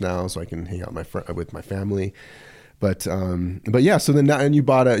service now, so I can hang out with my family. But yeah. So then, and you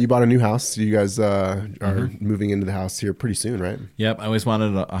bought a new house. You guys are moving into the house here pretty soon, right? Yep. I always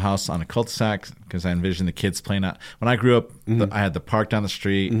wanted a house on a cul-de-sac because I envisioned the kids playing out. When I grew up, I had the park down the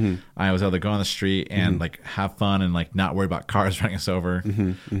street. I was able to go on the street and like have fun and like not worry about cars running us over.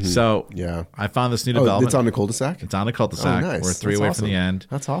 So I found this new development. It's on the cul-de-sac. It's on the cul-de-sac. Oh, nice. We're 3 away from the end.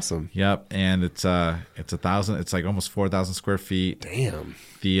 That's awesome. Yep. And it's 1,000. It's like almost 4,000 square feet. Damn.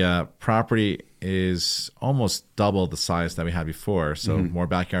 The property is almost double the size that we had before, so more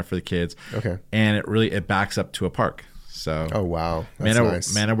backyard for the kids. Okay. And it backs up to a park. So oh wow, that's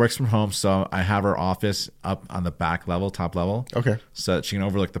nice. Amanda works from home, so I have her office up on the back level, top level. Okay. So that she can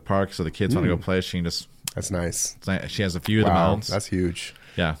overlook the park. So the kids want to go play, she can just. That's nice. She has a view of the mountains. That's huge.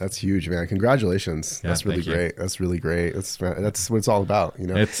 Yeah, that's huge, man. Congratulations. That's really great. That's really great. That's what it's all about.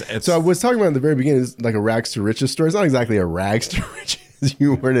 So I was talking about at the very beginning, it's like a rags to riches story. It's not exactly a rags to riches.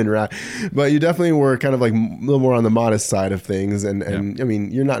 You weren't in rap, but you definitely were kind of like a little more on the modest side of things. And I mean,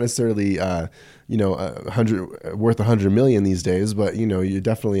 you're not necessarily, worth $100 million these days, but you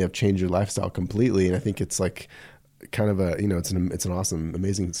definitely have changed your lifestyle completely. And I think it's like kind of it's an awesome,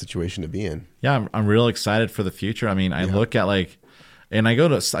 amazing situation to be in. Yeah. I'm real excited for the future. I mean, I look at and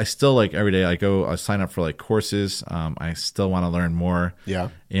I still like every day I sign up for like courses. I still want to learn more. Yeah.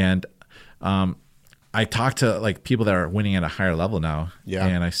 And, I talk to like people that are winning at a higher level now,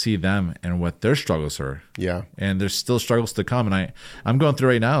 and I see them and what their struggles are. Yeah, and there's still struggles to come, and I'm going through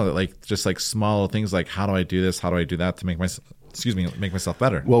right now that like just like small things like how do I do this, how do I do that to make myself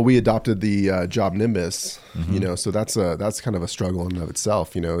better. Well, we adopted the Job Nimbus, so that's kind of a struggle in and of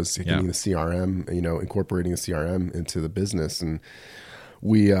itself. Is getting the CRM, incorporating a CRM into the business and.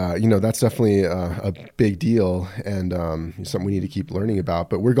 We, that's definitely a big deal and something we need to keep learning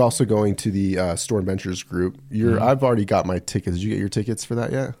about. But we're also going to the Storm Ventures group. I've already got my tickets. Did you get your tickets for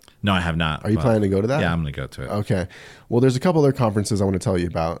that yet? No, I have not. Are you planning to go to that? Yeah, I'm going to go to it. Okay. Well, there's a couple other conferences I want to tell you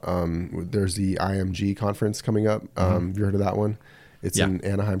about. There's the IMG conference coming up. Have you heard of that one? It's in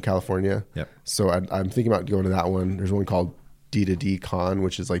Anaheim, California. Yep. So I'm thinking about going to that one. There's one called D2D Con,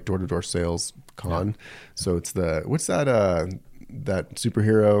 which is like door-to-door sales con. Yep. So it's what's that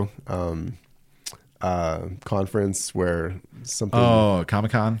superhero conference where something. Oh,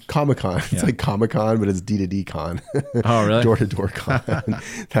 Comic-Con? Comic-Con. It's like Comic-Con, but it's D2D Con. Oh, really? Door-to-door con.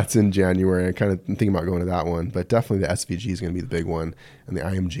 That's in January. I kind of thinking about going to that one, but definitely the SVG is going to be the big one. And the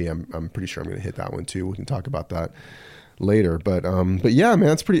IMG, I'm pretty sure I'm going to hit that one too. We can talk about that later. But yeah,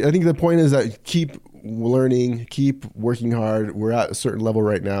 man, it's pretty. I think the point is that keep learning, keep working hard. We're at a certain level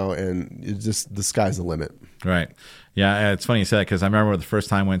right now, and it's just the sky's the limit. Right. Yeah, it's funny you said that because I remember the first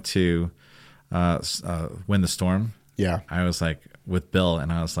time I went to Win the Storm. Yeah. I was like with Bill,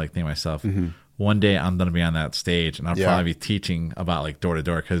 and I was like thinking to myself, one day I'm going to be on that stage, and I'll probably be teaching about like door to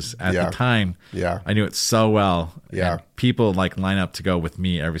door because at the time, I knew it so well. Yeah. People like line up to go with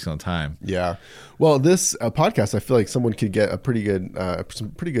me every single time. Yeah. Well, this podcast, I feel like someone could get a pretty good,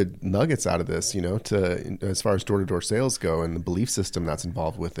 some pretty good nuggets out of this, to as far as door to door sales go and the belief system that's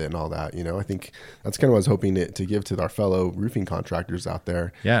involved with it and all that. I think that's kind of what I was hoping to give to our fellow roofing contractors out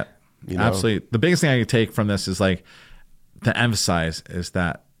there. Yeah. Absolutely. The biggest thing I could take from this is like to emphasize is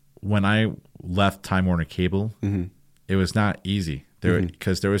that when I left Time Warner Cable, it was not easy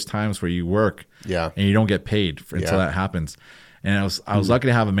because there was times where you work and you don't get paid until that happens. And I was lucky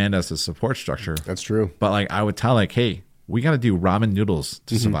to have Amanda as a support structure. That's true. But like I would tell like, hey, we got to do ramen noodles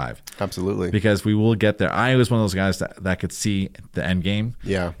to survive. Absolutely. Because we will get there. I was one of those guys that could see the end game.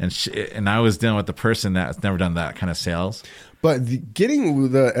 Yeah. And I was dealing with the person that's never done that kind of sales. But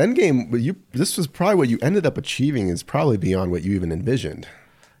getting the end game, this was probably what you ended up achieving is probably beyond what you even envisioned.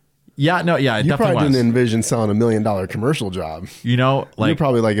 Yeah, no, yeah, it you definitely probably was. didn't envision selling $1 million commercial job. You know, like you're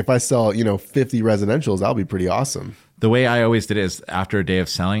probably like, if I sell, 50 residentials, that'll be pretty awesome. The way I always did it is after a day of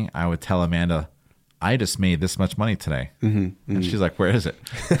selling, I would tell Amanda, I just made this much money today. And she's like, where is it?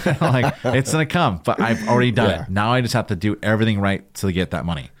 I'm like, it's going to come, but I've already done it. Now I just have to do everything right to get that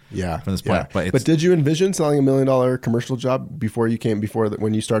money. Yeah. From this point. Yeah. But did you envision selling $1 million commercial job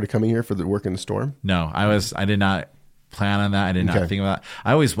when you started coming here for the work in the storm? No, I did not plan on that. I did not think about that.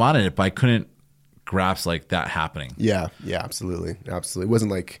 I always wanted it, but I couldn't grasp like that happening. Yeah, absolutely. It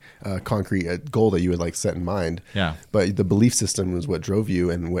wasn't like a concrete goal that you had like set in mind. Yeah. But the belief system was what drove you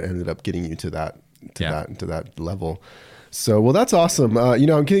and what ended up getting you to that level. So, well, that's awesome. I'm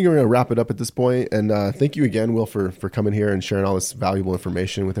going to wrap it up at this point. And thank you again, Will, for coming here and sharing all this valuable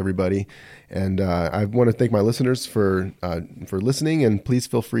information with everybody. And I want to thank my listeners for listening. And please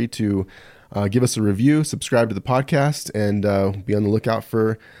feel free to give us a review, subscribe to the podcast, and be on the lookout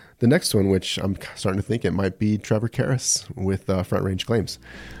for the next one, which I'm starting to think it might be Trevor Karras with Front Range Claims.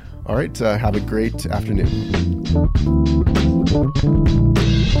 All right. Have a great afternoon.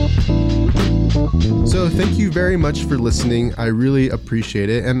 So thank you very much for listening. I really appreciate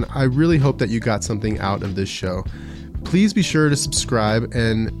it. And I really hope that you got something out of this show. Please be sure to subscribe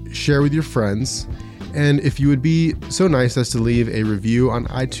and share with your friends. And if you would be so nice as to leave a review on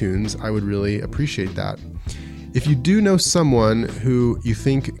iTunes, I would really appreciate that. If you do know someone who you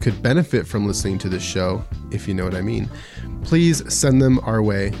think could benefit from listening to this show, if you know what I mean, please send them our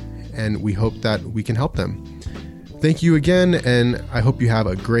way, and we hope that we can help them. Thank you again, and I hope you have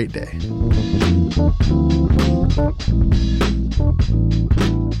a great day.